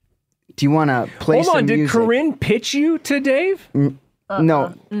 Do you want to play some music? Hold on, did Corinne pitch you to Dave?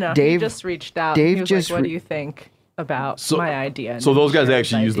 No, Dave he just reached out. Dave he was just like, what do you think about my idea? So those guys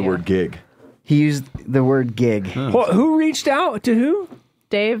actually used the word gig. He used the word gig. Who reached out to who?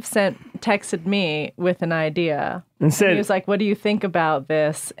 Dave texted me with an idea. And said, he was like, what do you think about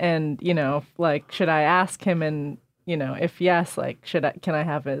this? And, like, should I ask him? And, if yes, like, can I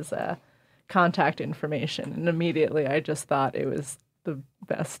have his contact information? And immediately I just thought it was the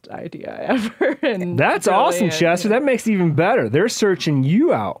best idea ever. And that's awesome, Chester. That makes it even better. They're searching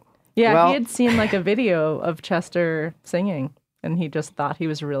you out. Yeah, he had seen like a video of Chester singing, and he just thought he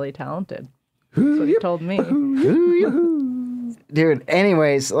was really talented. That's what he told me. Dude,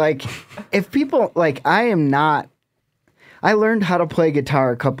 anyways, like, if people, like, I learned how to play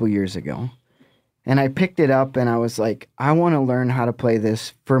guitar a couple years ago, and I picked it up, and I was like, I want to learn how to play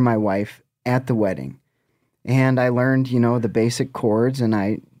this for my wife at the wedding. And I learned, the basic chords, and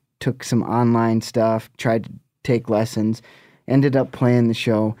I took some online stuff, tried to take lessons, ended up playing the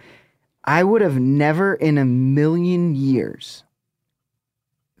show. I would have never in a million years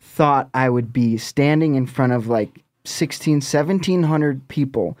thought I would be standing in front of like 1,700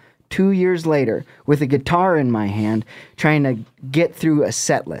 people 2 years later with a guitar in my hand trying to get through a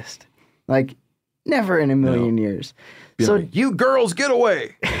set list. Like, never in a million years. So like, you girls, get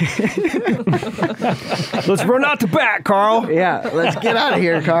away. Let's run out the back, Carl. Yeah, let's get out of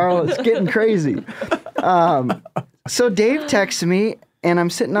here, Carl. It's getting crazy. So Dave texted me, and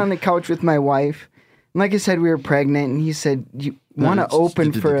I'm sitting on the couch with my wife. And like I said, we were pregnant, and he said, you want to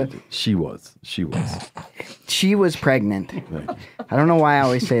open for a... She was pregnant. I don't know why I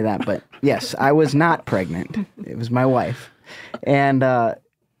always say that, but yes, I was not pregnant. It was my wife. And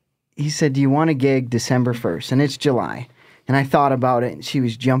he said, do you want a gig December 1st? And it's July. And I thought about it, and she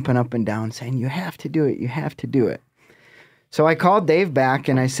was jumping up and down saying, you have to do it. You have to do it. So I called Dave back,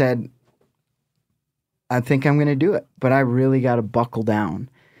 and I said, I think I'm going to do it, but I really got to buckle down.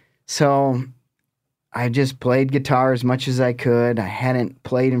 So I just played guitar as much as I could. I hadn't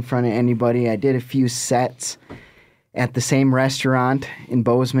played in front of anybody. I did a few sets at the same restaurant in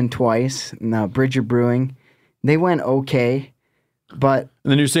Bozeman twice, Bridger Brewing. They went okay, but...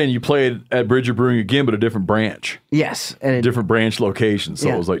 And then you're saying you played at Bridger Brewing again, but a different branch. Yes. A different branch location, so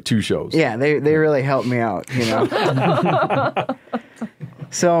it was like 2 shows. Yeah, they really helped me out,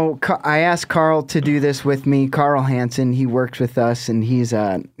 So I asked Carl to do this with me. Carl Hansen, he works with us, and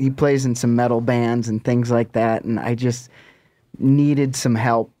he plays in some metal bands and things like that. And I just needed some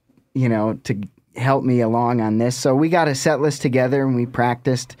help, to help me along on this. So we got a set list together, and we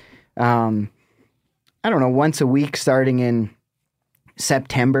practiced, I don't know, once a week starting in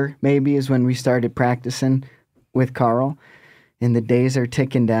September, maybe, is when we started practicing with Carl. And the days are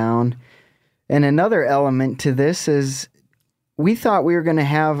ticking down. And another element to this is... we thought we were going to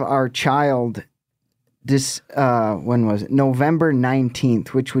have our child when was it? November 19th,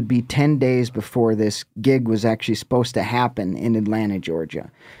 which would be 10 days before this gig was actually supposed to happen in Atlanta,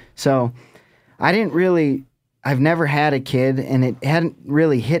 Georgia. So I've never had a kid, and it hadn't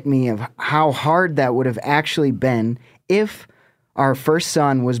really hit me of how hard that would have actually been if our first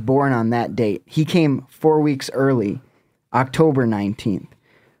son was born on that date. He came 4 weeks early, October 19th.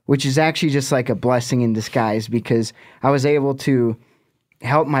 Which is actually just like a blessing in disguise, because I was able to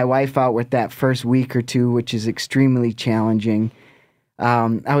help my wife out with that first week or two, which is extremely challenging.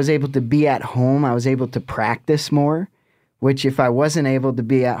 I was able to be at home. I was able to practice more, which if I wasn't able to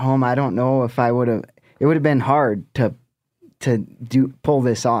be at home, I don't know if it would have been hard to pull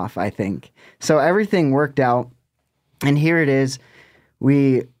this off, I think. So everything worked out, and here it is.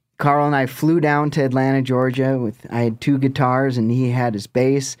 Carl and I flew down to Atlanta, Georgia. I had 2 guitars, and he had his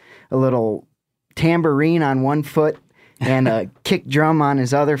bass, a little tambourine on one foot, and a kick drum on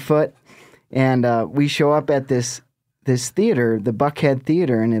his other foot. And we show up at this theater, the Buckhead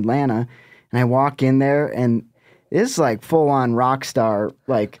Theater in Atlanta, and I walk in there, and it's like full-on rock star.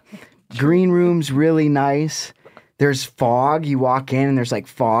 Like, green room's really nice. There's fog. You walk in, and there's like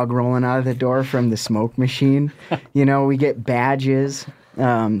fog rolling out of the door from the smoke machine. We get badges.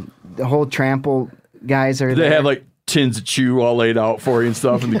 The whole Trample guys are there. They have like tins of chew all laid out for you and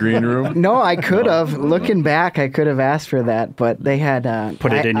stuff in the green room. No, I could have. Looking back, I could have asked for that, but they had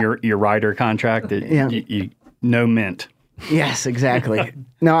put it in your rider contract that you no mint. Yes, exactly.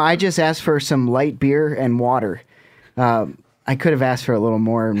 No, I just asked for some light beer and water. I could have asked for a little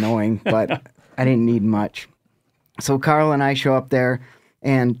more knowing, but I didn't need much. So Carl and I show up there,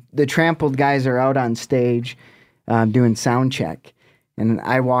 and the Trampled guys are out on stage doing sound check. And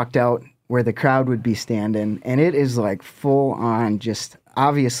I walked out where the crowd would be standing, and it is like full on, just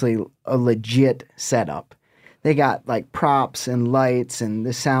obviously a legit setup. They got like props and lights, and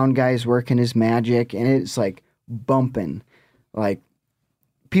the sound guy's working his magic, and it's like bumping. Like,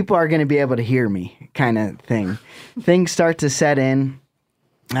 people are going to be able to hear me kind of thing. Things start to set in,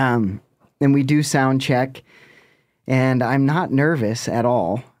 and we do sound check, and I'm not nervous at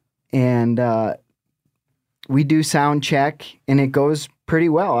all. And we do sound check, and it goes pretty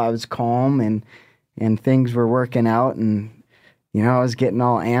well. I was calm, and things were working out, and I was getting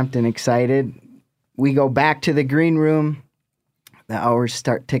all amped and excited. We go back to the green room. the hours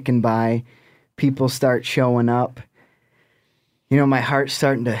start ticking by, people start showing up. You know, my heart's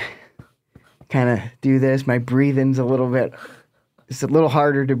starting to kind of do this. My breathing's it's a little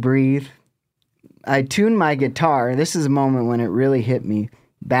harder to breathe. I tune my guitar. This is a moment when it really hit me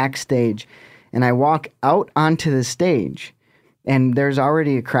backstage. And I walk out onto the stage, and there's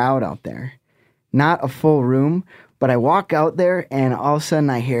already a crowd out there. Not a full room, but I walk out there, and all of a sudden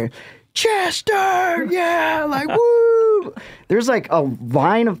I hear, Chester, yeah, like, woo. There's like a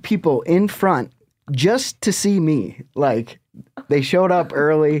line of people in front just to see me. Like, they showed up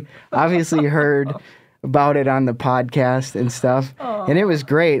early, obviously heard about it on the podcast and stuff. Aww. And it was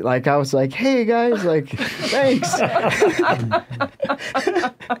great. Like, I was like, hey guys, like, thanks.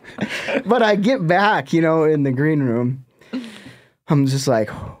 But I get back, you know, in the green room. I'm just like,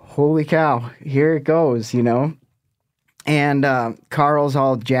 holy cow, here it goes, you know. And Carl's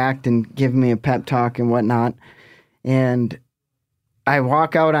all jacked and giving me a pep talk and whatnot. And I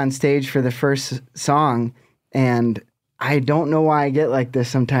walk out on stage for the first song, and I don't know why I get like this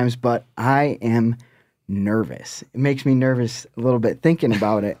sometimes, but I am nervous. It makes me nervous a little bit thinking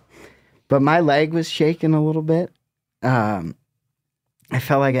about it. But my leg was shaking a little bit. I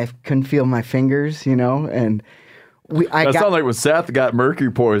felt like I couldn't feel my fingers, you know, and that sounds like when Seth got mercury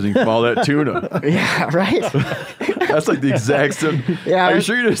poisoning from all that tuna. Yeah, right? That's like the exact same. Yeah, are you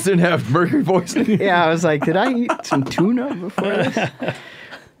sure you just didn't have mercury poisoning? Yeah, I was like, did I eat some tuna before this?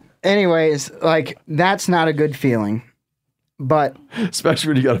 Anyways, like, that's not a good feeling. But especially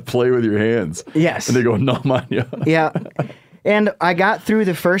when you got to play with your hands. Yes. And they go numb on you. Yeah. And I got through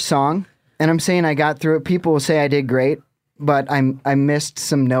the first song, and I'm saying I got through it. People will say I did great, but I missed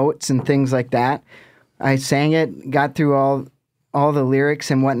some notes and things like that. I sang it, got through all the lyrics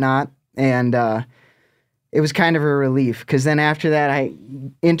and whatnot, and it was kind of a relief, because then after that I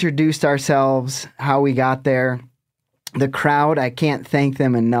introduced ourselves, how we got there. The crowd, I can't thank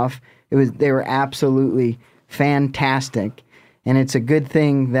them enough. They were absolutely fantastic. And it's a good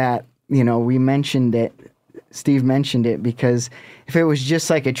thing that, you know, we mentioned it, Steve mentioned it, because if it was just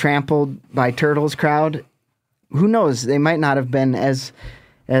like a trampled by turtles crowd, who knows? They might not have been as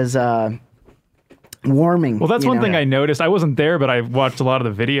warming. Well, that's one thing I noticed. I wasn't there, but I watched a lot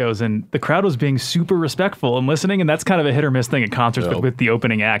of the videos, and the crowd was being super respectful and listening, and that's kind of a hit or miss thing at concerts with the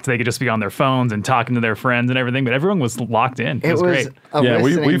opening act. They could just be on their phones and talking to their friends and everything, but everyone was locked in. It was great. Yeah,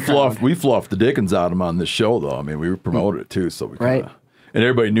 we fluffed the dickens out of them on this show, though. I mean, we promoted it, too, so we kind of... And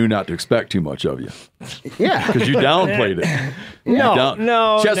everybody knew not to expect too much of you. Yeah. Because you downplayed it.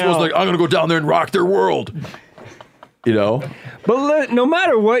 No. Chester was like, I'm going to go down there and rock their world. You know? But no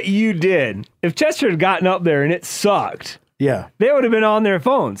matter what you did, if Chester had gotten up there and it sucked, yeah, they would have been on their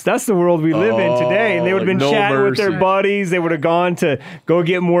phones. That's the world we live in today. And they would have been chatting with their buddies. They would have gone to go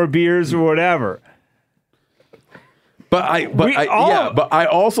get more beers or whatever. But I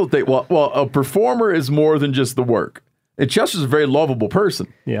also think, well, a performer is more than just the work. And Chester's a very lovable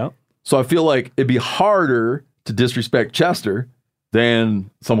person. Yeah. So I feel like it'd be harder to disrespect Chester than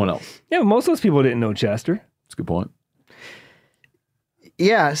someone else. Yeah, but most of those people didn't know Chester. That's a good point.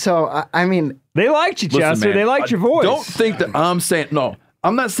 Yeah, so, I mean... They liked you, Chester. Man, they liked your voice. Don't think that I'm saying... No,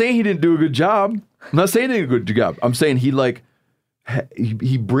 I'm not saying he didn't do a good job. I'm not saying he did a good job. I'm saying he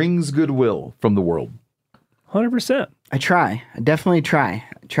brings goodwill from the world. 100%. I try. I definitely try.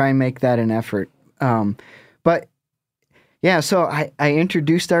 I try and make that an effort. But... Yeah, so I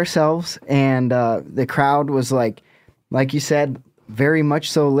introduced ourselves, and the crowd was like you said, very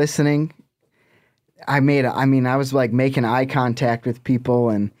much so listening. I was like making eye contact with people,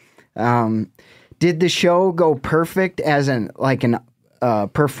 and did the show go perfect as an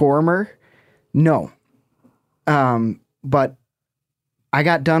performer? No. But I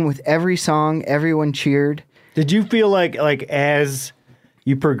got done with every song. Everyone cheered. Did you feel like as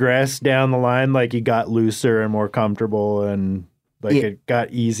you progressed down the line, like you got looser and more comfortable, and it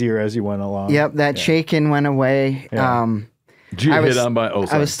got easier as you went along? Yep, that shaking went away. Yeah. I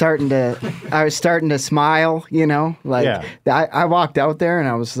was starting to smile, you know, I walked out there and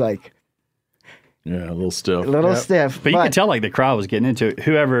I was like, yeah, a little stiff. Stiff. But you could tell like the crowd was getting into it.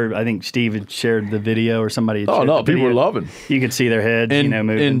 Whoever, I think Steve had shared the video or somebody had shared the video. People were loving. You could see their heads,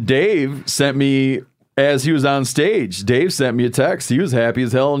 moving. And Dave sent me, as he was on stage, Dave sent me a text. He was happy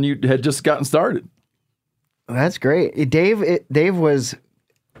as hell, and you had just gotten started. That's great. Dave was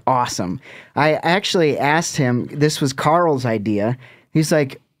awesome. I actually asked him, this was Carl's idea. He's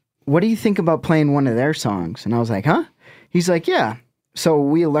like, what do you think about playing one of their songs? And I was like, huh? He's like, yeah. So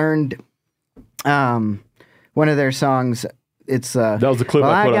we learned one of their songs. It's that was the clip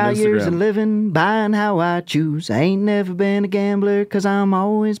I put on Instagram. I got years of living, buying how I choose. I ain't never been a gambler, 'cause I'm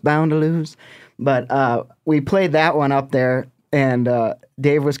always bound to lose. But we played that one up there, And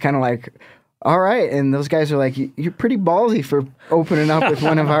Dave was kind of like, all right. And those guys are like, you're pretty ballsy for opening up with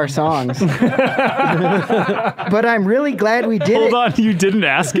one of our songs. But I'm really glad we did Hold on, you didn't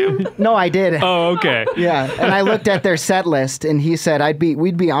ask him? No, I did. Oh, okay. Yeah. And I looked at their set list and he said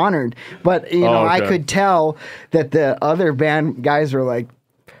we'd be honored. But, you know, I could tell that the other band guys were like,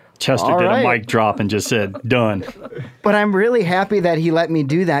 Chester did a mic drop and just said, done. But I'm really happy that he let me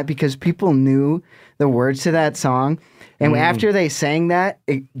do that because people knew the words to that song. And after they sang that,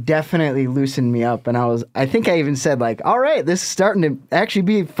 it definitely loosened me up. And I think I even said like, all right, this is starting to actually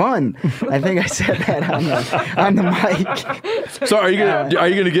be fun. I think I said that on the mic. So are you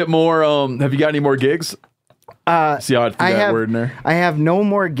gonna get more? Have you got any more gigs? See how I threw that word in there? I have no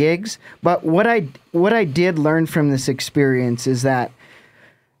more gigs. But what I did learn from this experience is that,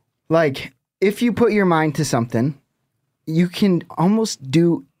 like, if you put your mind to something, you can almost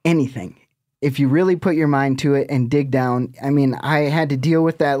do anything. If you really put your mind to it and dig down. I mean, I had to deal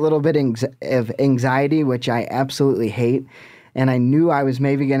with that little bit of anxiety, which I absolutely hate. And I knew I was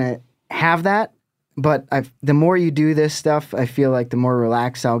maybe going to have that. But the more you do this stuff, I feel like the more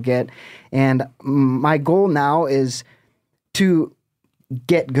relaxed I'll get. And my goal now is to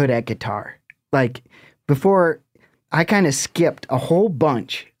get good at guitar. Like, before, I kind of skipped a whole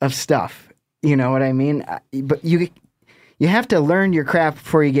bunch of stuff. You know what I mean? But you have to learn your craft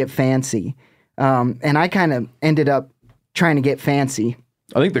before you get fancy. And I kind of ended up trying to get fancy.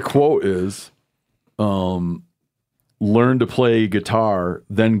 I think the quote is, learn to play guitar,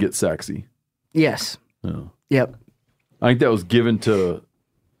 then get sexy. Yes. Yeah. Yep. I think that was given to,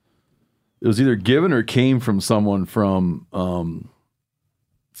 it was either given or came from someone from Lynyrd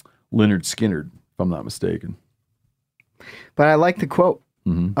Skynyrd, if I'm not mistaken. But I like the quote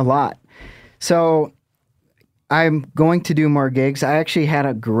a lot. So I'm going to do more gigs. I actually had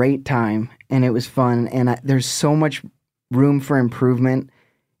a great time and it was fun. And there's so much room for improvement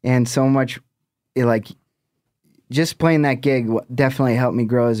and so much, like, just playing that gig definitely helped me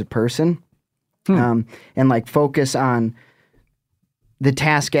grow as a person. And like focus on the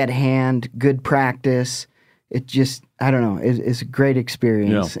task at hand, good practice. It just, I don't know, it's a great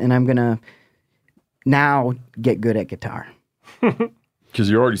experience. Yeah. And I'm going to now get good at guitar. Because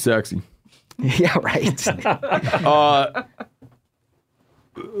you're already sexy. Yeah, right.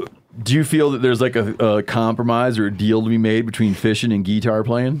 Do you feel that there's like a compromise or a deal to be made between fishing and guitar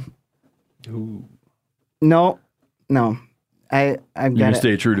playing? Ooh. No. I've got to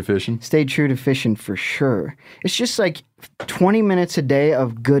stay true to fishing? Stay true to fishing for sure. It's just like 20 minutes a day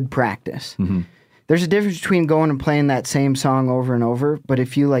of good practice. Mm-hmm. There's a difference between going and playing that same song over and over, but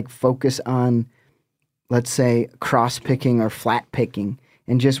if you like focus on, let's say, cross picking or flat picking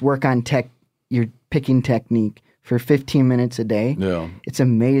and just work on your picking technique for 15 minutes a day, it's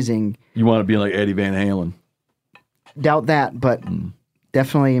amazing. You want to be like Eddie Van Halen. Doubt that, but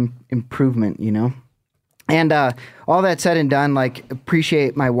definitely improvement, you know? And all that said and done, like,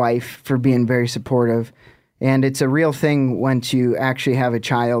 appreciate my wife for being very supportive. And it's a real thing once you actually have a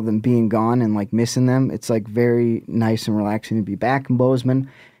child and being gone and, like, missing them. It's, like, very nice and relaxing to be back in Bozeman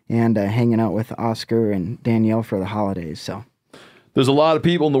and hanging out with Oscar and Danielle for the holidays. So there's a lot of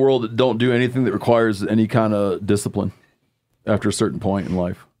people in the world that don't do anything that requires any kind of discipline after a certain point in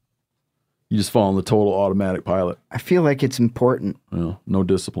life. You just fall on the total automatic pilot. I feel like it's important. Yeah, no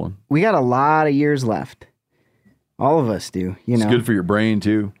discipline. We got a lot of years left. All of us do, you know. It's good for your brain,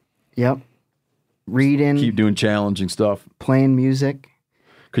 too. Yep. Reading. Keep doing challenging stuff. Playing music.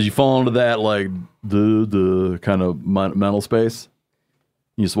 Because you fall into that, like, the kind of mental space.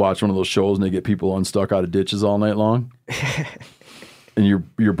 You just watch one of those shows and they get people unstuck out of ditches all night long. And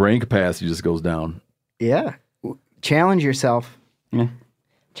your brain capacity just goes down. Yeah. Challenge yourself. Yeah.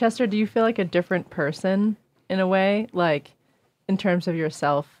 Chester, do you feel like a different person in a way? Like, in terms of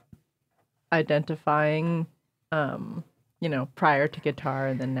yourself identifying... prior to guitar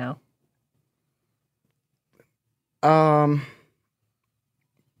and then now? I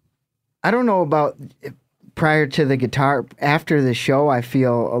don't know about prior to the guitar. After the show, I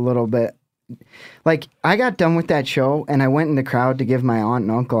feel a little bit like I got done with that show and I went in the crowd to give my aunt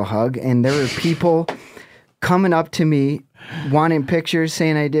and uncle a hug, and there were people coming up to me wanting pictures,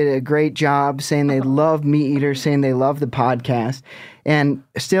 saying I did a great job, saying they love Meat Eater, saying they love the podcast. And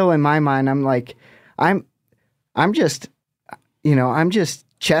still in my mind, I'm like, I'm just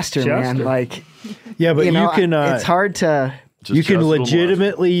Chester, man. Like, yeah, but you can. It's hard to. You can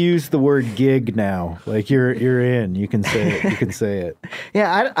legitimately use the word gig now. Like you're in. You can say it. You can say it.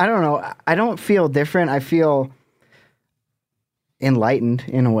 Yeah, I don't know. I don't feel different. I feel enlightened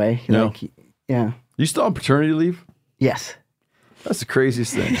in a way. Yeah. Like, yeah. You still on paternity leave? Yes. That's the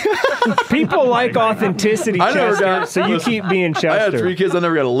craziest thing. People like authenticity, Chester, so you keep being Chester. I had 3 kids. I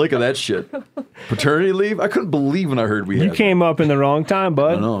never got a lick of that shit. Paternity leave? I couldn't believe when I heard we had You came up in the wrong time,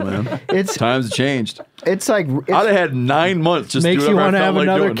 bud. I know, man. Times have changed. It's like... I'd have had 9 months just makes you want to have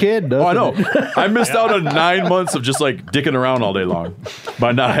another kid, doesn't it? I know. I missed out on 9 months of just like dicking around all day long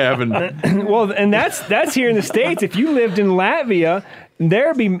by not having... Well, and that's here in the States. If you lived in Latvia...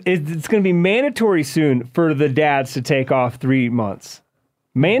 It's going to be mandatory soon for the dads to take off 3 months.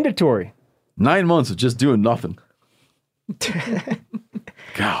 Mandatory. 9 months of just doing nothing.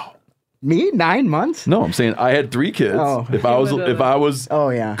 God. Me? 9 months? No, I'm saying I had 3 kids. Oh. If I was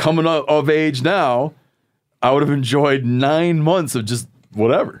coming up of age now, I would have enjoyed 9 months of just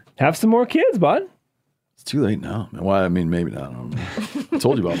whatever. Have some more kids, bud. It's too late now. Well, I mean, maybe not. I don't know. I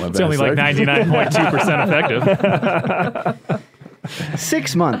told you about my bad. It's only like 99.2% effective.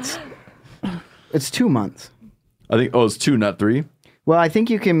 6 months. It's 2 months. I think, it's 2, not 3? Well, I think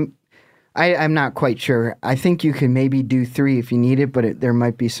you can, I'm not quite sure. I think you can maybe do 3 if you need it, but there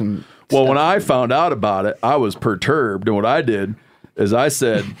might be some... Well, when I found out about it, I was perturbed. And what I did is I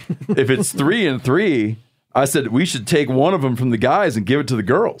said, if it's 3 and 3, I said, we should take one of them from the guys and give it to the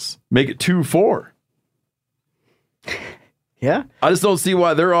girls. Make it 2-4. Yeah. I just don't see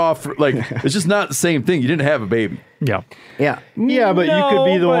why they're off. Like, it's just not the same thing. You didn't have a baby. Yeah. Yeah. Yeah, but you could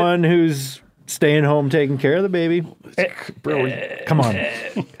be the one who's staying home taking care of the baby. Bro, come on.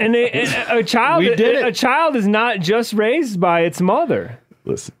 And a child is not just raised by its mother.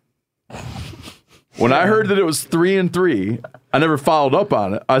 Listen. When I heard that it was 3 and 3, I never followed up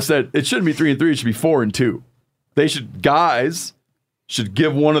on it. I said, it shouldn't be 3 and 3, it should be 4 and 2. Guys should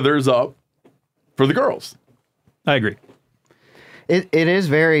give one of theirs up for the girls. I agree. It is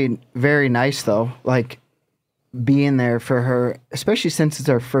very, very nice, though, like being there for her, especially since it's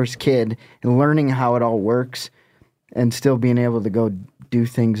our first kid, and learning how it all works and still being able to go do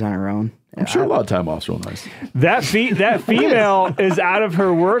things on her own. I'm sure a lot of time off's real nice. That female is out of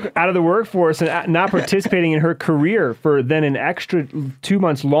the workforce and not participating in her career for then an extra 2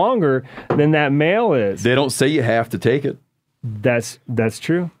 months longer than that male is. They don't say you have to take it. That's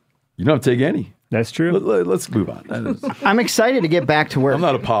true. You don't have to take any. That's true. Let's move on. I'm excited to get back to work. I'm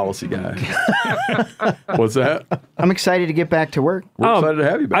not a policy guy. What's that? I'm excited to get back to work. We're excited to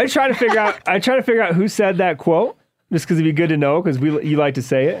have you back. I try to figure out who said that quote, just because it'd be good to know, because you like to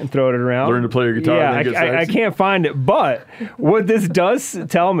say it and throw it around. Learn to play your guitar. Yeah, I can't find it. But what this does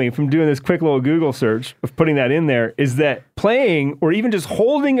tell me from doing this quick little Google search of putting that in there is that playing or even just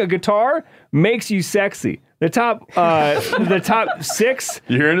holding a guitar makes you sexy. The top 6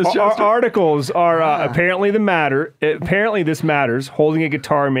 articles are apparently this matters. Holding a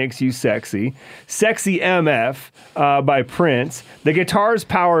guitar makes you sexy. Sexy MF by Prince. The guitar's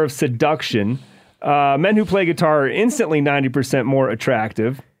power of seduction. Men who play guitar are instantly 90% more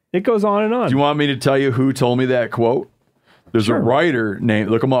attractive. It goes on and on. Do you want me to tell you who told me that quote? There's a writer named,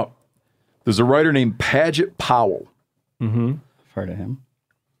 look him up. There's a writer named Paget Powell. Mm-hmm. I've heard of him.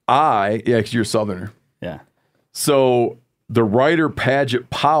 because you're a Southerner. Yeah. So the writer Paget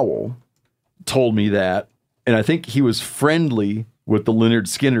Powell told me that, and I think he was friendly with the Lynyrd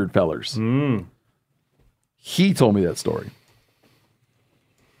Skynyrd fellers. Mm. He told me that story.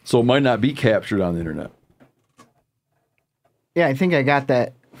 So it might not be captured on the internet. Yeah, I think I got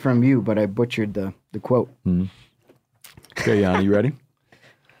that from you, but I butchered the quote. Mm-hmm. Okay, Yanni, you ready?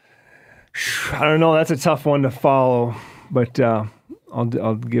 I don't know. That's a tough one to follow, but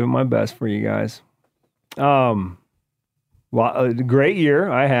I'll give it my best for you guys. A great year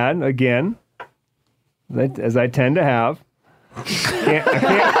I had again, as I tend to have.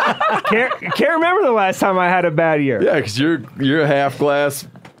 I can't remember the last time I had a bad year. Yeah, because you're a half glass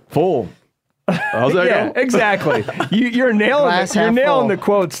full. How's that go? Exactly. You're nailing the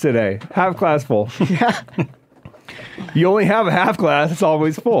quotes today. Half glass full. Yeah. You only have a half glass. It's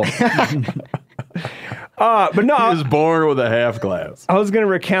always full. But no, he was born with a half glass. I was going to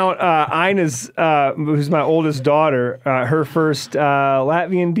recount Ina's, who's my oldest daughter, her first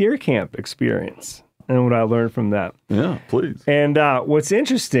Latvian deer camp experience and what I learned from that. Yeah, please. And what's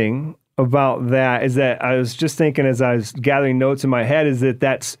interesting about that is that I was just thinking as I was gathering notes in my head is that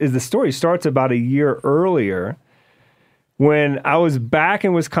the story starts about a year earlier when I was back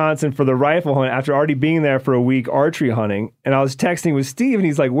in Wisconsin for the rifle hunt after already being there for a week archery hunting. And I was texting with Steve and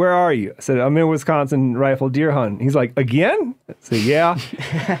he's like, "Where are you?" I said, "I'm in Wisconsin rifle deer hunting." He's like, "Again?" I said, "Yeah."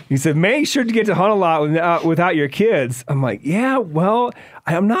 He said, "Make sure to get to hunt a lot without your kids." I'm like, "Yeah, well,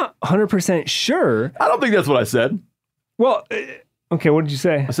 I'm not 100% sure." I don't think that's what I said. Well, okay, what did you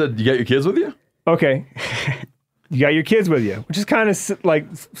say? I said, "You got your kids with you?" Okay. you got your kids with you, which is kind of like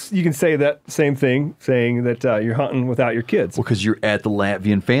you can say that same thing, saying that you're hunting without your kids. Well, because you're at the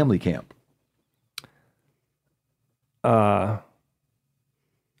Latvian family camp. Oh,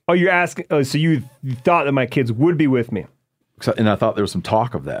 you're asking. Oh, so you thought that my kids would be with me, and I thought there was some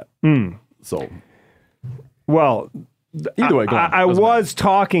talk of that. So, well, either way, I was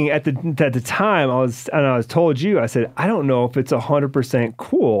talking at the time. I was told you. I said I don't know if it's 100%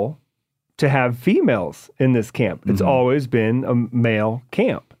 cool to have females in this camp. It's always been a male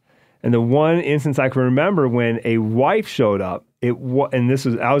camp. And the one instance I can remember when a wife showed up, I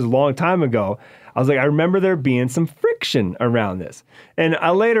was a long time ago. I was like, I remember there being some friction around this. And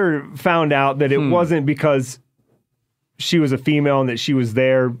I later found out that it wasn't because she was a female and that she was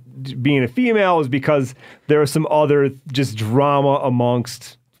there being a female. It was because there was some other just drama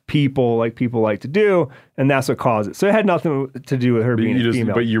amongst people like to do, and that's what caused it. So it had nothing to do with her being a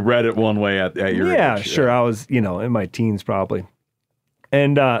female. But you read it one way at your age. Yeah, sure. I was, in my teens probably.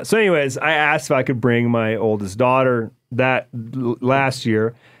 And so anyways, I asked if I could bring my oldest daughter that last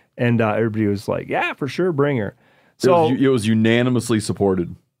year, and everybody was like, yeah, for sure, bring her. So it was unanimously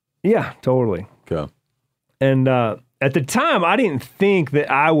supported. Yeah, totally. Okay. And at the time, I didn't think that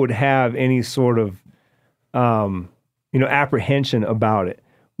I would have any sort of, apprehension about it.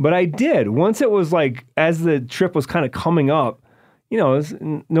 But I did. Once it was like, as the trip was kind of coming up, it's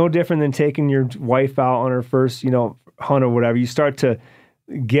no different than taking your wife out on her first, hunt or whatever. You start to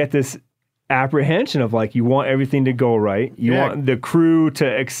get this apprehension of like, you want everything to go right. You want the crew to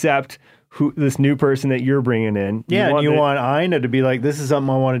accept this new person that you're bringing in. You want Ina to be like, this is something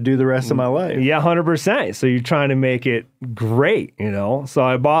I want to do the rest of my life. Yeah, 100%. So you're trying to make it great, So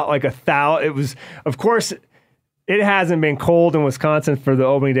I bought like 1,000. It was, of course, it hasn't been cold in Wisconsin for the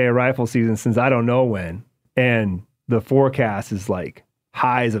opening day of rifle season since I don't know when. And the forecast is like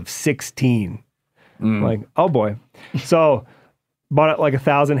highs of 16. Like, oh boy. So bought like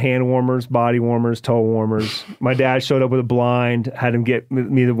 1,000 hand warmers, body warmers, toe warmers. My dad showed up with a blind, had him get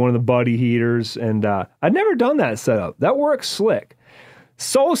me one of the buddy heaters. And I'd never done that setup. That works slick.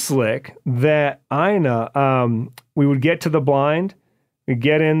 So slick that Ina, we would get to the blind. We'd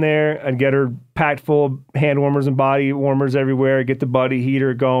get in there, I'd get her packed full of hand warmers and body warmers everywhere, get the buddy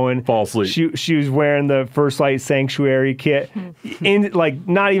heater going. Fall asleep. She was wearing the First Light Sanctuary kit. In like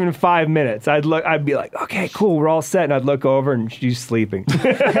not even 5 minutes, I'd be like, okay, cool, we're all set. And I'd look over and she's sleeping. She's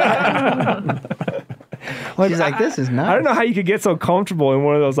like, this is nice. I don't know how you could get so comfortable in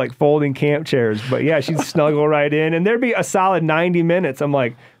one of those like folding camp chairs, but yeah, she'd snuggle right in and there'd be a solid 90 minutes. I'm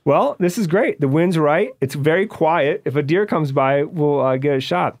like, well, this is great. The wind's right. It's very quiet. If a deer comes by, we'll get a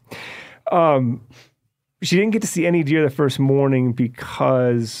shot. She didn't get to see any deer the first morning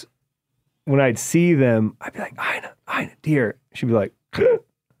because when I'd see them, I'd be like, Ina, deer. She'd be like,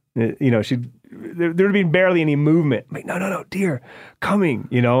 there'd be barely any movement. I'm like, no, deer coming,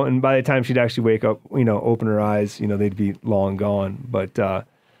 and by the time she'd actually wake up, open her eyes, they'd be long gone. But, so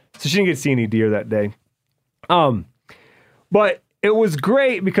she didn't get to see any deer that day. But it was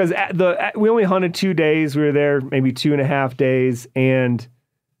great because we only hunted 2 days. We were there maybe 2.5 days. And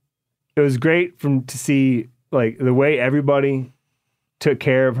it was great to see like the way everybody took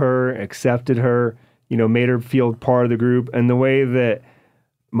care of her, accepted her, made her feel part of the group. And the way that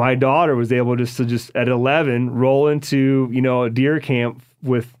my daughter was able to just at 11 roll into, a deer camp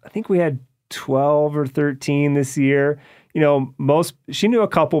with, I think we had 12 or 13 this year. She knew a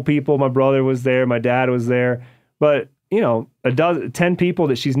couple people. My brother was there. My dad was there. But, 10 people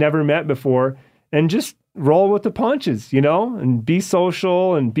that she's never met before and just roll with the punches, and be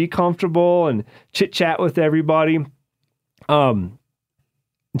social and be comfortable and chit chat with everybody.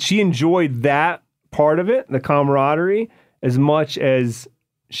 She enjoyed that part of it, the camaraderie, as much as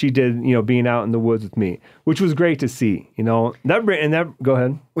she did, being out in the woods with me, which was great to see, go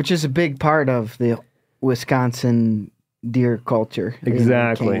ahead. Which is a big part of the Wisconsin deer culture.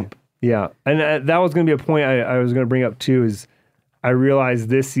 Exactly. Yeah. And that was going to be a point I was going to bring up too, is I realized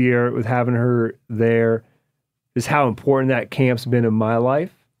this year with having her there is how important that camp's been in my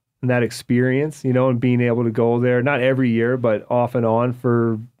life and that experience, and being able to go there, not every year, but off and on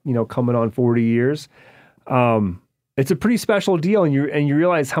for, coming on 40 years. It's a pretty special deal. And you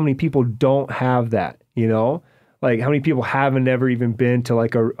realize how many people don't have that, like how many people haven't ever even been to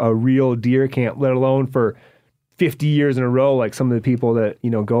like a real deer camp, let alone for 50 years in a row, like some of the people that,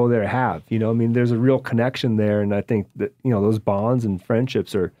 go there have, there's a real connection there. And I think that, those bonds and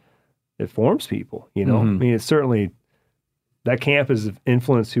friendships it forms people, it's certainly, that camp has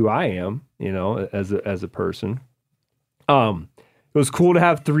influenced who I am, as a person. It was cool to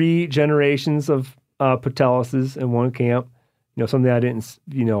have 3 generations of Pateluses in one camp, something I didn't,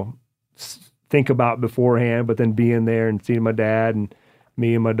 think about beforehand, but then being there and seeing my dad and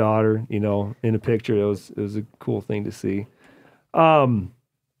me and my daughter, you know, in a picture, it was a cool thing to see.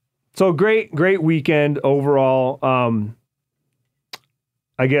 So great weekend overall.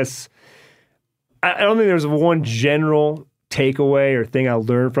 I guess I don't think there's one general takeaway or thing I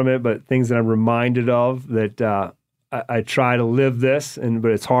learned from it, but things that I'm reminded of that I try to live this,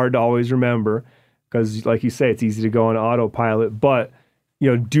 but it's hard to always remember because, like you say, it's easy to go on autopilot. But you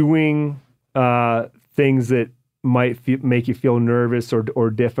know, doing things that might make you feel nervous or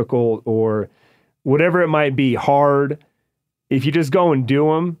difficult or whatever it might be, hard. If you just go and do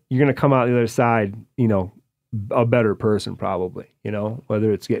them, you're going to come out the other side, you know, a better person probably, you know,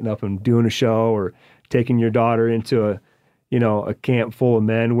 whether it's getting up and doing a show or taking your daughter into a camp full of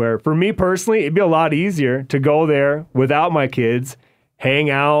men, where for me personally, it'd be a lot easier to go there without my kids, hang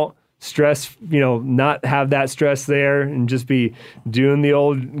out, stress, you know, not have that stress there and just be doing the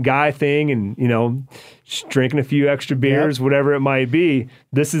old guy thing and, you know, drinking a few extra beers, whatever it might be.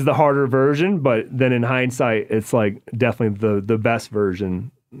 This is the harder version, but then in hindsight, it's like definitely the best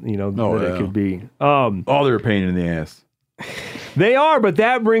version, you know, that it could be. They're a pain in the ass. They are, but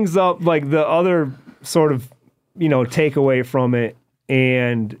that brings up like the other sort of, you know, takeaway from it,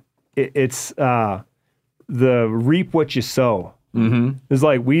 and it's the reap what you sow. Mm-hmm. It's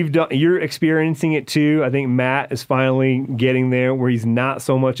like you're experiencing it too. I think Matt is finally getting there where he's not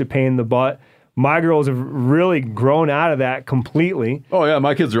so much a pain in the butt. My girls have really grown out of that completely. Oh yeah,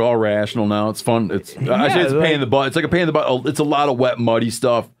 my kids are all rational now. It's fun. I say it's a pain in the butt. It's like a pain in the butt. It's a lot of wet, muddy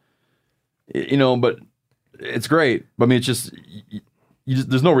stuff, you know. But it's great. I mean, it's just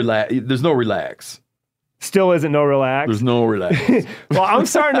there's no relax. Still isn't no relax. There's no relax. Well, I'm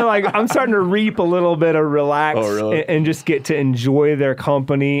starting to reap a little bit of relax and just get to enjoy their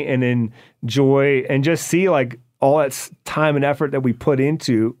company and enjoy and just see like all that time and effort that we put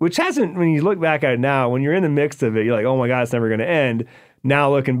into, which hasn't, when you look back at it now, when you're in the mix of it, you're like, oh my God, it's never going to end.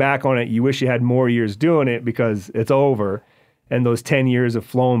 Now looking back on it, you wish you had more years doing it because it's over. And those 10 years have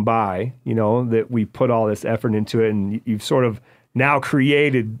flown by, you know, that we put all this effort into it. And you've sort of now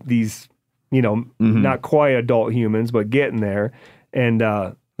created these, you know, not quite adult humans, but getting there. And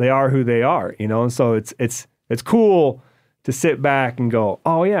they are who they are, you know? And so it's cool to sit back and go,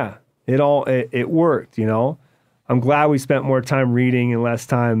 oh yeah, it worked, you know? I'm glad we spent more time reading and less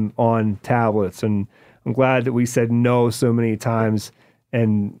time on tablets. And I'm glad that we said no so many times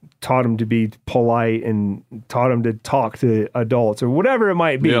and taught them to be polite and taught them to talk to adults or whatever it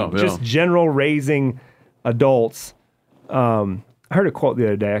might be. Just general raising adults. I heard a quote the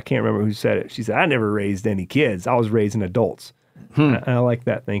other day. I can't remember who said it. She said, I never raised any kids. I was raising adults. I like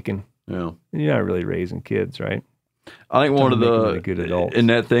that thinking. Yeah. You're not really raising kids, right? I think one of the good adults. In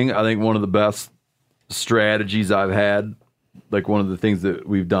that thing, I think one of the best strategies I've had, like one of the things that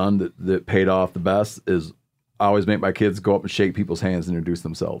we've done that paid off the best is I always make my kids go up and shake people's hands and introduce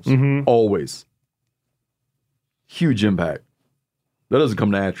themselves. Always. Huge impact. That doesn't come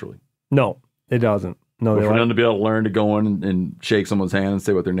naturally. No, it doesn't. No, but for them to be able to learn to go in and shake someone's hand and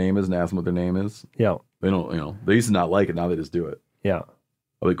say what their name is and ask them what their name is. Yeah. They don't, you know, they used to not like it. Now they just do it. Yeah.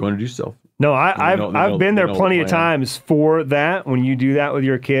 Are they going to do yourself? No, I've been there plenty of times for that when you do that with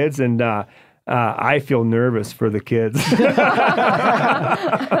your kids, and I feel nervous for the kids. That's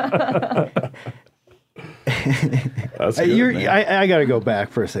good, I got to go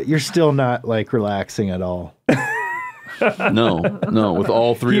back for a second. You're still not like relaxing at all. No, with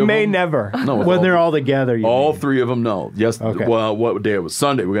all three you of them. You may never. No, when they're all together. All three of them, no. Yes. Okay. Well, what day it was?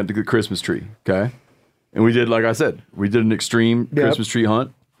 Sunday. We got to the Christmas tree. Okay. And we did, like I said, we did an extreme Christmas tree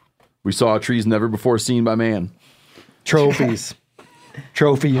hunt. We saw trees never before seen by man. Trophies.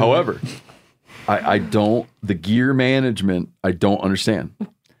 However, I don't, the gear management, I don't understand.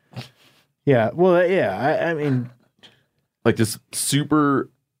 Yeah. Well, yeah. I mean, like this super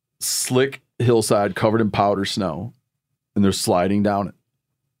slick hillside covered in powder snow, and they're sliding down it.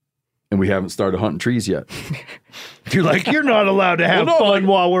 And we haven't started hunting trees yet. You're like, you're not allowed to have fun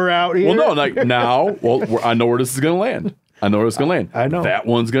while we're out here. Well, no, like now, I know where this is going to land. I know that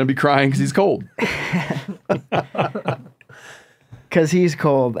one's going to be crying because he's cold. Because he's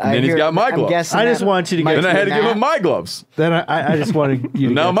cold. And then he's got my gloves. I just want you to get. Then I had to give him my gloves. Then I just wanted you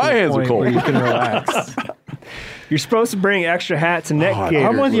to now my hands are cold. Where you can relax. You're supposed to bring extra hats and neck gaiters.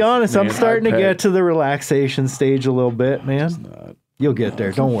 I'm with you honest. I'm starting to get to the relaxation stage a little bit, man. You'll get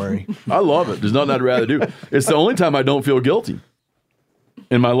there. Don't worry. I love it. There's nothing I'd rather do. It's the only time I don't feel guilty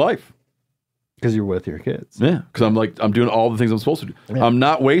in my life. Because you're with your kids. Yeah. Because I'm doing all the things I'm supposed to do. Yeah. I'm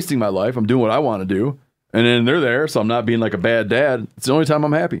not wasting my life. I'm doing what I want to do. And then they're there, so I'm not being like a bad dad. It's the only time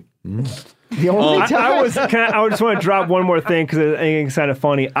I'm happy. The only time. I just want to drop one more thing because I think it's kind of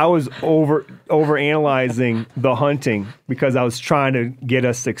funny. I was over analyzing the hunting because I was trying to get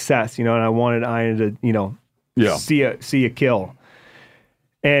us success, and I wanted Ian to, see a kill.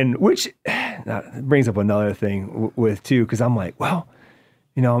 And which brings up another thing with too, because I'm like, well,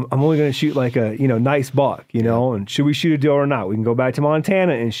 I'm only going to shoot like a nice buck, and should we shoot a doe or not? We can go back to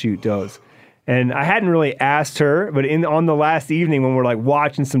Montana and shoot does. And I hadn't really asked her, but on the last evening when we're like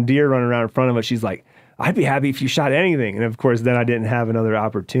watching some deer run around in front of us, she's like, I'd be happy if you shot anything. And of course, then I didn't have another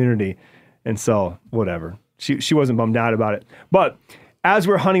opportunity. And so whatever, she wasn't bummed out about it. But as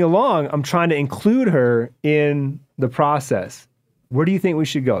we're hunting along, I'm trying to include her in the process. Where do you think we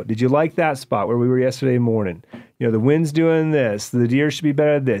should go? Did you like that spot where we were yesterday morning? The wind's doing this. The deer should be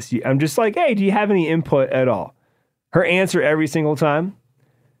better at this. I'm just like, hey, do you have any input at all? Her answer every single time,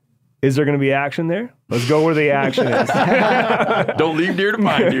 is there going to be action there? Let's go where the action is. Don't leave deer to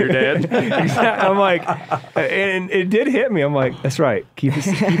find deer, Dad. Exactly. I'm like, and it did hit me. I'm like, that's right. Keep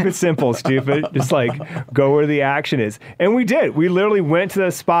it simple, stupid. Just like, go where the action is. And we did. We literally went to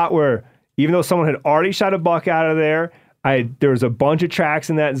the spot where, even though someone had already shot a buck out of there, there was a bunch of tracks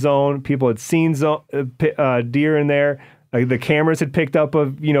in that zone. People had seen deer in there. The cameras had picked up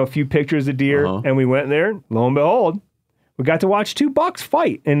a few pictures of deer, and we went there. Lo and behold, we got to watch 2 bucks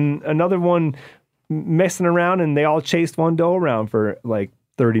fight, and another one messing around, and they all chased one doe around for like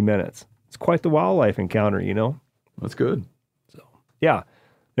 30 minutes. It's quite the wildlife encounter, That's good. So yeah,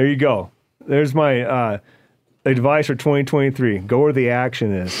 there you go. There's my advice for 2023. Go where the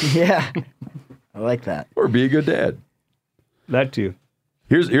action is. Yeah, I like that. Or be a good dad. That too.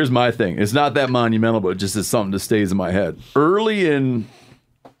 Here's my thing. It's not that monumental, but it just is something that stays in my head. Let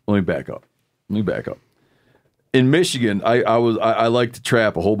me back up. In Michigan, I liked to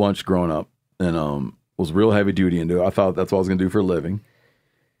trap a whole bunch growing up, and was real heavy duty into it. I thought that's what I was going to do for a living.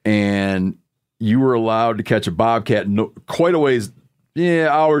 And you were allowed to catch a bobcat quite a ways,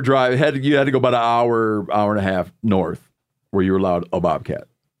 hour drive. You had to go about an hour and a half north where you were allowed a bobcat.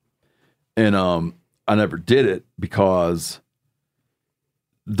 And I never did it because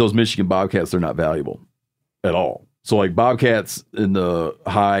those Michigan bobcats, they're not valuable at all. So like bobcats in the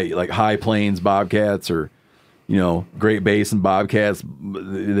high plains bobcats, or Great Basin bobcats,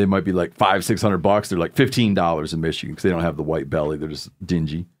 they might be like $500-600. They're like $15 in Michigan because they don't have the white belly. They're just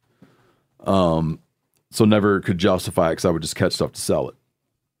dingy. So never could justify it because I would just catch stuff to sell it,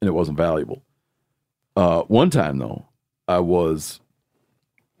 and it wasn't valuable. One time though, this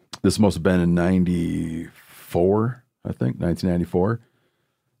must have been in 94, I think, 1994.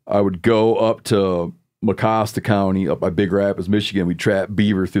 I would go up to Mecosta County, up by Big Rapids, Michigan. We'd trap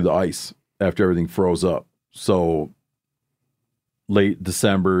beaver through the ice after everything froze up. So late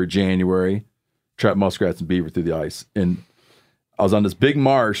December, January, trap muskrats and beaver through the ice. And I was on this big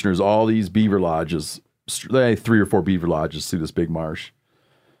marsh, and there's all these beaver lodges, 3 or 4 beaver lodges through this big marsh.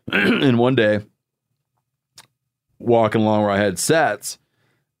 And one day, walking along where I had sets,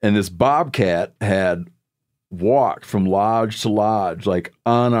 and this bobcat had walked from lodge to lodge, like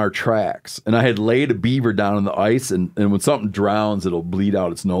on our tracks. And I had laid a beaver down on the ice, and when something drowns, it'll bleed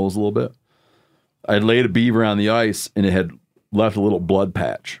out its nose a little bit. I had laid a beaver on the ice, and it had left a little blood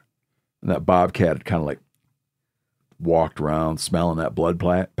patch. And that bobcat had kind of like walked around smelling that blood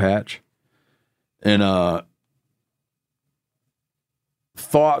patch. And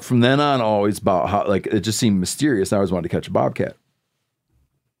thought from then on always about how, like, it just seemed mysterious. I always wanted to catch a bobcat.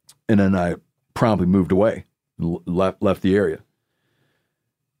 And then I promptly moved away and left the area.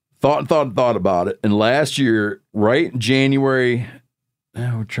 Thought about it. And last year, right in January,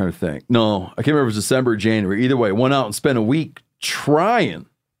 I'm trying to think. No, I can't remember if it was December or January. Either way, went out and spent a week trying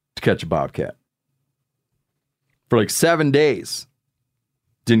to catch a bobcat. For like 7 days.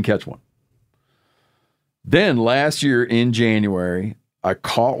 Didn't catch one. Then last year in January, I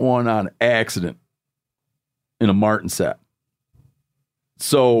caught one on accident in a marten set.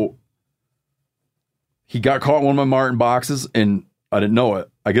 So he got caught in one of my marten boxes, and I didn't know it.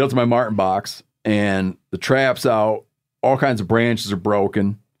 I get up to my marten box, and the trap's out. All kinds of branches are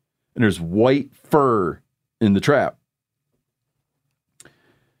broken, and there's white fur in the trap.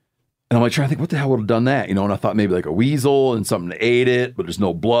 And I'm like trying to think, what the hell would have done that? And I thought maybe like a weasel and something ate it, but there's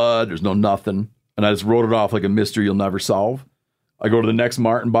no blood, there's no nothing. And I just wrote it off like a mystery you'll never solve. I go to the next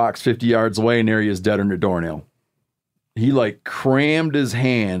marten box 50 yards away, and there he is, dead under a doornail. He like crammed his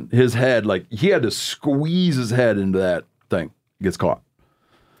head, like he had to squeeze his head into that thing. He gets caught.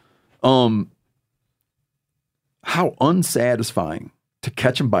 How unsatisfying to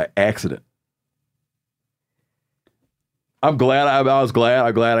catch him by accident. I'm glad I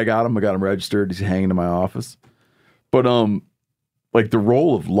got him. I got him registered. He's hanging in my office. But Like the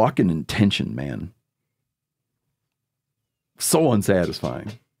role of luck and intention, man. So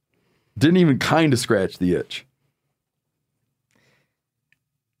unsatisfying. Didn't even kind of scratch the itch.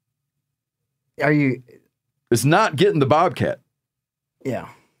 It's not getting the Bobcat. Yeah.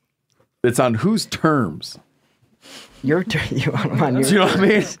 It's on whose terms? Your turn. You want them on your Do you know what I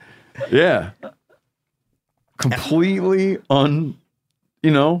mean? terms. Yeah. Completely Kind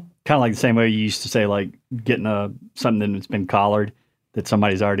of like the same way you used to say, like getting something that's been collared that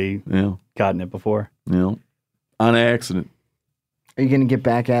somebody's already gotten it before. Yeah. On accident. Are you going to get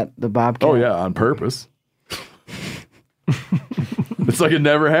back at the Bobcat? Oh, yeah, on purpose. It's like it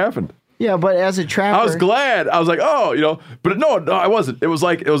never happened. Yeah, but as a trapper... I was glad. I was like, oh, but no, I wasn't. It was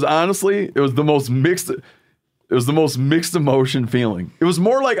the most mixed emotion feeling. It was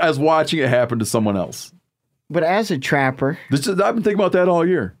more like I was watching it happen to someone else. But as a trapper... I've been thinking about that all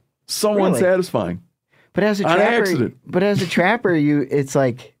year. So unsatisfying. But as a on trapper... accident. But as a trapper, it's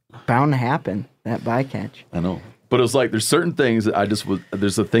like bound to happen, that bycatch. I know. But it was like there's certain things that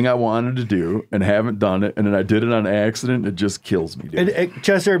there's a thing I wanted to do and haven't done it, and then I did it on accident. It just kills me, dude.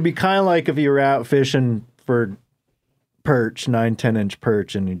 Chester, it'd be kind of like if you were out fishing for perch, 9-10 inch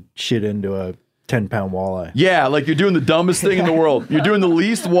perch, and you shit into a 10-pound walleye. Yeah, like you're doing the dumbest thing in the world. You're doing the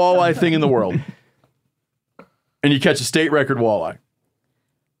least walleye thing in the world. And you catch a state record walleye.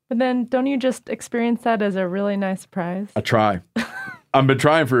 But then don't you just experience that as a really nice prize? I try. I've been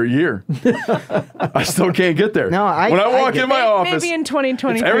trying for a year. I still can't get there. No, when I walk in my office, maybe in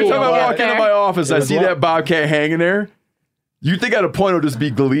 2023. Every time I walk into my office, I see that Bobcat hanging there. You think at a point it'll just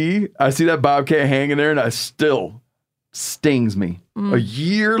be glee? I see that Bobcat hanging there, and it still stings me. A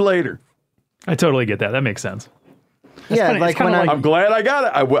year later. I totally get that. That makes sense. Yeah, like when I'm glad I got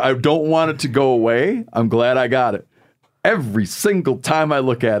it. I don't want it to go away. I'm glad I got it. Every single time I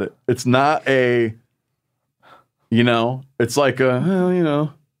look at it, it's not a... it's like an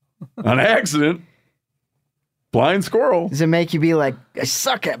accident. Blind squirrel. Does it make you be like, I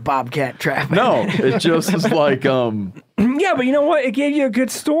suck at bobcat trapping? No, it just is like, Yeah, but you know what? It gave you a good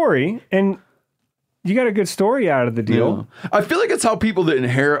story, and you got a good story out of the deal. Yeah. I feel like it's how people that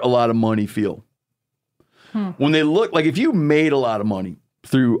inherit a lot of money feel. When they look, like if you made a lot of money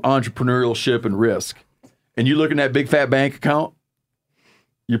through entrepreneurship and risk, and you look in that big fat bank account,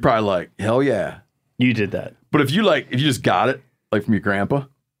 you're probably like, hell yeah. You did that. But if you just got it, like from your grandpa,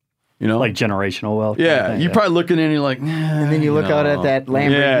 like generational wealth. Yeah, you're probably looking in and you're like, and then you look out at that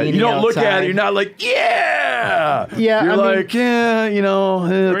Lamborghini. Yeah, you don't look at outside. it. You're not like, yeah. Yeah, You're like, it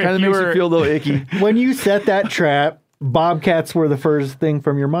kind of makes you feel a little icky. When you set that trap, bobcats were the first thing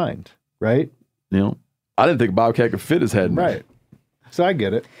from your mind, right? I didn't think a bobcat could fit his head in there. Right. So I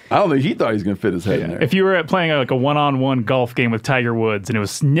get it. I don't think he thought he was going to fit his head in there. If you were playing like a one-on-one golf game with Tiger Woods and it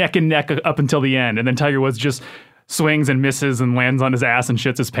was neck and neck up until the end, and then Tiger Woods just swings and misses and lands on his ass and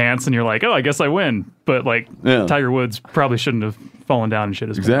shits his pants, and you're like, oh, I guess I win. But Tiger Woods probably shouldn't have fallen down and shit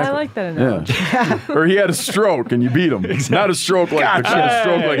his pants. I like that analogy. Yeah. Or he had a stroke and you beat him. Not a stroke like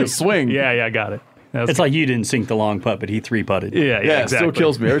a swing. Yeah, got it. It's like you didn't sink the long putt, but he 3-putted. Yeah, It still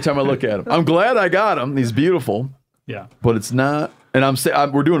kills me every time I look at him. I'm glad I got him. He's beautiful. Yeah. But it's not. And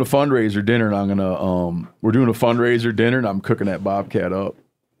we're doing a fundraiser dinner, and we're doing a fundraiser dinner, and I'm cooking that bobcat up.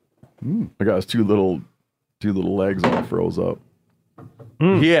 I got his two little legs all froze up.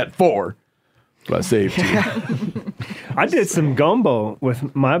 He had 4, but I saved 2. I did some gumbo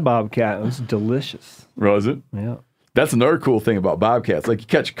with my bobcat. It was delicious. Was it? Yeah. That's another cool thing about bobcats. Like you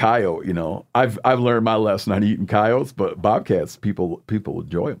catch a coyote, I've learned my lesson on eating coyotes, but bobcats, people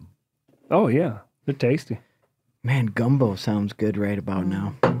enjoy them. Oh yeah, they're tasty. Man, gumbo sounds good right about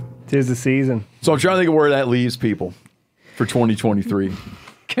now. 'Tis the season. So I'm trying to think of where that leaves people for 2023.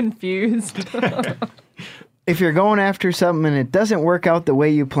 Confused. If you're going after something and it doesn't work out the way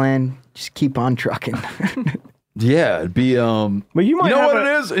you plan, just keep on trucking. Yeah, it'd be But you might what it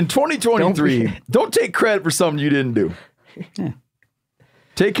is? In 2023, don't take credit for something you didn't do. Yeah.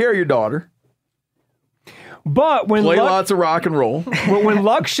 Take care of your daughter. But when play lots of rock and roll. When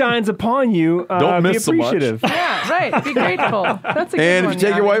luck shines upon you, don't miss be appreciative. So much. Yeah, right. Be grateful. That's a good and one, if you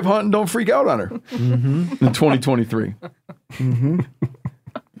take your Yanni. wife hunting, don't freak out on her. In 2023.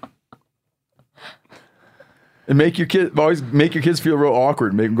 And make your kids feel real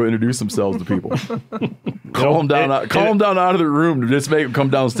awkward. Make them go introduce themselves to people. Calm them down out of their room. Just make them come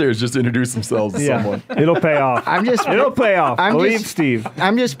downstairs. Just to introduce themselves to someone. It'll pay off. It'll pay off. Believe Steve.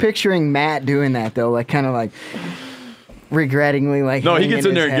 I'm just picturing Matt doing that though, like kind of like regrettingly, like. No, he gets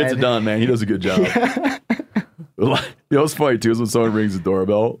in there and gets it done, man. He does a good job. It's funny too is when someone rings the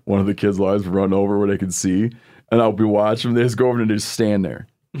doorbell, one of the kids' lives run over where they can see, and I'll be watching them. They just go over and they just stand there,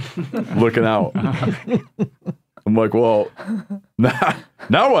 looking out. I'm I'm like, well,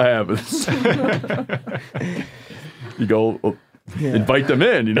 now what happens? You go invite them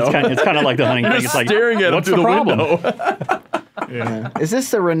in, you know? It's kind of like the hunting thing. It's like, staring at them through the window. Is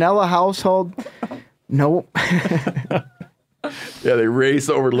this the Ranella household? Nope. Yeah, they race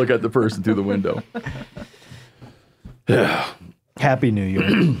over to look at the person through the window. Yeah. Happy New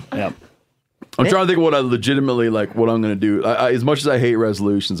Year. Yep. I'm trying to think of what I legitimately, like, what I'm going to do. As much as I hate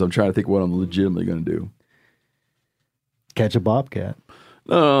resolutions, I'm trying to think what I'm legitimately going to do. Catch a bobcat.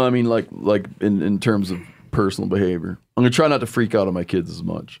 No, I mean, like in terms of personal behavior. I'm going to try not to freak out on my kids as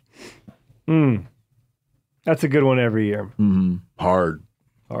much. That's a good one every year. Mm-hmm. Hard.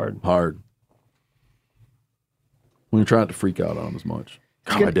 I'm going to try not to freak out on them as much.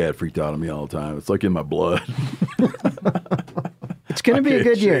 God, my dad freaked out on me all the time. It's like in my blood. It's going to be a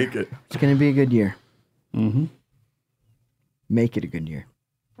good year. It. It's going to be a good year. Mm-hmm. Make it a good year.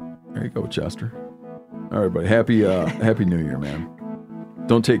 There you go, Chester. All right, buddy. Happy New Year, man.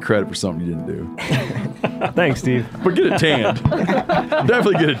 Don't take credit for something you didn't do. Thanks, Steve. But get it tanned.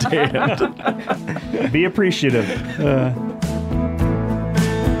 Definitely get it tanned. Be appreciative.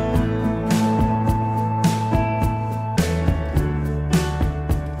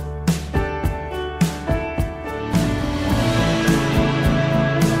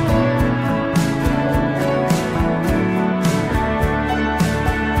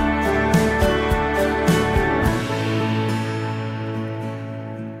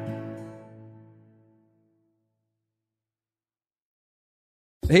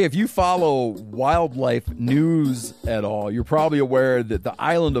 Hey, if you follow wildlife news at all, you're probably aware that the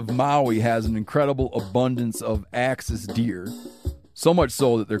island of Maui has an incredible abundance of axis deer, so much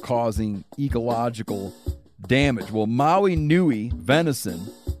so that they're causing ecological damage. Well, Maui Nui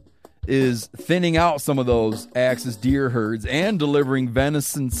venison is thinning out some of those axis deer herds and delivering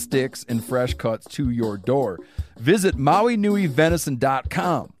venison sticks and fresh cuts to your door. Visit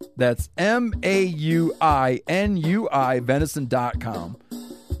MauiNuiVenison.com. That's MAUINUI venison.com.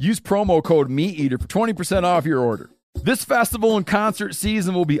 Use promo code MeatEater for 20% off your order. This festival and concert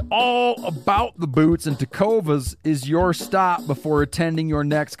season will be all about the boots, and Tecovas is your stop before attending your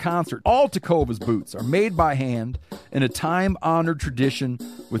next concert. All Tecovas boots are made by hand in a time-honored tradition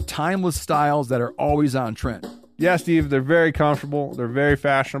with timeless styles that are always on trend. Yeah, Steve, they're very comfortable, they're very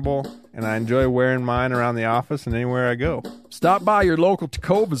fashionable, and I enjoy wearing mine around the office and anywhere I go. Stop by your local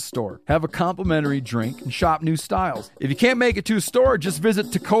Tecovas store, have a complimentary drink, and shop new styles. If you can't make it to a store, just visit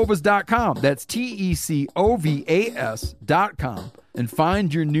Tecovas.com. That's TECOVAS.com and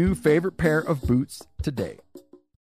find your new favorite pair of boots today.